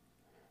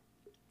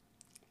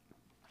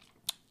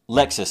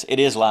 Lexus, it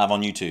is live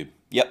on YouTube.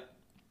 Yep.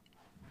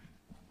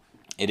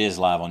 It is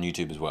live on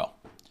YouTube as well.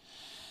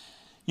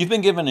 You've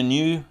been given a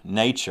new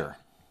nature.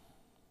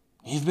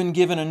 You've been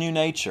given a new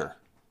nature.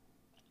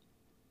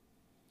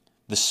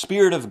 The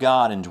Spirit of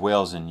God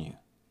indwells in you,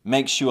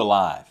 makes you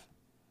alive.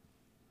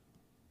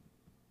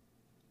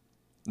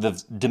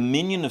 The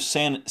dominion of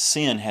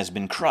sin has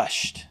been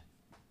crushed.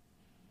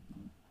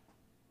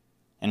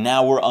 And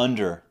now we're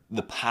under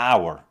the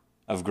power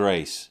of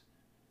grace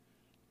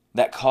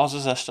that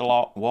causes us to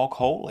walk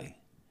holy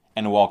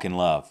and to walk in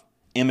love,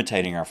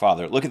 imitating our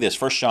Father. Look at this,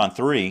 1 John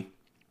 3,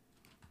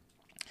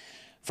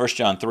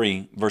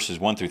 verses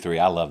 1 through 3.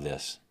 I love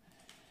this.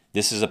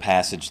 This is a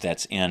passage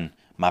that's in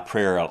my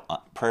prayer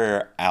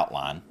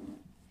outline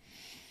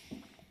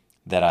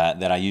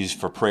that I use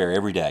for prayer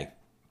every day.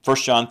 1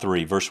 John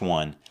 3, verse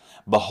 1,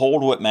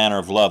 "Behold what manner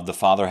of love the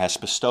Father has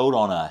bestowed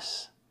on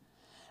us,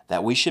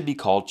 that we should be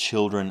called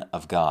children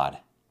of God.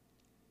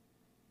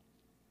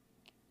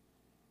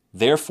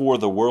 Therefore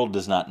the world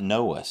does not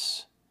know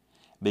us,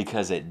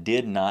 because it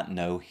did not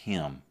know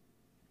Him.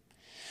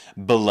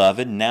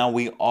 Beloved, now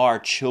we are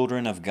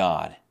children of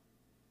God,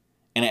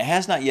 and it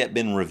has not yet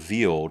been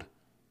revealed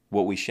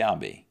what we shall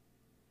be.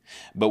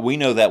 But we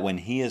know that when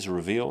He is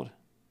revealed,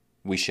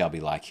 we shall be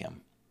like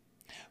Him.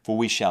 For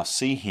we shall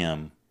see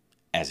Him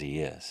as He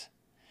is.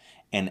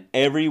 And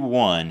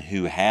everyone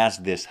who has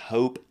this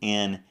hope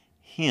in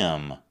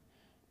Him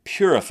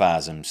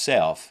purifies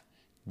himself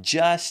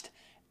just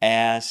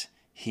as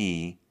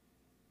He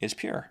is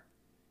pure."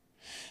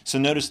 So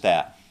notice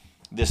that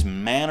this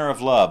manner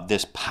of love,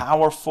 this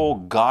powerful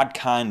God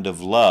kind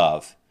of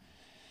love,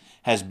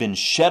 has been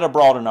shed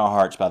abroad in our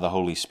hearts by the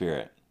Holy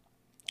Spirit.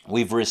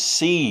 We've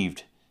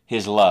received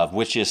His love,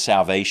 which is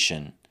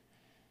salvation.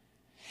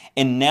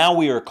 And now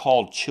we are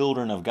called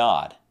children of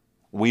God.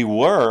 We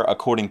were,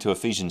 according to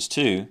Ephesians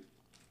 2,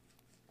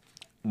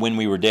 when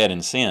we were dead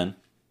in sin,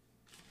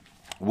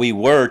 We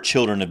were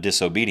children of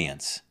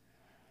disobedience.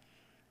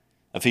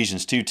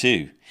 Ephesians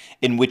 2:2,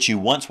 in which you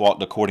once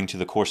walked according to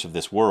the course of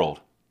this world,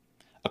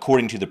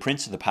 according to the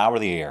prince of the power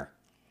of the air,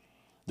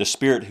 the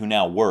spirit who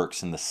now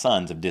works in the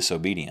sons of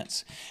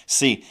disobedience.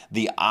 See,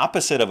 the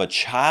opposite of a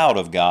child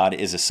of God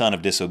is a son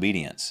of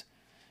disobedience.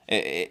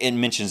 It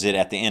mentions it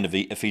at the end of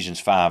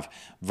Ephesians 5,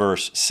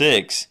 verse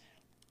 6.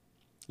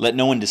 Let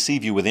no one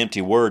deceive you with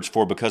empty words,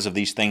 for because of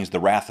these things the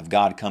wrath of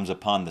God comes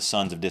upon the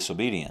sons of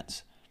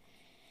disobedience.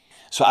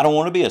 So I don't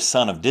want to be a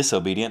son of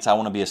disobedience. I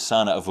want to be a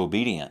son of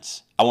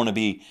obedience. I want to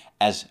be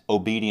as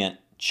obedient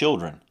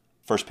children,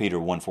 1 Peter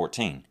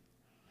 1:14.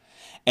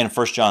 And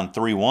 1 John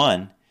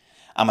 3:1,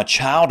 I'm a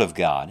child of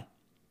God.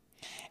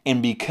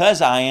 And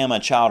because I am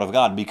a child of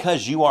God,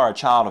 because you are a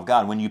child of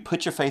God, when you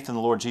put your faith in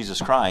the Lord Jesus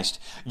Christ,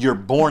 you're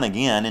born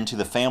again into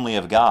the family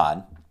of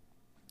God.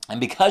 And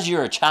because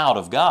you're a child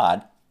of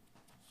God,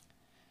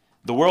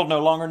 the world no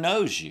longer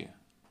knows you.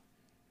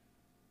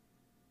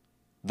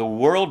 The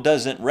world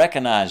doesn't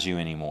recognize you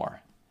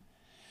anymore,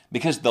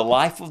 because the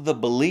life of the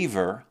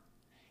believer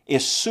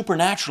is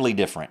supernaturally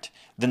different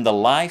than the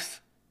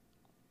life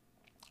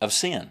of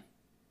sin,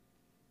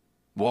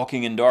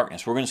 walking in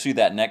darkness. We're going to see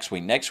that next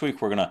week. Next week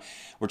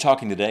we're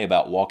talking today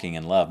about walking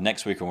in love.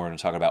 Next week we're going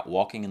to talk about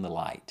walking in the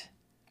light,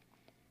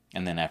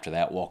 and then after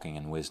that, walking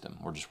in wisdom.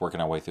 We're just working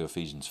our way through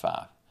Ephesians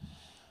 5.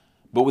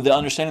 But with the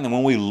understanding that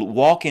when we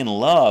walk in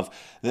love,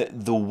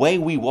 the way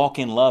we walk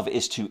in love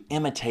is to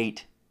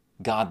imitate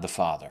God the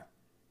Father.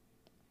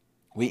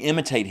 We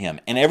imitate Him,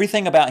 and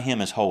everything about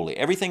Him is holy.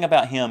 Everything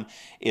about Him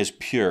is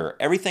pure.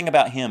 Everything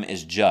about Him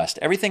is just.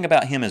 Everything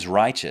about Him is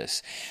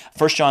righteous.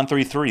 1 John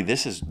 3:3,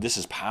 this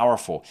is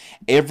powerful.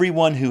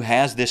 Everyone who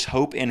has this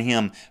hope in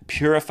Him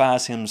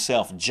purifies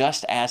himself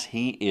just as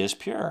He is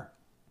pure.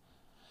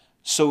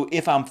 So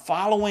if I'm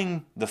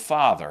following the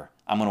Father,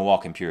 I'm going to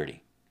walk in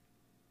purity.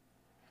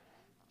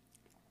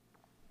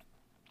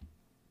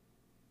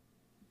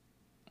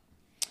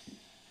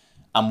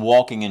 I'm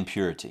walking in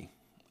purity.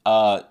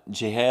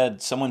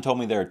 Jihad, someone told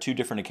me there are two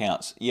different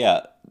accounts.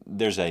 Yeah,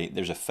 there's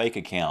a fake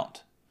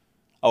account.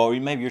 Oh,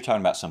 maybe you're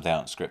talking about something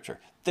out in Scripture.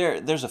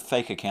 There's a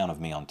fake account of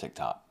me on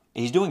TikTok.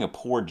 He's doing a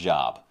poor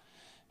job.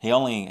 He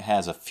only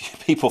has a few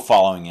people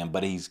following him,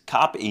 but he's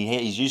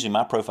using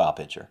my profile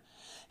picture.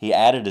 He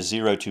added a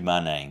 0 to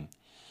my name,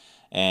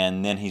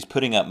 and then he's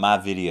putting up my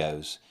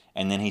videos,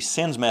 and then he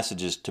sends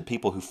messages to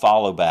people who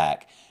follow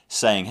back,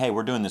 saying, hey,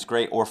 we're doing this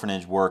great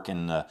orphanage work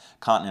in the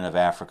continent of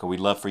Africa. We'd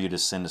love for you to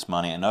send us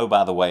money. And oh,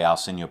 by the way, I'll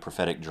send you a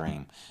prophetic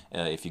dream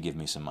if you give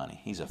me some money.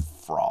 He's a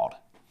fraud.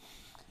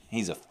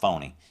 He's a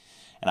phony.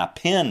 And I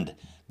pinned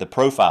the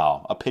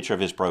profile, a picture of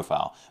his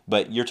profile.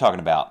 But you're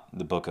talking about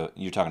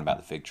you're talking about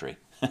the fig tree.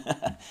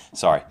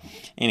 Sorry.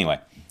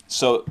 Anyway,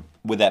 so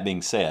with that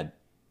being said,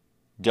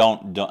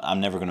 I'm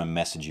never going to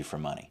message you for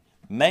money.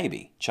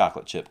 Maybe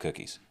chocolate chip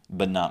cookies,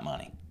 but not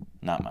money.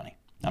 Not money.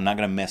 I'm not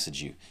going to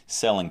message you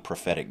selling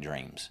prophetic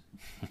dreams.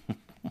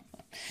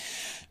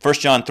 1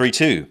 John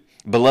 3:2,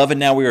 Beloved,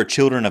 now we are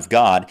children of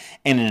God,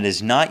 and it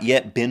has not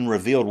yet been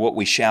revealed what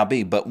we shall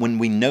be. But when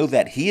we know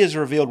that He is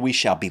revealed, we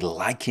shall be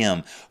like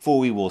Him, for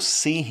we will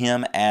see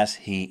Him as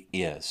He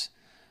is.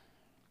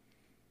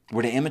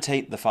 We're to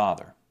imitate the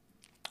Father.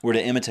 We're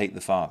to imitate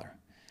the Father.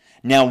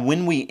 Now,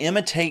 when we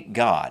imitate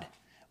God,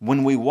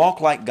 when we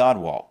walk like God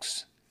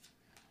walks,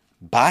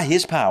 by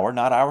His power,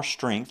 not our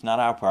strength, not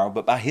our power,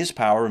 but by His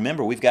power.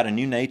 Remember, we've got a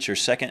new nature.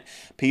 2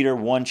 Peter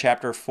 1,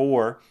 chapter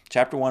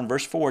 1,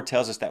 verse 4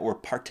 tells us that we're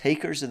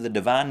partakers of the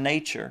divine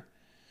nature.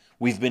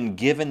 We've been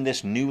given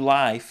this new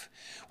life.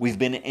 We've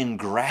been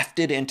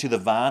engrafted into the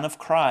vine of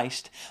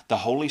Christ. The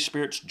Holy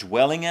Spirit's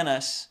dwelling in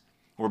us.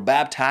 We're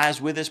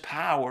baptized with His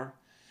power.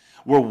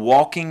 We're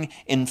walking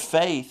in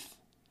faith.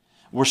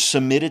 We're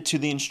submitted to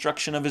the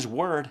instruction of His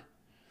Word.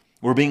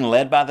 We're being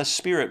led by the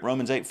Spirit,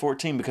 Romans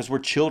 8:14, because we're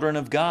children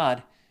of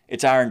God.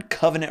 It's our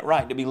covenant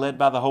right to be led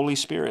by the Holy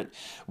Spirit.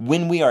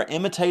 When we are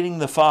imitating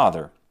the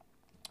Father,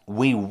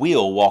 we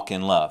will walk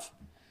in love.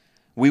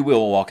 We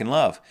will walk in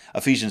love.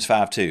 Ephesians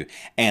 5:2,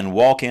 and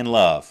walk in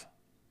love.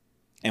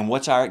 And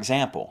what's our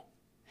example?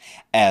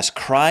 As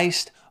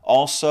Christ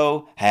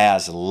also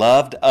has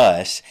loved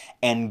us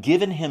and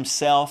given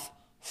Himself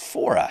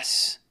for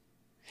us,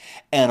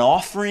 an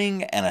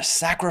offering and a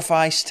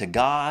sacrifice to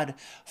God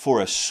for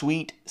a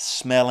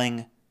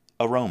sweet-smelling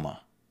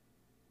aroma.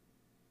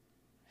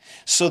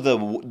 So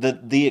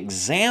the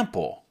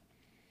example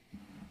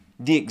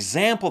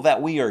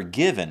that we are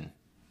given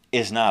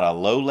is not a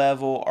low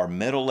level or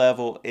middle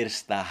level. It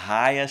is the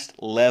highest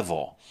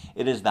level.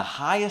 It is the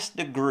highest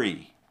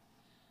degree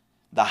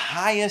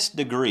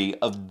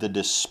of the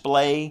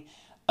display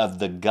of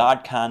the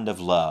God kind of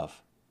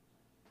love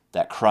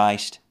that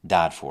Christ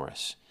died for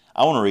us.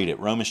 I want to read it,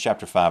 Romans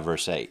chapter 5,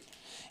 verse 8.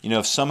 You know,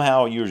 if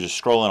somehow you're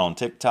just scrolling on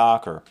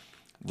TikTok or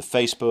the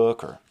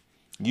Facebook or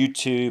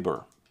YouTube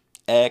or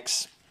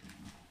X,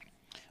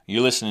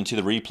 you're listening to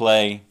the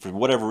replay, for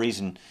whatever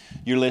reason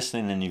you're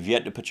listening and you've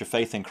yet to put your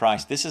faith in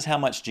Christ, this is how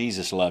much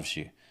Jesus loves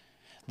you.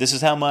 This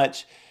is how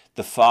much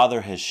the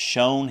Father has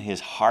shown His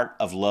heart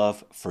of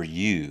love for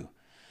you.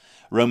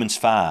 Romans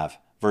 5,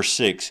 verse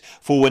 6,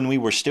 for when we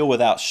were still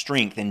without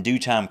strength, in due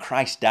time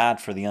Christ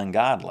died for the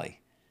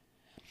ungodly.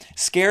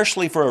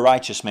 Scarcely for a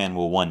righteous man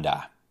will one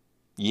die.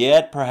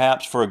 Yet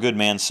perhaps for a good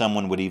man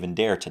someone would even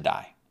dare to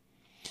die.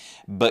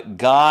 But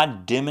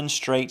God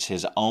demonstrates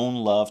His own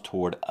love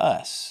toward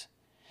us,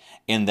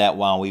 in that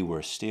while we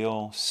were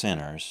still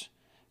sinners,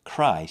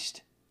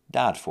 Christ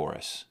died for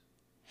us.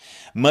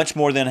 Much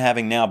more than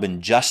having now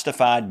been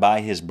justified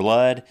by His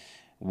blood,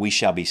 we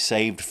shall be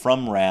saved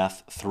from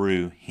wrath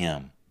through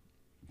Him.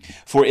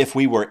 For if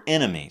we were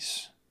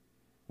enemies,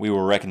 we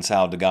were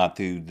reconciled to God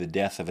through the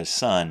death of His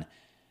Son.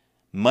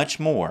 Much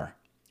more,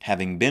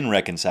 having been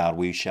reconciled,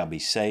 we shall be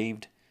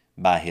saved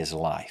by His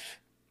life.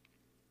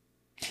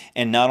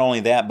 And not only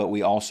that, but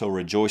we also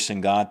rejoice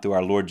in God through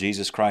our Lord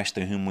Jesus Christ,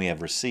 through whom we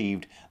have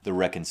received the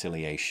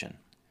reconciliation.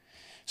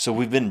 So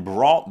we've been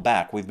brought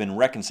back, we've been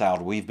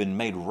reconciled, we've been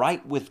made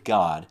right with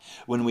God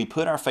when we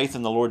put our faith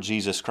in the Lord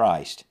Jesus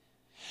Christ,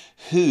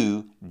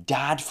 who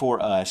died for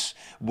us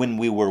when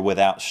we were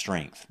without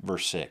strength,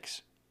 verse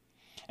 6.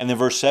 And then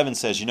verse 7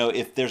 says,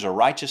 if there's a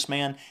righteous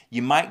man,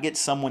 you might get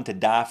someone to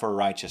die for a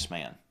righteous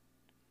man.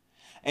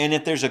 And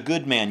if there's a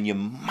good man, you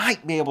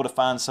might be able to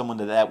find someone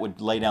that would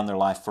lay down their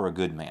life for a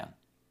good man.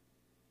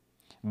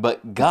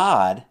 But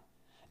God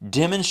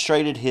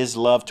demonstrated His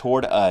love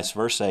toward us,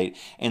 verse 8,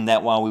 in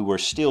that while we were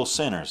still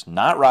sinners,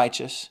 not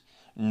righteous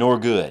nor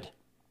good,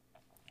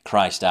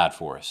 Christ died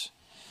for us.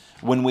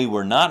 When we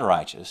were not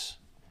righteous,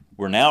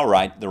 we're now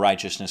the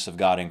righteousness of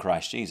God in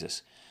Christ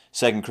Jesus.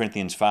 2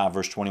 Corinthians 5,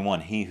 verse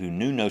 21, He who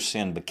knew no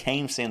sin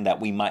became sin that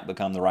we might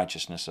become the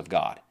righteousness of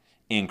God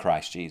in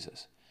Christ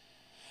Jesus.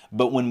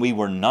 But when we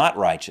were not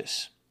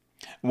righteous,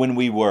 when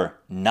we were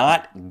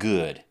not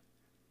good,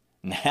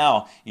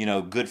 now,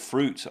 good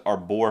fruits are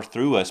bore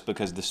through us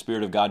because the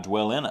Spirit of God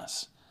dwells in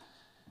us.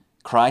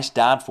 Christ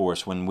died for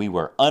us when we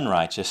were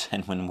unrighteous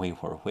and when we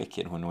were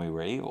wicked, when we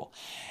were evil.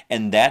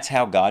 And that's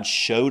how God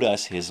showed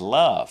us His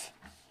love.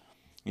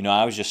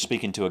 I was just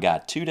speaking to a guy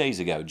 2 days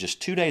ago.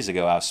 Just 2 days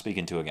ago, I was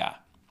speaking to a guy.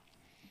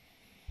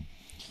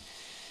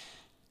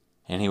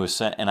 And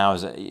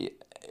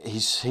he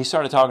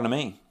started talking to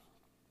me,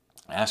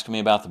 asking me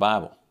about the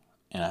Bible.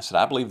 And I said,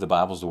 I believe the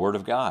Bible is the Word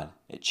of God.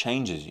 It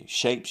changes you,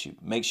 shapes you,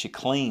 makes you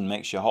clean,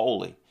 makes you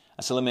holy.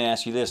 I said, let me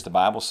ask you this. The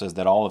Bible says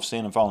that all have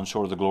sinned and fallen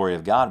short of the glory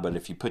of God, but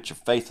if you put your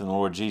faith in the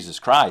Lord Jesus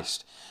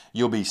Christ,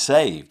 you'll be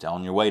saved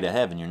on your way to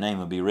heaven. Your name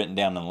will be written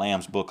down in the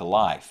Lamb's Book of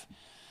Life.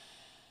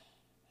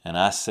 And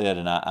I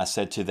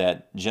said to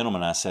that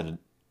gentleman, I said,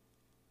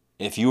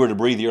 if you were to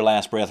breathe your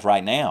last breath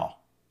right now,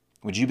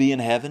 would you be in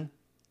heaven?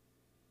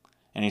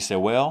 And he said,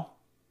 well,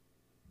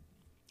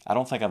 I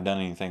don't think I've done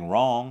anything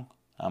wrong.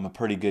 I'm a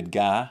pretty good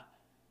guy.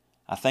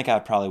 I think I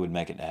probably would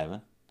make it to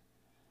heaven.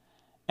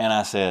 And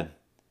I said,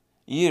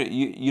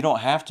 you don't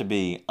have to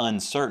be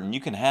uncertain.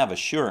 You can have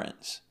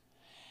assurance.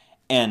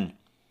 And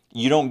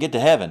you don't get to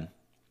heaven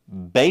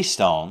based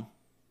on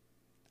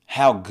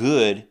how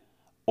good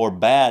or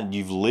bad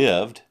you've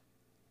lived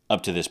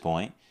up to this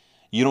point.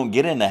 You don't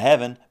get into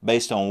heaven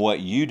based on what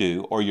you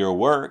do or your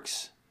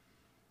works.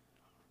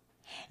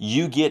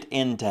 You get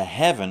into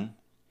heaven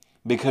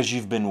because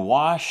you've been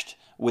washed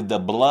with the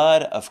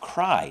blood of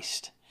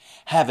Christ,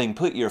 having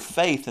put your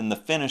faith in the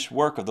finished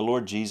work of the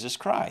Lord Jesus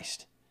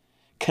Christ,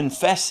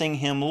 confessing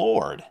Him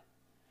Lord,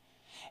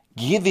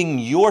 giving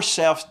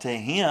yourself to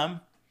Him,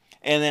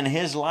 and then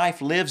His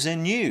life lives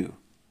in you.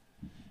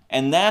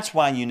 And that's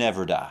why you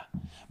never die.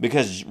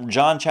 Because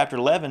John chapter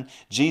 11,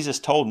 Jesus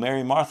told Mary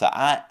and Martha,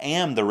 I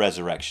am the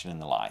resurrection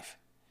and the life.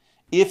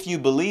 If you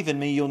believe in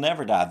me, you'll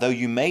never die. Though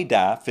you may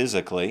die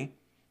physically,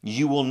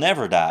 you will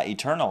never die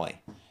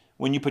eternally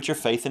when you put your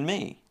faith in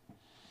me.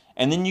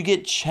 And then you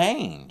get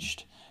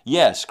changed.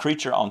 Yes,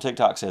 Creature on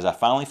TikTok says, I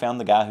finally found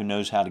the guy who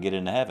knows how to get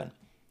into heaven.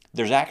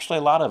 There's actually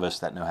a lot of us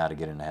that know how to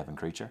get into heaven,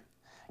 Creature.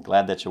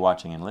 Glad that you're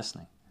watching and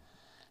listening.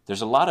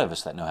 There's a lot of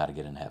us that know how to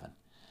get into heaven.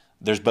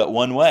 There's but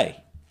one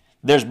way.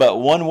 There's but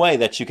one way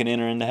that you can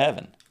enter into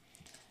heaven.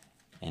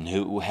 And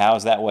how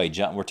is that way?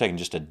 We're taking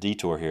just a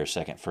detour here a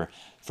second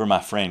for my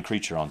friend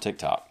Creature on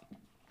TikTok.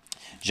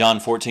 John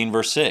 14,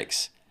 verse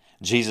 6.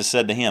 Jesus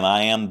said to him,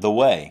 I am the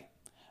way,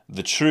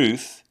 the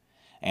truth,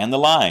 and the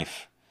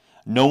life.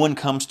 No one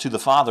comes to the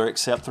Father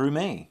except through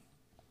me.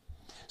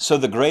 So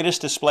the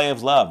greatest display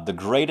of love, the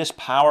greatest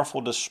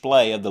powerful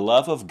display of the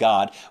love of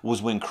God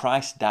was when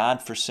Christ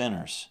died for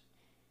sinners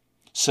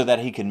so that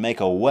He could make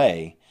a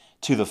way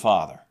to the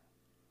Father,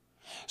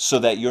 so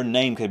that your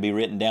name could be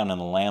written down in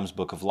the Lamb's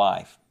Book of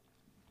Life.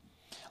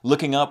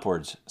 Looking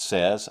Upwards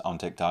says on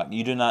TikTok,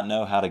 you do not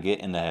know how to get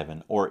into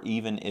heaven or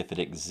even if it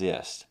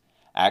exists.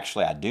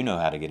 Actually, I do know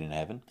how to get into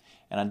heaven,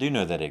 and I do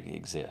know that it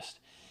exists.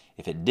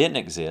 If it didn't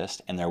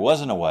exist and there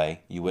wasn't a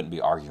way, you wouldn't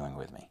be arguing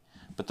with me.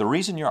 But the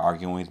reason you're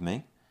arguing with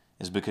me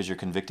is because you're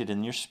convicted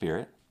in your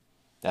spirit.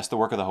 That's the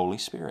work of the Holy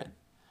Spirit.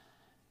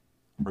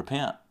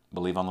 Repent.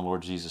 Believe on the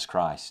Lord Jesus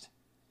Christ.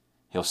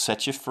 He'll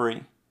set you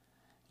free.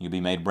 You'll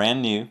be made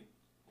brand new,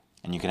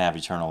 and you can have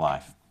eternal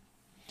life.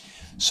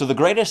 So the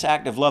greatest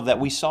act of love that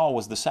we saw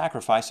was the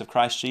sacrifice of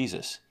Christ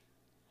Jesus.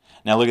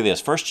 Now look at this.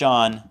 First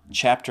Thessalonians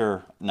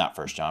chapter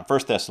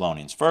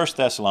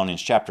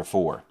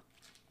 4.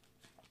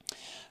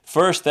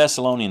 1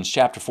 Thessalonians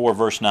chapter 4,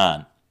 verse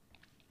 9.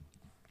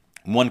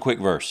 One quick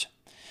verse.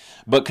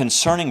 But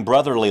concerning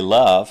brotherly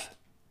love,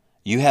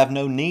 you have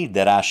no need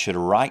that I should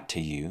write to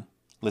you.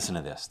 Listen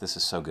to this. This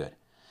is so good.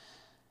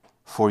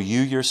 For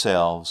you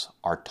yourselves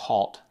are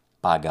taught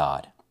by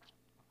God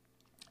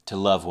to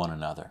love one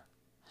another.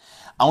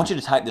 I want you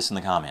to type this in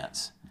the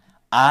comments.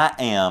 I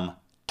am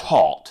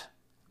taught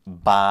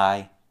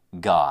by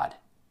God.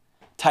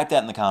 Type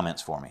that in the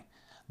comments for me.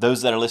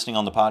 Those that are listening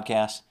on the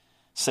podcast,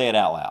 say it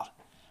out loud.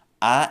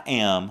 I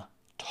am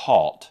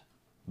taught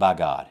by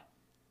God.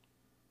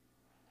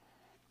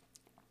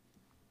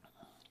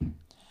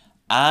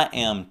 I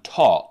am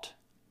taught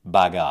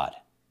by God.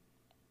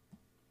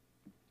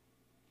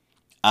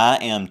 I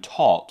am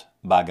taught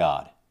by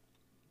God.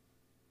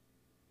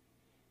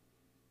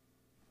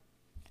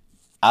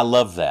 I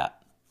love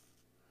that.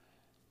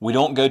 We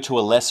don't go to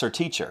a lesser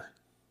teacher.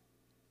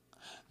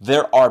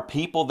 There are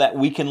people that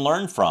we can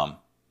learn from.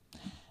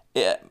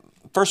 1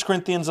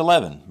 Corinthians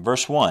 11,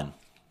 verse 1,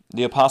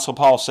 the Apostle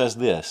Paul says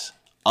this,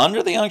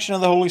 under the unction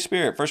of the Holy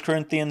Spirit, 1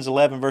 Corinthians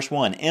 11, verse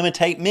 1,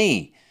 imitate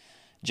me,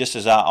 just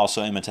as I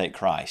also imitate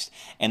Christ.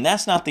 And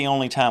that's not the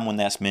only time when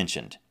that's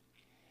mentioned.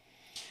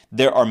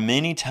 There are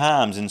many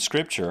times in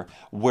Scripture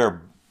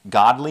where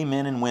godly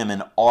men and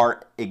women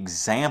are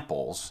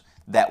examples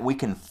that we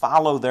can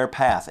follow their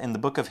path. In the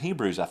book of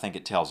Hebrews, I think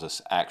it tells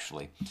us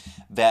actually,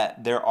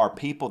 that there are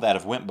people that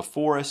have went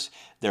before us,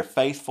 they're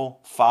faithful,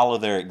 follow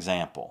their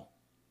example.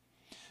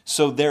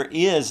 So there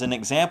is an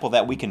example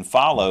that we can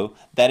follow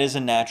that is a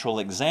natural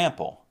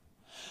example.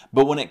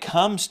 But when it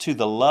comes to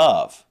the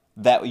love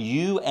that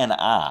you and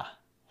I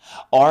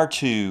are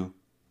to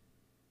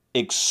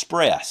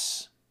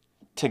express,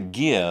 to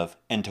give,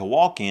 and to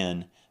walk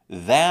in,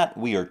 that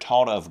we are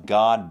taught of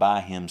God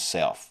by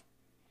Himself.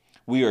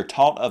 We are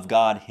taught of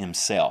God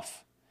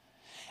Himself.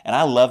 And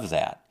I love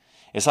that.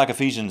 It's like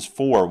Ephesians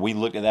 4. We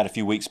looked at that a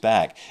few weeks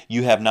back.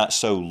 You have not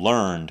so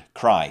learned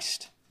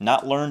Christ.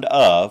 Not learned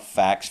of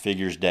facts,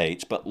 figures,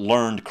 dates, but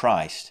learned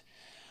Christ.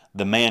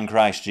 The man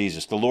Christ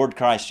Jesus, the Lord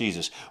Christ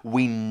Jesus.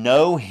 We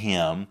know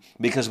Him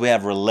because we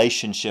have a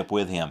relationship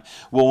with Him.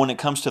 Well, when it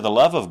comes to the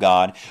love of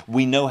God,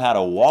 we know how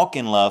to walk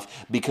in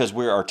love because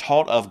we are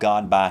taught of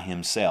God by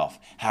Himself.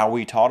 How are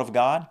we taught of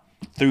God?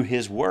 Through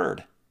His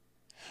Word.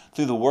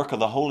 Through the work of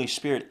the Holy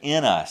Spirit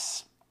in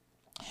us.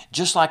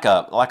 Just like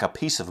a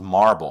piece of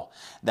marble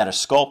that a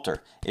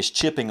sculptor is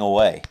chipping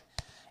away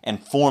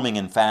and forming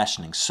and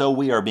fashioning. So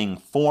we are being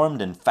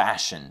formed and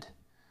fashioned.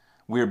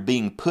 We are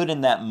being put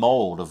in that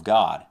mold of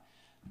God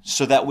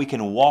so that we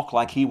can walk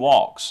like He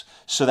walks,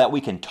 so that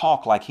we can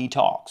talk like He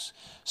talks,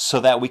 so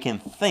that we can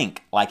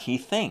think like He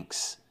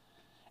thinks.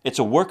 It's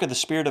a work of the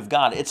Spirit of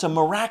God. It's a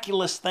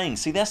miraculous thing.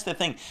 See, that's the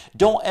thing.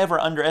 Don't ever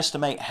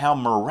underestimate how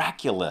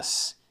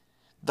miraculous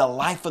the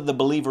life of the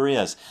believer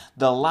is.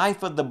 The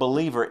life of the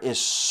believer is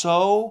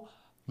so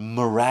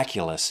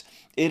miraculous.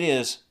 It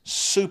is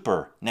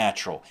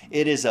supernatural.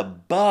 It is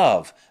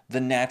above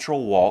the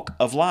natural walk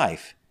of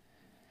life.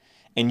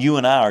 And you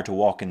and I are to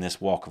walk in this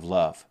walk of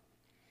love.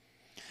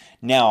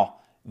 Now,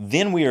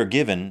 then we are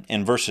given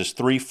in verses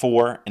 3,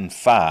 4, and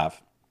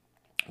 5,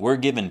 we're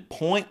given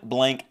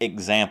point-blank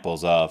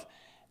examples of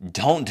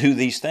don't do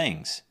these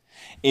things.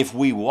 If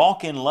we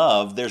walk in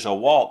love, there's a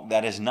walk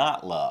that is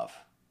not love.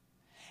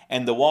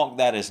 And the walk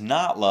that is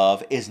not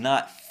love is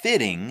not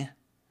fitting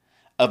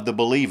of the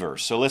believer.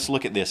 So let's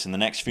look at this in the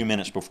next few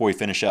minutes before we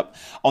finish up.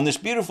 On this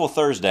beautiful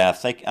Thursday,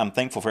 I'm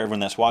thankful for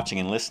everyone that's watching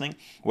and listening,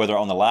 whether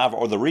on the live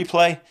or the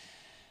replay.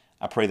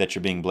 I pray that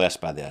you're being blessed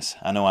by this.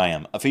 I know I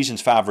am.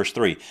 Ephesians 5, verse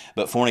 3,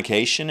 but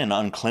fornication and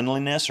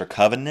uncleanliness or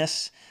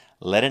covetousness,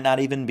 let it not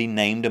even be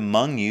named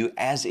among you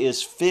as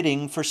is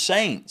fitting for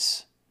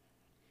saints.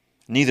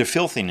 Neither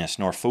filthiness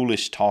nor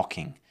foolish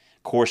talking,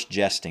 coarse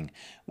jesting,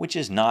 which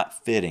is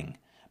not fitting,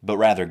 but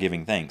rather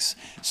giving thanks.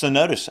 So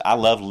notice, I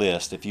love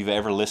lists. If you've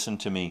ever listened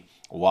to me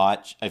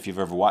if you've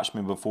ever watched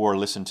me before,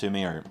 listened to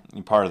me, or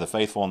you're part of the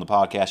Faithful on the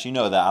podcast, you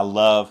know that I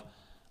love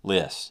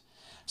lists.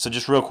 So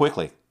just real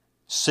quickly,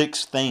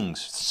 6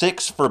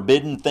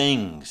 forbidden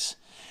things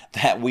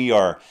that we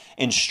are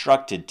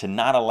instructed to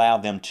not allow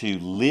them to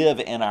live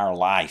in our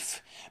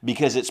life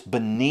because it's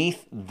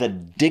beneath the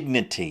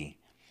dignity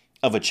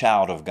of a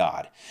child of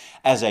God.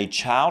 As a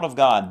child of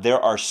God,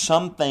 there are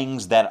some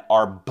things that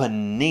are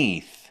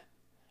beneath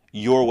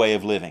your way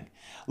of living.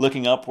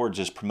 Looking Upwards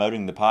is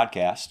promoting the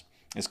podcast.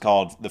 It's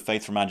called the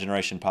Faith for My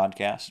Generation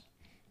podcast.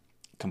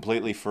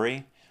 Completely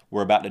free.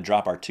 We're about to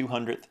drop our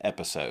 200th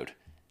episode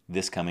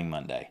this coming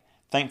Monday.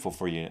 Thankful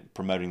for you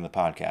promoting the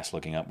podcast,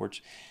 Looking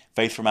Upwards.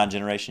 Faith for My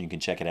Generation, you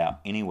can check it out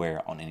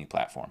anywhere on any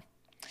platform.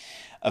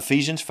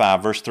 Ephesians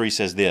 5 verse 3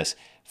 says this,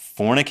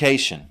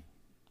 fornication,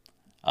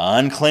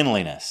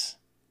 uncleanliness,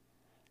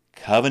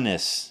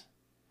 covetousness,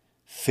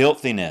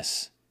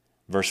 filthiness.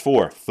 Verse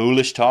 4,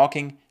 foolish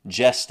talking,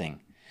 jesting.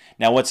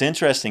 Now what's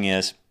interesting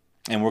is,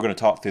 and we're going to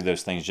talk through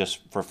those things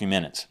just for a few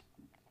minutes,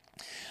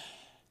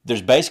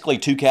 There's basically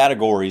two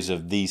categories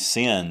of these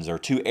sins, or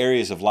two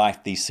areas of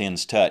life these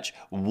sins touch.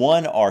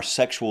 One are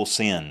sexual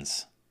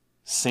sins,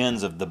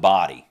 sins of the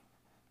body,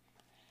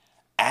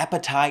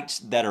 appetites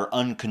that are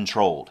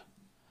uncontrolled.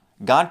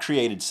 God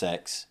created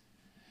sex,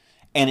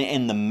 and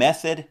in the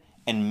method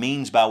and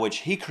means by which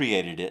He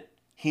created it,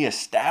 He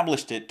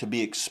established it to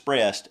be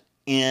expressed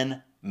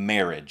in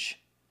marriage.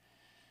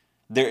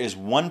 There is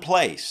one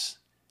place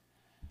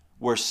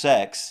where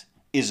sex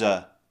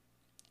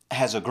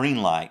has a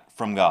green light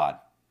from God.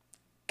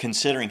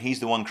 Considering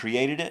He's the one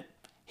created it,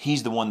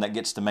 He's the one that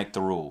gets to make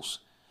the rules.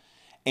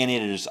 And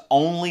it is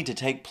only to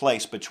take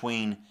place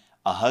between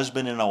a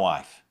husband and a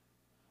wife,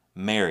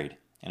 married.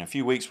 In a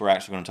few weeks, we're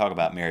actually going to talk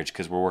about marriage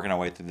because we're working our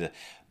way through the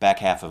back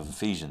half of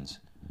Ephesians.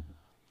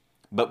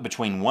 But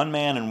between one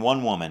man and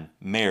one woman,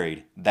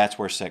 married, that's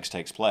where sex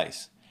takes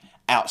place.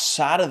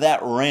 Outside of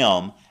that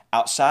realm,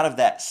 outside of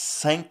that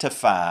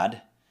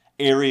sanctified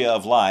area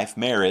of life,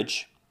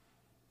 marriage,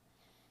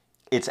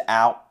 it's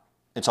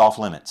off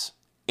limits.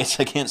 It's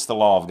against the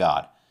law of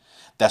God.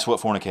 That's what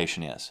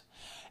fornication is.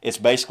 It's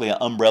basically an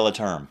umbrella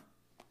term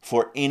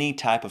for any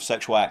type of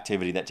sexual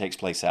activity that takes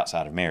place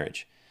outside of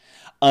marriage.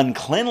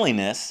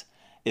 Uncleanliness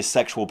is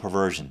sexual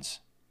perversions.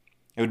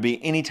 It would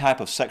be any type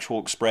of sexual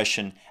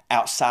expression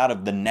outside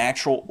of the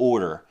natural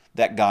order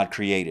that God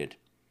created.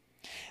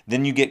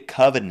 Then you get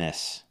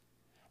covetousness.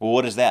 Well,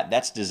 what is that?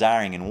 That's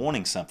desiring and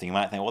wanting something. You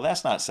might think, well,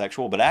 that's not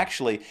sexual, but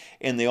actually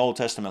in the Old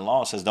Testament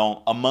law it says,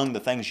 among the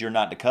things you're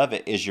not to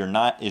covet is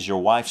your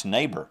wife's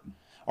neighbor,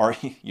 or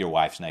your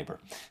wife's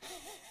neighbor.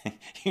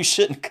 You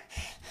shouldn't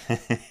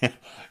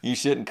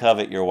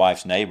covet your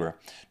wife's neighbor,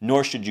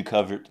 nor should you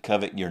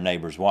covet your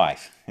neighbor's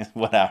wife. Is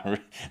what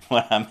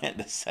I meant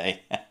to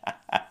say.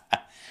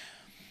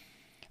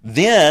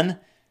 Then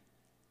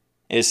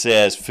it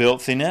says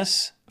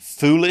filthiness,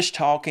 foolish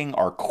talking,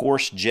 or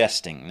coarse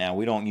jesting. Now,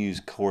 we don't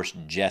use coarse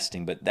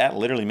jesting, but that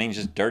literally means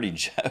just dirty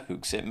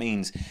jokes. It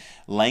means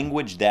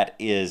language that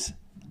is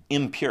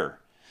impure.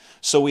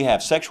 So we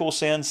have sexual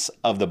sins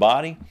of the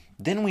body.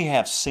 Then we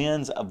have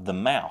sins of the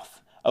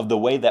mouth, of the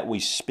way that we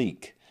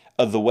speak,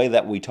 of the way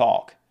that we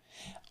talk.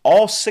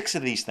 All 6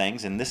 of these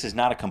things, and this is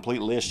not a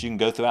complete list. You can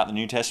go throughout the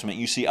New Testament.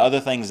 You see other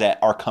things that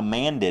are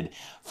commanded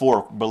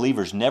for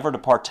believers never to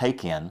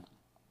partake in.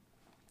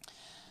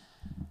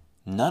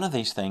 None of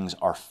these things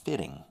are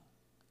fitting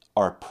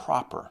or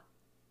proper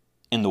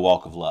in the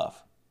walk of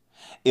love.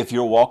 If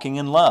you're walking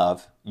in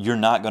love, you're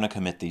not going to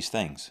commit these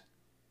things.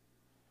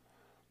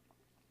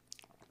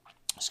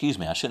 Excuse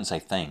me, I shouldn't say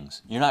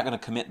things. You're not going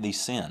to commit these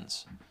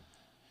sins.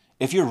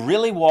 If you're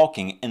really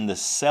walking in the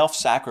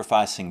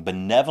self-sacrificing,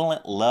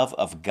 benevolent love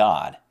of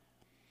God,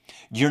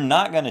 you're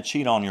not going to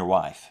cheat on your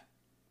wife.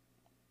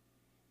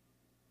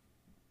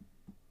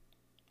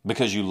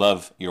 Because you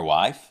love your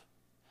wife,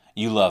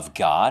 you love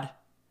God,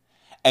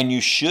 and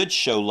you should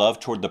show love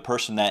toward the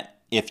person that,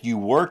 if you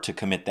were to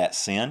commit that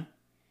sin,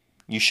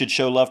 you should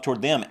show love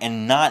toward them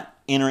and not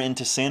enter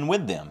into sin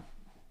with them.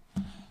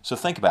 So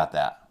think about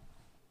that.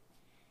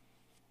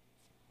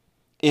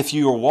 If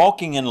you are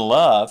walking in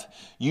love,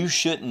 you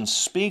shouldn't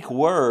speak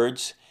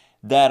words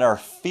that are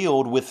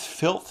filled with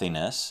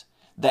filthiness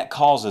that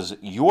causes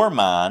your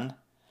mind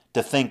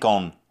to think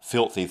on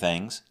filthy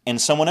things and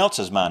someone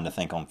else's mind to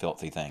think on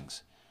filthy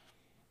things.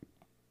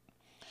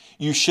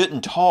 You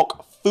shouldn't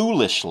talk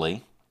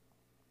foolishly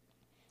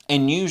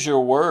and use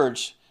your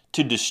words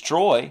to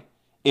destroy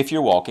if you're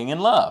walking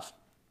in love.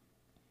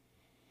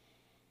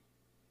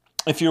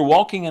 If you're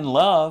walking in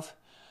love,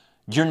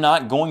 you're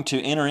not going to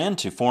enter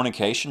into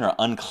fornication or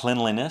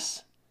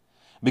uncleanliness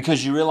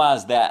because you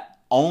realize that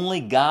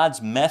only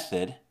God's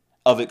method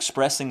of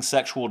expressing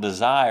sexual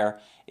desire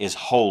is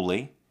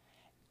holy,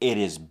 it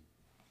is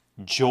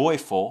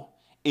joyful,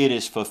 it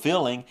is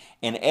fulfilling,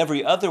 and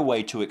every other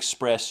way to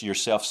express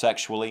yourself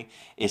sexually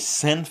is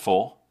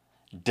sinful,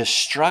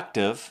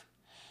 destructive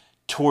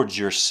towards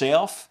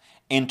yourself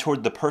and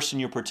toward the person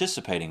you're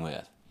participating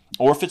with.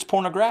 Or if it's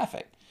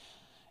pornographic.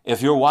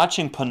 If you're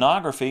watching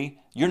pornography,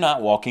 you're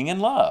not walking in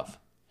love.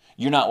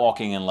 You're not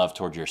walking in love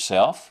toward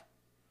yourself,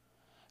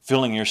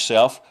 filling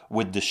yourself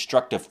with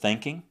destructive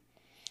thinking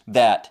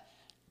that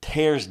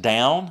tears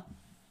down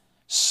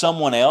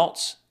someone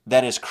else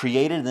that is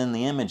created in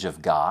the image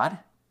of God.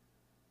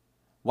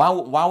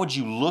 Why would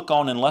you look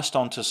on and lust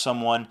on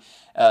someone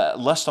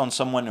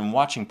and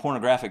watching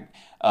pornographic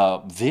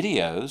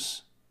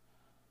videos,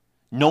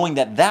 knowing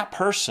that that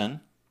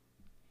person,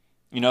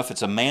 if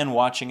it's a man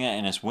watching it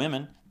and it's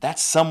women,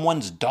 that's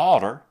someone's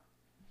daughter,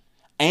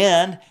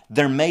 and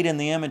they're made in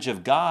the image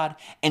of God,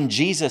 and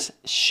Jesus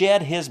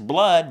shed His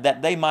blood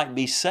that they might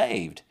be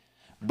saved.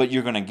 But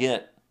you're going to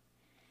get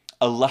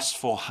a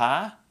lustful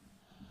high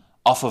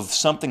off of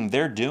something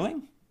they're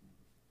doing?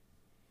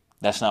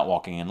 That's not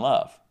walking in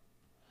love.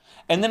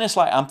 And then it's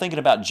like, I'm thinking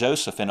about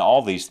Joseph and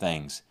all these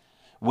things.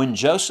 When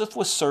Joseph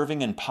was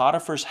serving in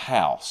Potiphar's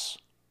house,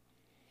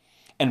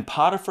 and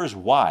Potiphar's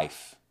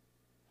wife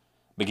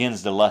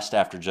begins to lust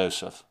after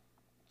Joseph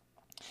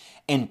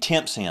and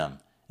tempts him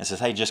and says,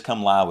 hey, just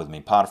come lie with me.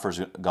 Potiphar's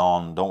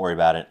gone. Don't worry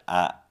about it.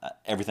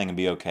 Everything will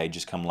be okay.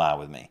 Just come lie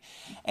with me.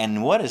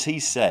 And what does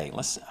he say?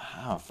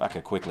 If I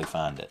could quickly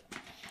find it,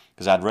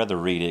 because I'd rather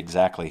read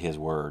exactly his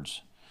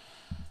words.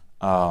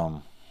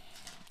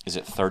 Is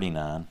it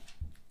 39?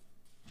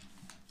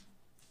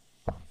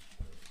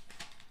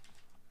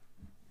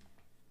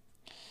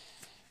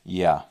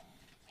 Yeah,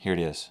 here it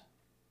is.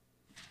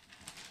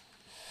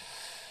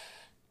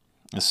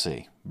 Let's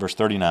see. Verse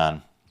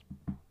 39.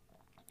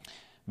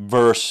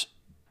 Verse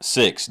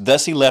 6.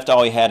 Thus he left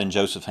all he had in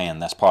Joseph's hand.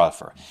 That's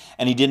Potiphar.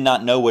 And he did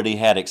not know what he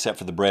had except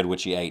for the bread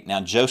which he ate. Now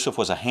Joseph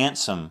was a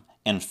handsome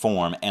in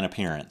form and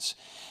appearance.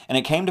 And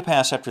it came to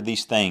pass after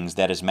these things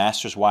that his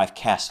master's wife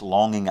cast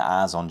longing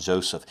eyes on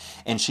Joseph,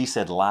 and she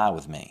said, lie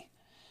with me.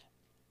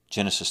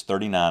 Genesis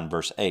 39,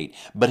 verse 8.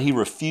 But he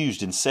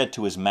refused and said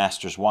to his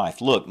master's wife,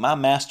 look, my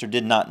master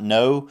did not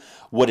know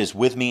what is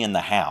with me in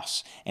the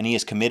house, and he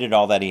has committed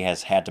all that he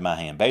has had to my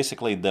hand.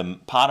 Basically, the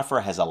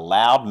Potiphar has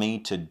allowed me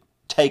to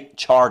take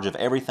charge of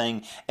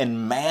everything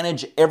and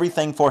manage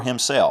everything for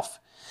himself.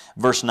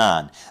 Verse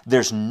 9.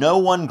 There's no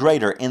one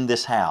greater in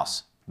this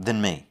house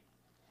than me.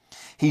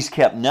 He's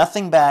kept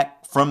nothing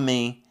back from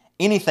me,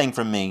 anything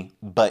from me,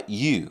 but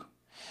you,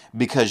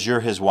 because you're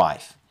his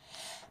wife.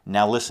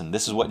 Now listen,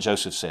 this is what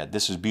Joseph said.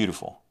 This is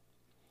beautiful.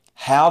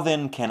 How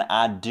then can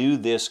I do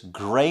this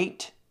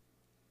great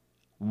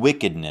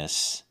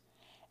wickedness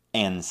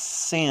and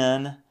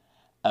sin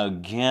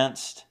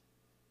against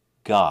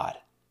God?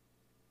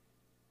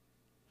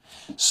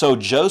 So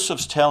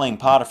Joseph's telling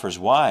Potiphar's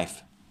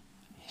wife,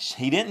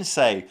 he didn't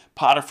say,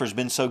 Potiphar's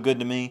been so good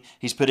to me.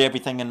 He's put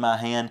everything in my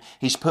hand.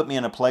 He's put me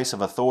in a place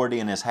of authority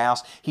in his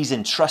house. He's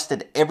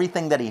entrusted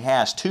everything that he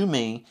has to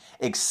me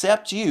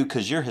except you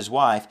because you're his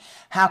wife.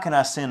 How can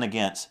I sin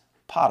against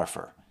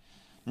Potiphar?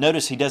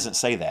 Notice he doesn't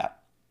say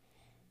that.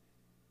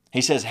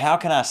 He says, how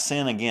can I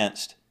sin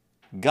against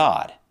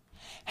God?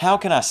 How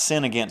can I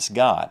sin against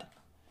God?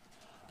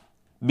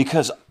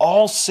 Because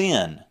all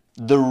sin,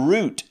 the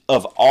root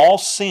of all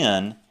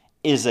sin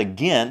is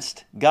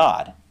against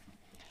God.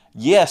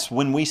 Yes,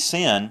 when we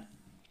sin,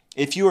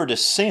 if you are to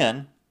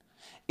sin,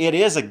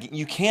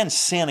 you can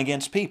sin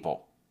against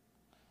people.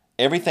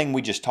 Everything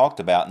we just talked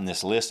about in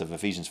this list of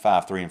Ephesians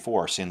 5, 3, and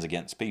 4 are sins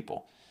against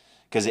people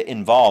because it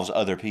involves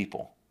other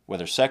people,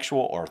 whether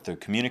sexual or through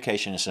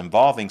communication. It's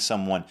involving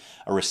someone,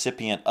 a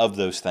recipient of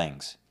those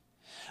things.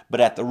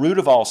 But at the root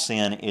of all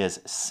sin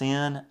is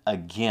sin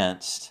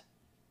against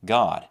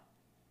God.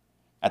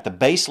 At the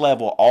base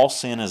level, all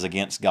sin is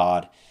against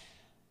God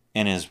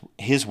and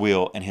His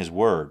will and His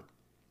word.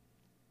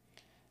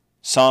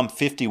 Psalm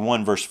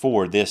 51 verse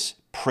 4, this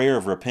prayer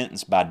of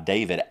repentance by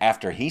David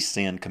after he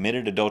sinned,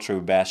 committed adultery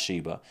with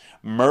Bathsheba,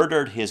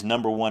 murdered his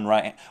one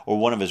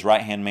of his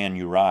right-hand man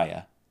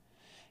Uriah.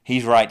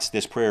 He writes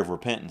this prayer of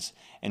repentance.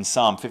 And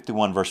Psalm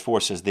 51 verse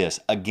 4 says this,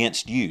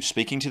 against you,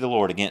 speaking to the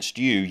Lord, against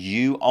you,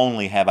 you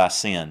only have I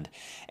sinned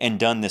and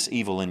done this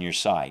evil in your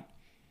sight,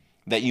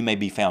 that you may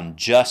be found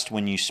just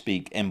when you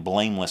speak and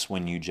blameless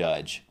when you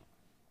judge.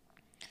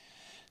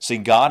 See,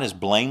 God is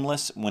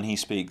blameless when He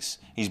speaks.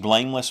 He's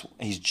blameless.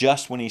 He's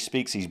just when He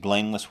speaks. He's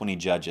blameless when He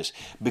judges.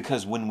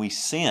 Because when we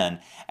sin,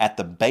 at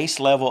the base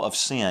level of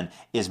sin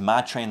is my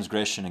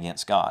transgression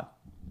against God.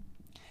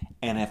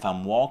 And if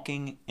I'm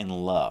walking in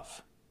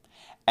love,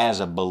 as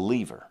a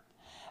believer,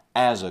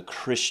 as a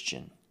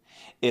Christian,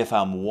 if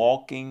I'm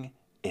walking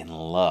in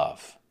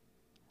love,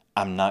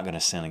 I'm not going to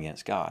sin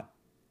against God.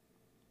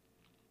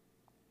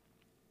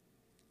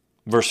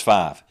 Verse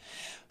 5.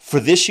 For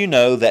this you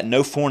know that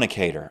no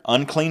fornicator,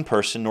 unclean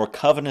person, nor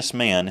covetous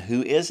man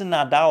who is an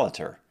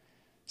idolater,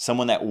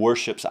 someone that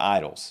worships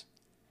idols.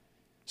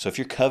 So if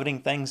you're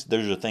coveting things,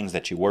 those are things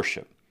that you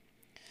worship,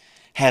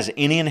 has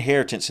any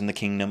inheritance in the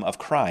kingdom of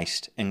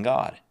Christ and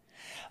God.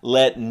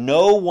 Let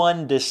no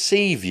one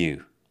deceive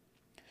you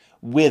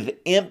with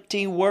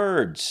empty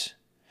words.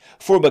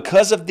 For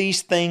because of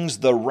these things,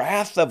 the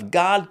wrath of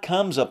God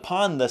comes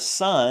upon the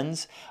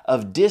sons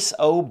of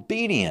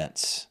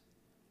disobedience.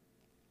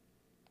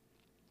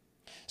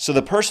 So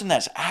the person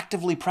that's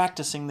actively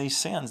practicing these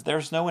sins,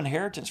 there's no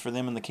inheritance for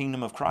them in the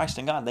kingdom of Christ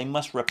and God. They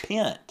must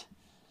repent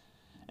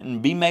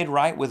and be made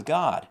right with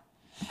God.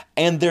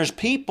 And there's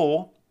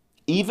people,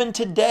 even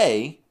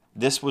today,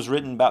 this was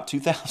written about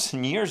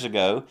 2,000 years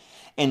ago,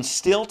 and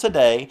still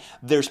today,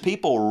 there's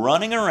people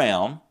running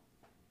around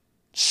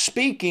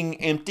speaking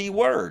empty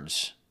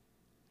words,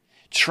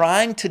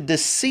 trying to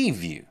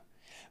deceive you,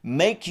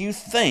 make you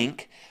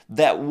think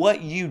that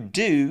what you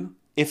do,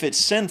 if it's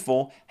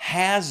sinful,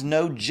 has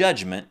no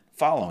judgment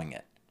following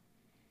it.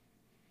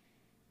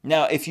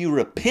 Now, if you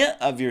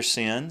repent of your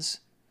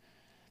sins,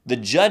 the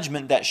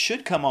judgment that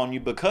should come on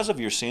you because of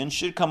your sins,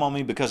 should come on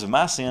me because of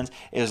my sins,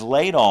 is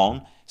laid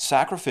on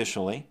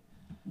sacrificially,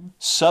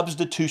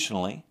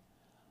 substitutionally,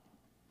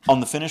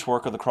 on the finished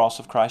work of the cross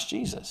of Christ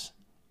Jesus.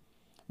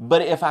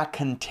 But if I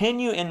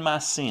continue in my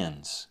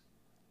sins,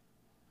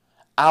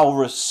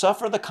 I'll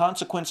suffer the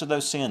consequence of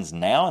those sins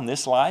now in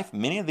this life.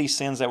 Many of these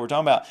sins that we're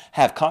talking about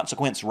have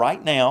consequence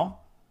right now,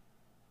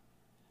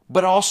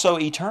 but also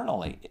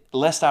eternally,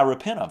 lest I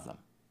repent of them.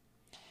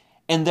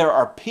 And there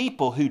are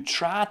people who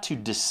try to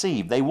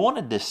deceive. They want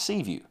to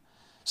deceive you.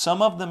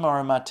 Some of them are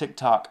in my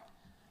TikTok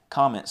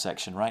comment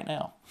section right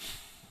now.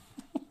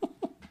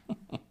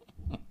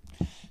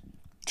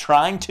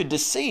 Trying to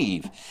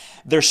deceive.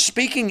 They're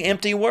speaking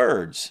empty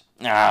words.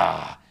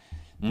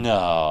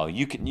 No,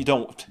 you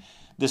don't.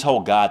 This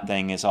whole God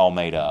thing is all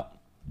made up.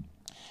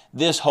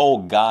 This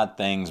whole God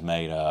thing's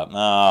made up.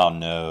 Oh,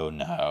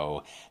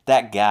 no.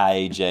 That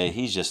guy, AJ,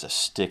 he's just a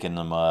stick in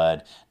the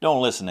mud.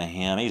 Don't listen to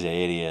him. He's an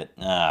idiot.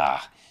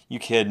 You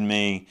kidding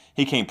me?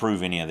 He can't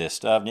prove any of this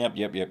stuff.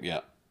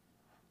 Yep.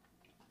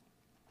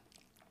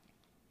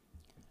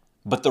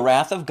 But the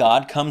wrath of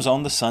God comes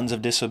on the sons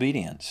of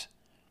disobedience.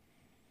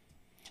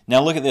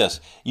 Now look at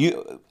this.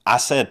 I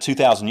said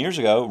 2,000 years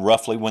ago,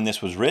 roughly when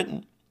this was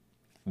written,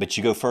 but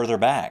you go further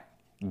back.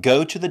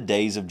 Go to the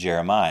days of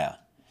Jeremiah.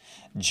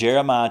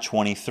 Jeremiah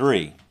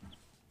 23,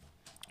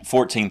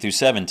 14 through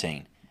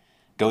 17.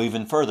 Go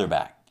even further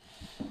back.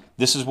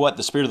 This is what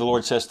the Spirit of the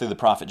Lord says through the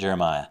prophet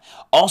Jeremiah.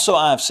 Also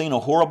I have seen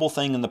a horrible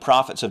thing in the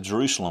prophets of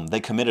Jerusalem.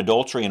 They commit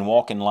adultery and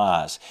walk in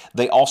lies.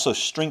 They also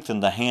strengthen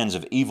the hands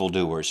of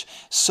evildoers,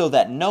 so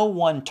that no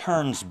one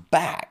turns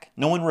back,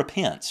 no one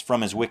repents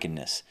from his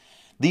wickedness.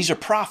 These are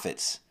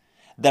prophets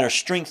that are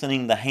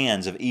strengthening the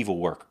hands of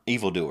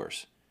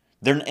evildoers.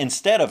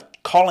 Instead of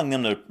calling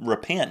them to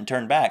repent and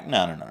turn back,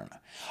 no.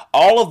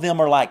 All of them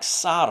are like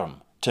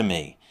Sodom to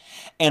me,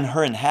 and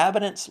her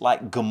inhabitants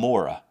like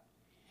Gomorrah.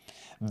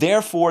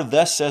 Therefore,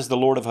 thus says the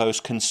Lord of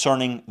hosts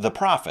concerning the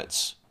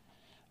prophets,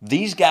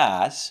 these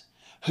guys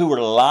who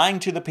are lying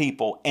to the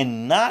people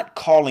and not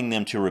calling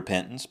them to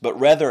repentance, but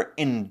rather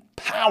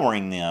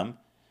empowering them,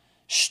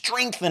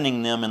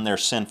 strengthening them in their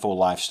sinful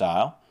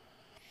lifestyle.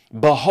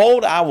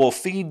 Behold, I will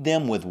feed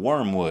them with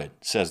wormwood,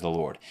 says the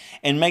Lord,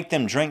 and make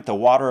them drink the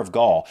water of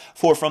gall.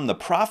 For from the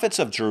prophets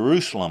of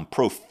Jerusalem,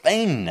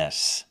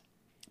 profaneness,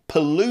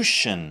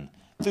 pollution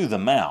through the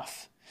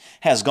mouth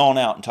has gone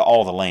out into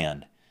all the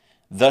land.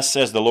 Thus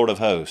says the Lord of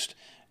hosts,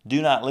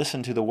 do not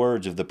listen to the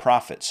words of the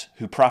prophets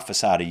who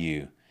prophesy to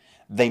you.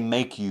 They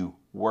make you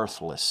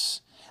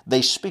worthless.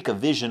 They speak a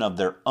vision of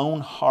their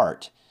own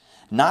heart.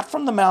 Not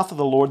from the mouth of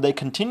the Lord, they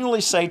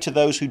continually say to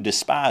those who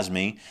despise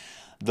me,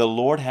 the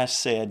Lord has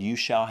said, you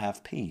shall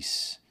have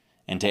peace.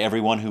 And to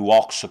everyone who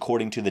walks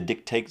according to the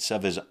dictates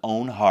of his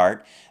own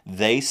heart,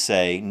 they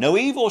say, no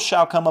evil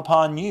shall come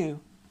upon you.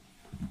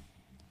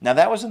 Now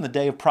that was in the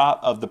day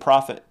of the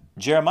prophet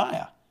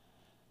Jeremiah.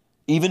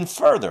 Even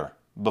further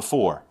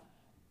before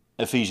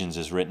Ephesians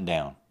is written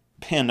down,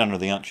 penned under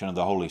the unction of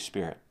the Holy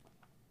Spirit.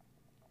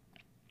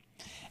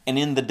 And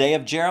in the day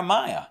of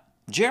Jeremiah,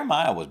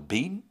 Jeremiah was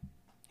beaten.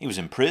 He was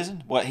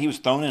imprisoned. He was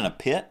thrown in a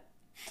pit.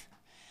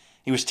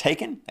 He was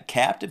taken a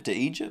captive to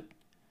Egypt.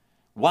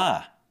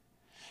 Why?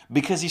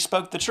 Because he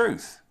spoke the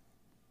truth.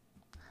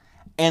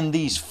 And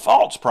these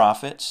false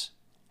prophets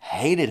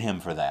hated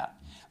him for that.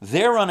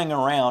 They're running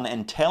around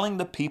and telling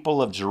the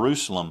people of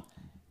Jerusalem,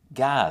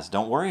 guys,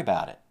 don't worry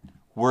about it.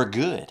 We're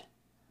good.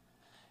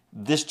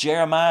 This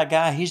Jeremiah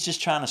guy, he's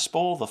just trying to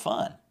spoil the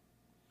fun.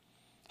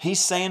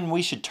 He's saying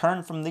we should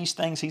turn from these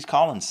things he's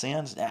calling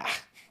sins.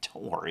 Don't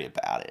worry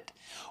about it.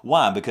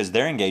 Why? Because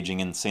they're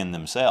engaging in sin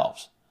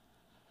themselves.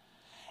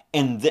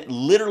 And that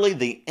literally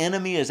the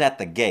enemy is at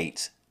the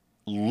gates.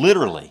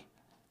 Literally,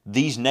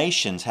 these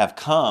nations have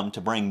come to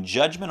bring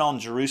judgment on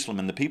Jerusalem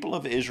and the people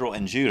of Israel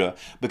and Judah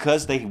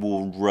because they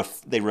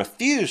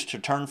refuse to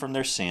turn from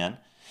their sin.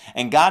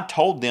 And God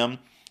told them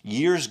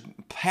years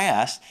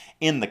past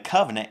in the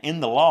covenant,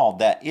 in the law,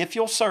 that if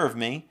you'll serve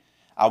me,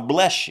 I'll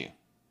bless you.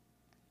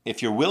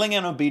 If you're willing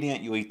and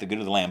obedient, you'll eat the good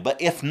of the land.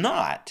 But if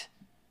not,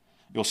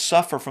 you'll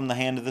suffer from the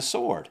hand of the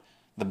sword.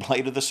 The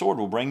blade of the sword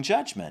will bring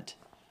judgment.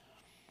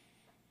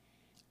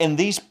 And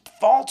these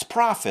false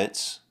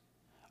prophets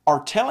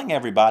are telling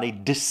everybody,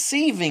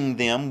 deceiving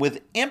them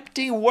with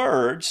empty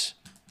words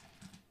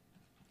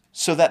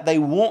so that they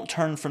won't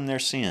turn from their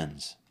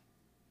sins.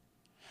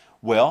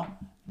 Well,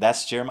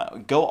 that's Jeremiah.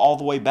 Go all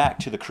the way back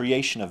to the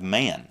creation of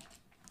man.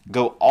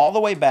 Go all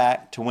the way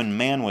back to when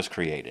man was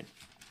created.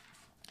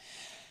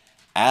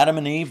 Adam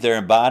and Eve, they're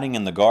abiding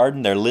in the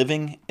garden. They're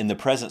living in the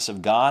presence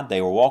of God. They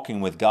were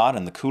walking with God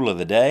in the cool of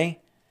the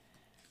day.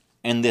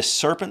 And this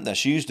serpent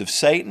that's used of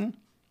Satan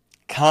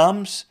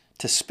comes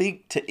to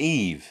speak to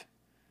Eve.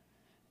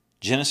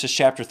 Genesis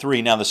chapter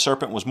 3, now the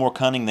serpent was more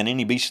cunning than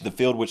any beast of the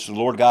field which the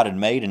Lord God had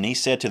made, and he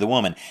said to the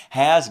woman,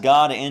 has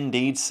God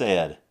indeed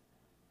said,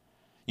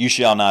 you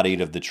shall not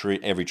eat of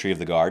every tree of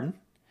the garden?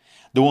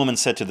 The woman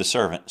said to the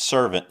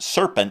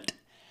serpent,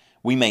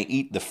 we may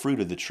eat the fruit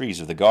of the trees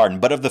of the garden,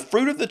 but of the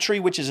fruit of the tree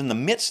which is in the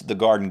midst of the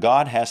garden,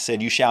 God has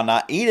said, you shall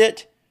not eat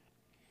it,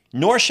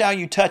 nor shall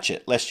you touch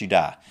it, lest you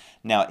die.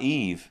 Now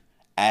Eve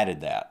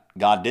added that.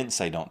 God didn't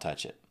say don't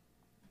touch it.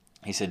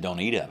 He said, don't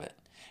eat of it.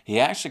 He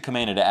actually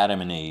commanded Adam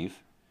and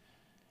Eve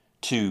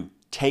to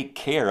take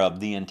care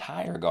of the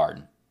entire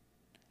garden.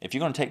 If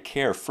you're going to take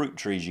care of fruit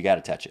trees, you got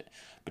to touch it,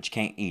 but you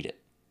can't eat it.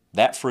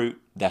 That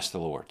fruit, that's the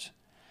Lord's.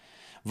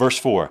 Verse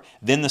 4,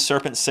 then the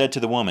serpent said to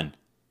the woman,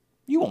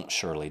 you won't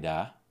surely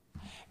die.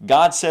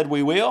 God said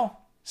we will.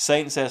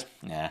 Satan says,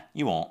 nah,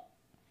 you won't.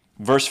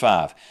 Verse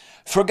 5,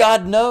 for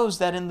God knows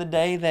that in the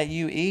day that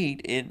you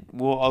eat, it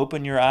will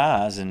open your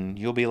eyes and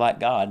you'll be like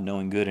God,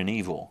 knowing good and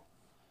evil.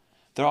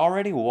 They're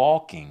already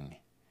walking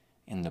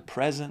in the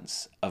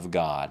presence of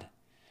God.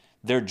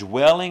 They're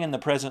dwelling in the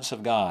presence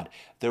of God.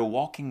 They're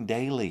walking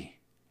daily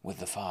with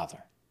the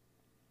Father.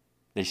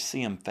 They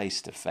see Him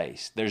face to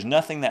face. There's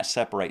nothing that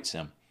separates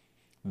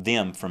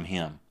them from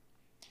Him.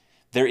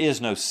 There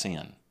is no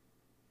sin.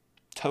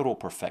 Total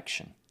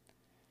perfection.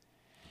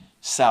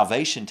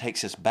 Salvation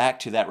takes us back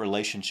to that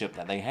relationship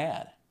that they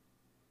had.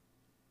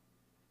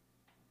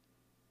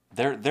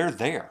 They're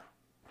there.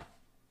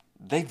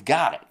 They've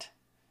got it.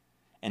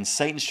 And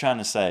Satan's trying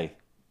to say,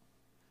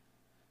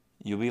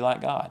 you'll be like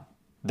God.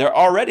 They're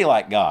already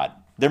like God.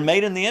 They're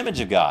made in the image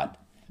of God.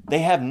 They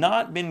have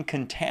not been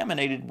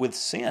contaminated with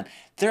sin.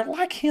 They're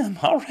like Him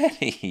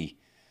already.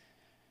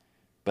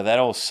 But that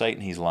old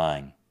Satan, he's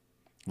lying.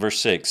 Verse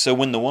 6, so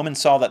when the woman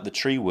saw that the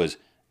tree was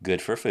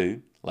good for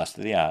food, lust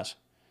of the eyes,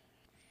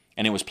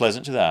 and it was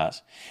pleasant to the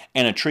eyes,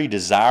 and a tree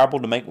desirable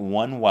to make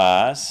one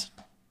wise,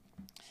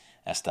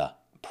 that's the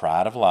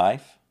pride of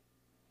life,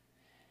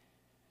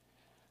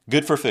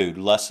 good for food,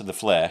 lust of the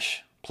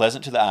flesh,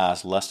 pleasant to the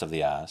eyes, lust of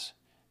the eyes,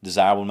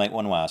 desirable to make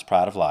one wise,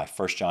 pride of life.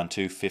 1 John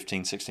 2,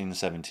 15, 16, and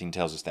 17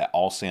 tells us that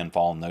all sin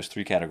fall in those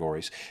three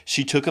categories.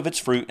 She took of its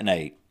fruit and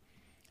ate,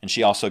 and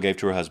she also gave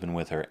to her husband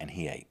with her, and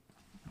he ate.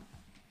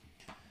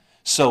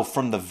 So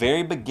from the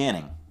very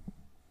beginning,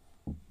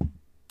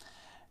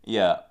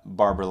 yeah,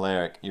 Barbara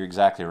Larrick, you're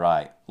exactly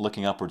right.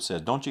 Looking upward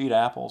says, don't you eat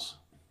apples?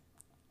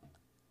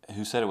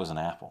 Who said it was an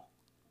apple?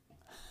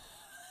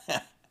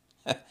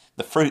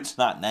 The fruit's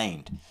not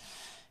named.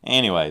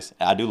 Anyways,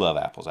 I do love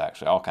apples,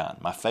 actually, all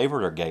kinds. My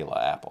favorite are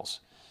Gala apples.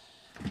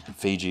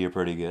 Fiji are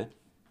pretty good.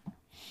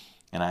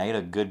 And I ate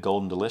a good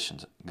golden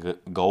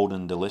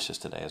delicious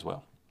today as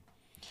well.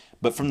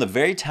 But from the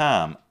very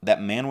time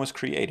that man was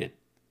created,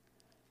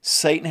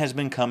 Satan has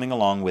been coming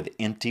along with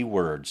empty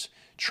words,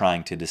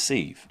 trying to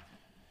deceive.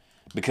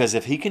 Because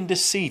if he can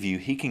deceive you,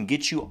 he can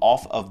get you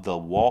off of the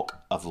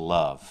walk of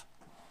love.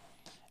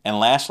 And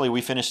lastly,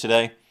 we finish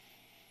today,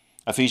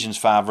 Ephesians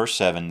 5, verse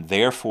 7,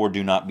 therefore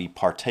do not be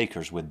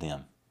partakers with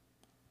them.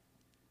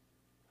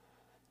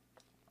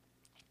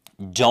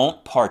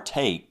 Don't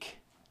partake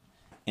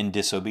in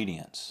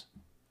disobedience.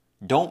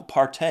 Don't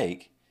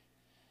partake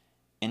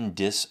in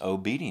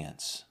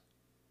disobedience.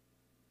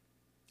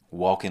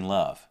 Walk in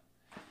love.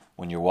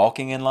 When you're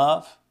walking in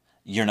love,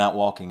 you're not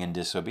walking in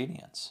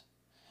disobedience.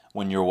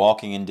 When you're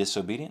walking in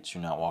disobedience,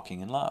 you're not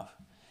walking in love.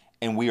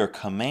 And we are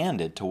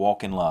commanded to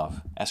walk in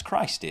love as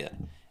Christ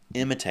did,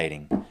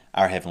 imitating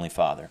our Heavenly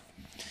Father.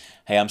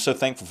 Hey, I'm so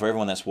thankful for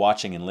everyone that's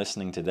watching and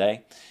listening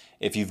today.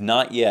 If you've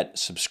not yet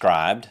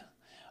subscribed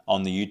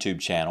on the YouTube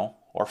channel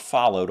or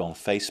followed on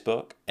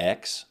Facebook,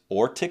 X,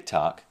 or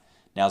TikTok,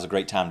 now's a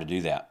great time to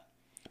do that.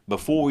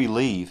 Before we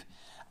leave,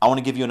 I want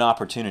to give you an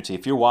opportunity.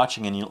 If you're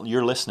watching and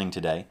you're listening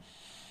today,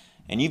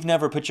 and you've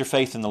never put your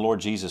faith in the Lord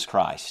Jesus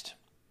Christ,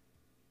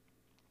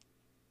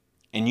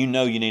 and you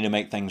know you need to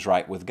make things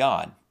right with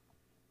God,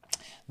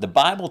 the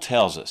Bible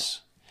tells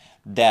us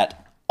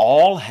that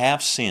all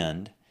have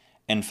sinned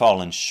and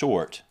fallen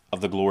short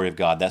of the glory of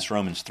God. That's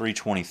Romans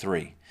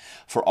 3:23.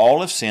 For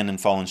all have sinned and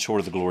fallen short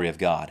of the glory of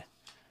God.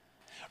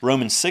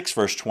 Romans 6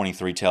 verse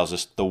 23 tells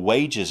us the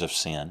wages of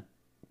sin,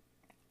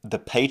 the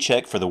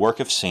paycheck for the work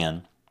of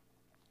sin,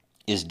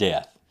 is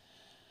death.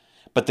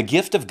 But the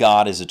gift of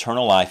God is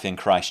eternal life in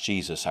Christ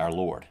Jesus our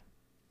Lord.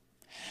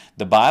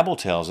 The Bible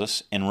tells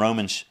us in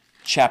Romans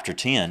chapter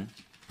 10,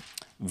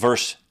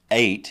 verse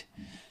 8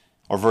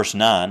 or verse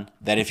 9,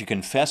 that if you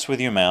confess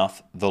with your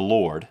mouth the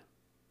Lord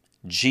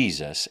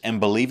Jesus and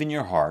believe in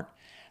your heart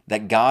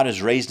that God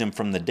has raised Him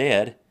from the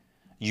dead,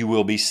 you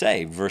will be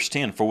saved. Verse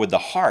 10, for with the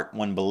heart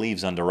one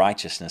believes unto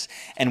righteousness,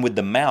 and with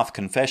the mouth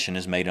confession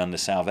is made unto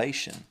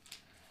salvation.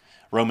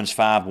 Romans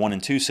 5, 1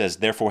 and 2 says,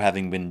 therefore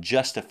having been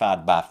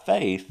justified by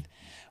faith,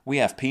 we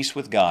have peace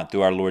with God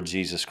through our Lord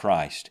Jesus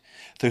Christ,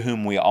 through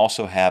whom we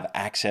also have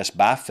access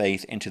by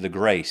faith into the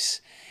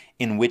grace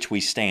in which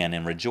we stand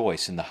and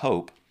rejoice in the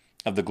hope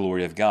of the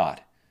glory of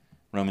God.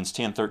 Romans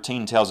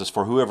 10:13 tells us,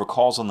 for whoever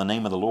calls on the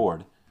name of the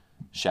Lord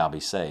shall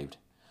be saved.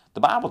 The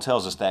Bible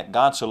tells us that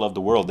God so loved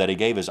the world that He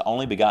gave His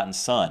only begotten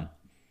Son,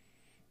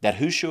 that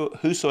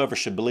whosoever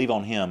should believe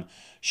on Him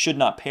should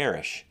not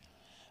perish,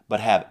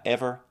 but have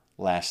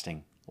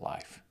everlasting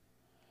life.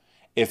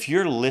 If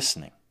you're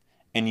listening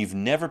and you've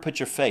never put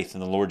your faith in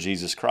the Lord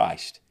Jesus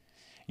Christ,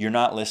 you're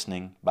not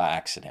listening by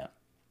accident.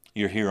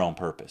 You're here on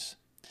purpose.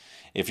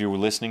 If you're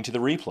listening to the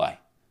replay,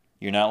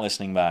 you're not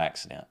listening by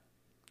accident.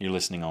 You're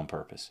listening on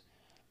purpose.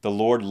 The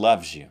Lord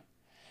loves you,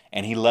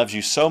 and He loves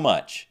you so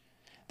much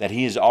that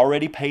He has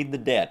already paid the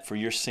debt for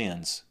your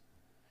sins.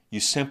 You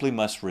simply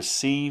must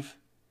receive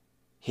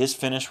His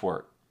finished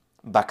work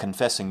by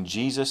confessing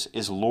Jesus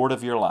is Lord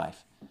of your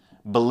life,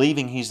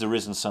 believing He's the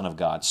risen Son of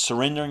God,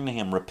 surrendering to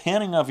Him,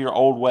 repenting of your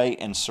old way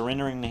and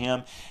surrendering to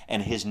Him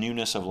and His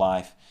newness of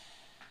life.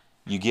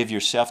 You give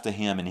yourself to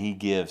Him and He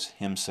gives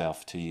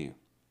Himself to you.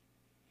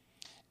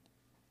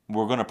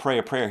 We're going to pray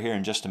a prayer here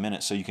in just a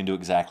minute so you can do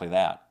exactly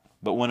that.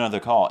 but one other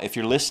call. If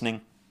you're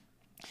listening,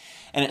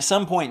 and at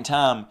some point in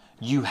time,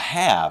 you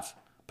have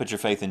put your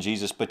faith in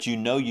Jesus, but you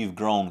know you've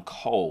grown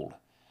cold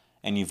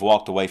and you've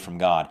walked away from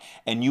God,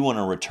 and you want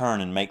to return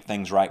and make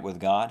things right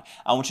with God,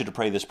 I want you to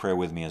pray this prayer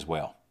with me as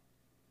well.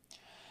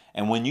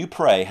 And when you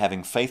pray,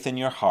 having faith in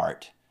your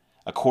heart,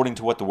 according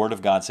to what the Word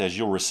of God says,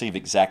 you'll receive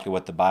exactly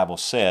what the Bible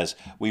says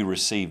we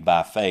receive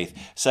by faith.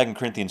 2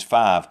 Corinthians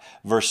 5,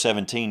 verse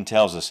 17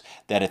 tells us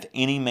that if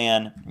any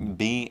man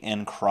be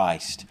in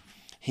Christ,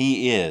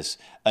 he is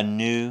a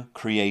new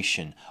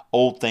creation.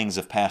 Old things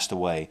have passed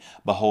away.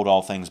 Behold,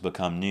 all things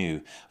become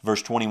new.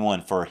 Verse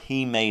 21, for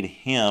he made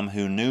him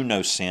who knew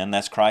no sin,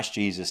 that's Christ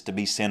Jesus, to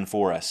be sin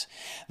for us,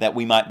 that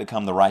we might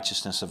become the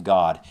righteousness of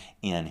God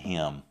in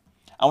him.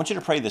 I want you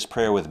to pray this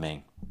prayer with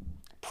me.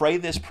 Pray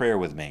this prayer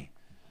with me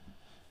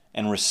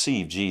and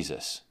receive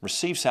Jesus.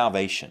 Receive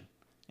salvation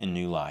in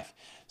new life.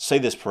 Say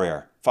this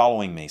prayer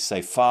following me.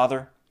 Say,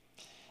 Father,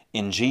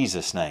 in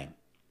Jesus' name,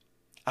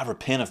 I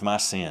repent of my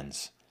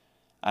sins.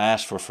 I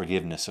ask for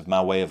forgiveness of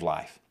my way of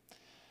life.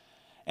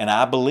 And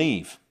I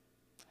believe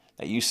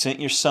that you sent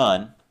your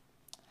Son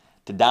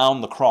to die on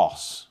the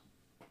cross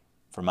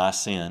for my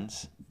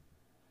sins,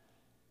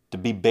 to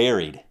be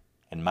buried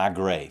in my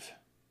grave,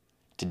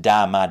 to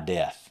die my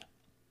death.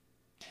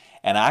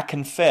 And I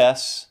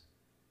confess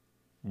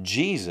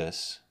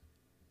Jesus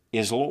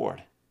is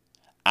Lord.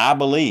 I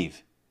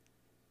believe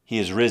He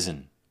is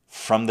risen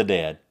from the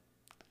dead,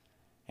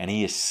 and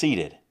He is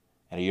seated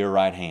at your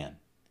right hand.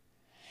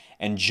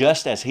 And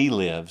just as He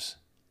lives,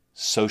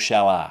 so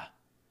shall I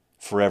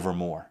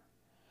forevermore.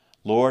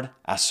 Lord,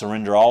 I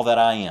surrender all that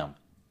I am,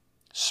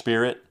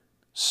 spirit,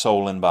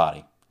 soul, and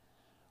body.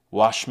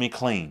 Wash me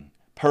clean,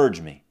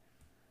 purge me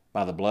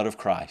by the blood of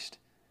Christ.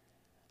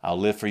 I'll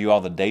live for you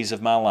all the days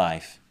of my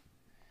life.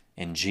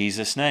 In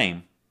Jesus'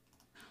 name,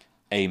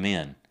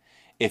 amen.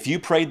 If you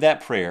prayed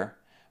that prayer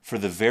for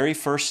the very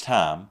first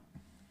time,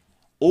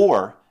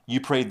 or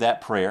you prayed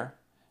that prayer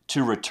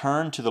to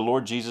return to the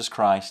Lord Jesus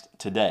Christ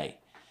today,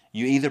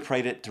 you either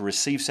prayed it to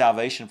receive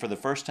salvation for the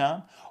first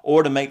time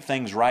or to make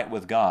things right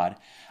with God,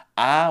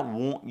 I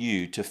want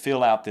you to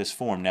fill out this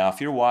form. Now,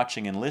 if you're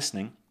watching and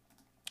listening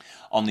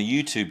on the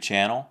YouTube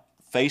channel,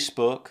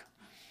 Facebook,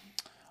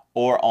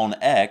 or on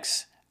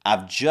X,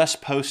 I've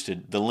just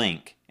posted the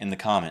link in the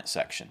comment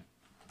section.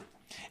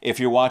 If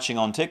you're watching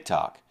on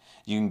TikTok,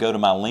 you can go to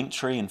my link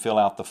tree and fill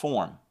out the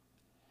form.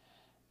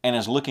 And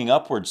as Looking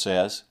Upward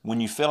says,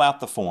 when you fill out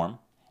the form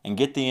and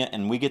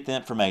we get the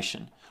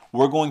information,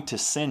 we're going to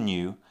send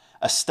you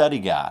a study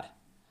guide,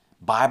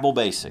 Bible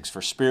Basics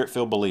for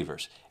Spirit-Filled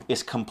Believers.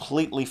 It's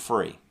completely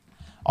free.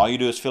 All you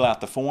do is fill out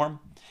the form,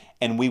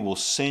 and we will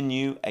send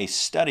you a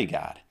study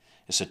guide.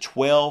 It's a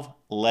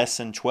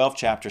 12-lesson,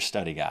 12-chapter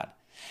study guide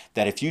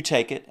that if you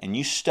take it and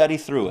you study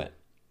through it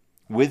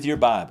with your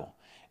Bible,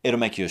 it'll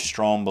make you a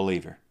strong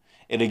believer.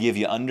 It'll give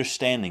you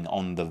understanding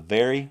on the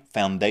very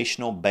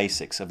foundational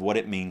basics of what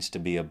it means to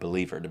be a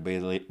believer,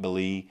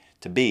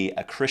 to be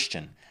a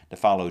Christian, to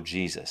follow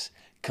Jesus.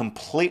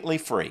 Completely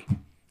free.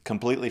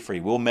 Completely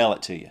free. We'll mail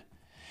it to you.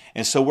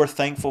 And so we're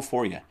thankful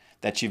for you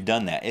that you've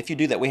done that. If you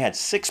do that, we had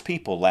 6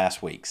 people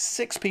last week.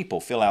 6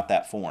 people fill out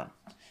that form.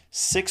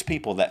 6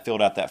 people that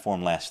filled out that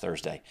form last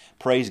Thursday.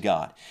 Praise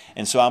God.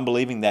 And so I'm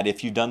believing that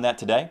if you've done that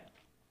today,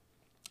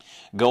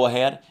 go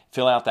ahead,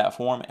 fill out that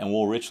form, and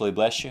we'll richly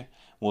bless you.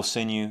 We'll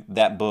send you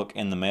that book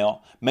in the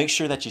mail. Make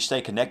sure that you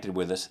stay connected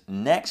with us.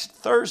 Next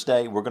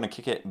Thursday, we're going to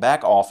kick it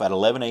back off at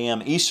 11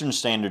 a.m. Eastern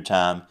Standard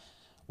Time.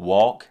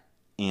 Walk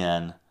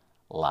in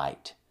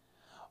light.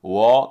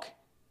 Walk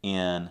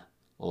in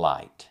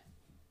light.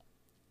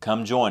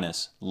 Come join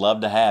us.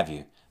 Love to have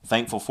you.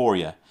 Thankful for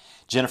you.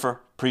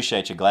 Jennifer,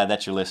 appreciate you. Glad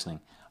that you're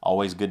listening.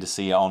 Always good to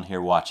see you on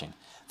here watching.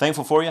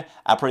 Thankful for you.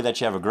 I pray that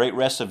you have a great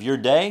rest of your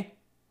day.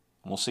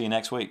 We'll see you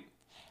next week.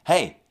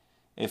 Hey,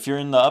 if you're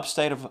in the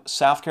upstate of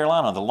South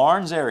Carolina, the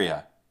Lawrence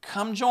area,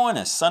 come join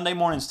us. Sunday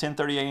mornings,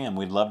 10:30 a.m.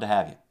 We'd love to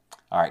have you.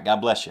 All right, God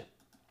bless you.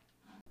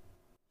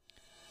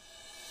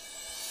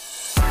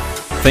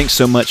 Thanks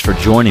so much for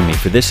joining me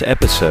for this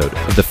episode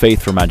of the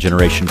Faith for My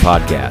Generation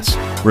podcast.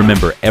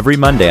 Remember, every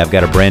Monday I've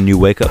got a brand new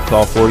wake-up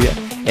call for you,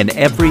 and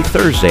every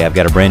Thursday I've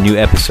got a brand new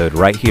episode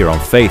right here on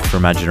Faith for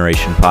My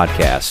Generation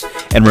podcast.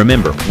 And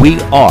remember, we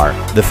are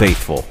the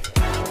faithful.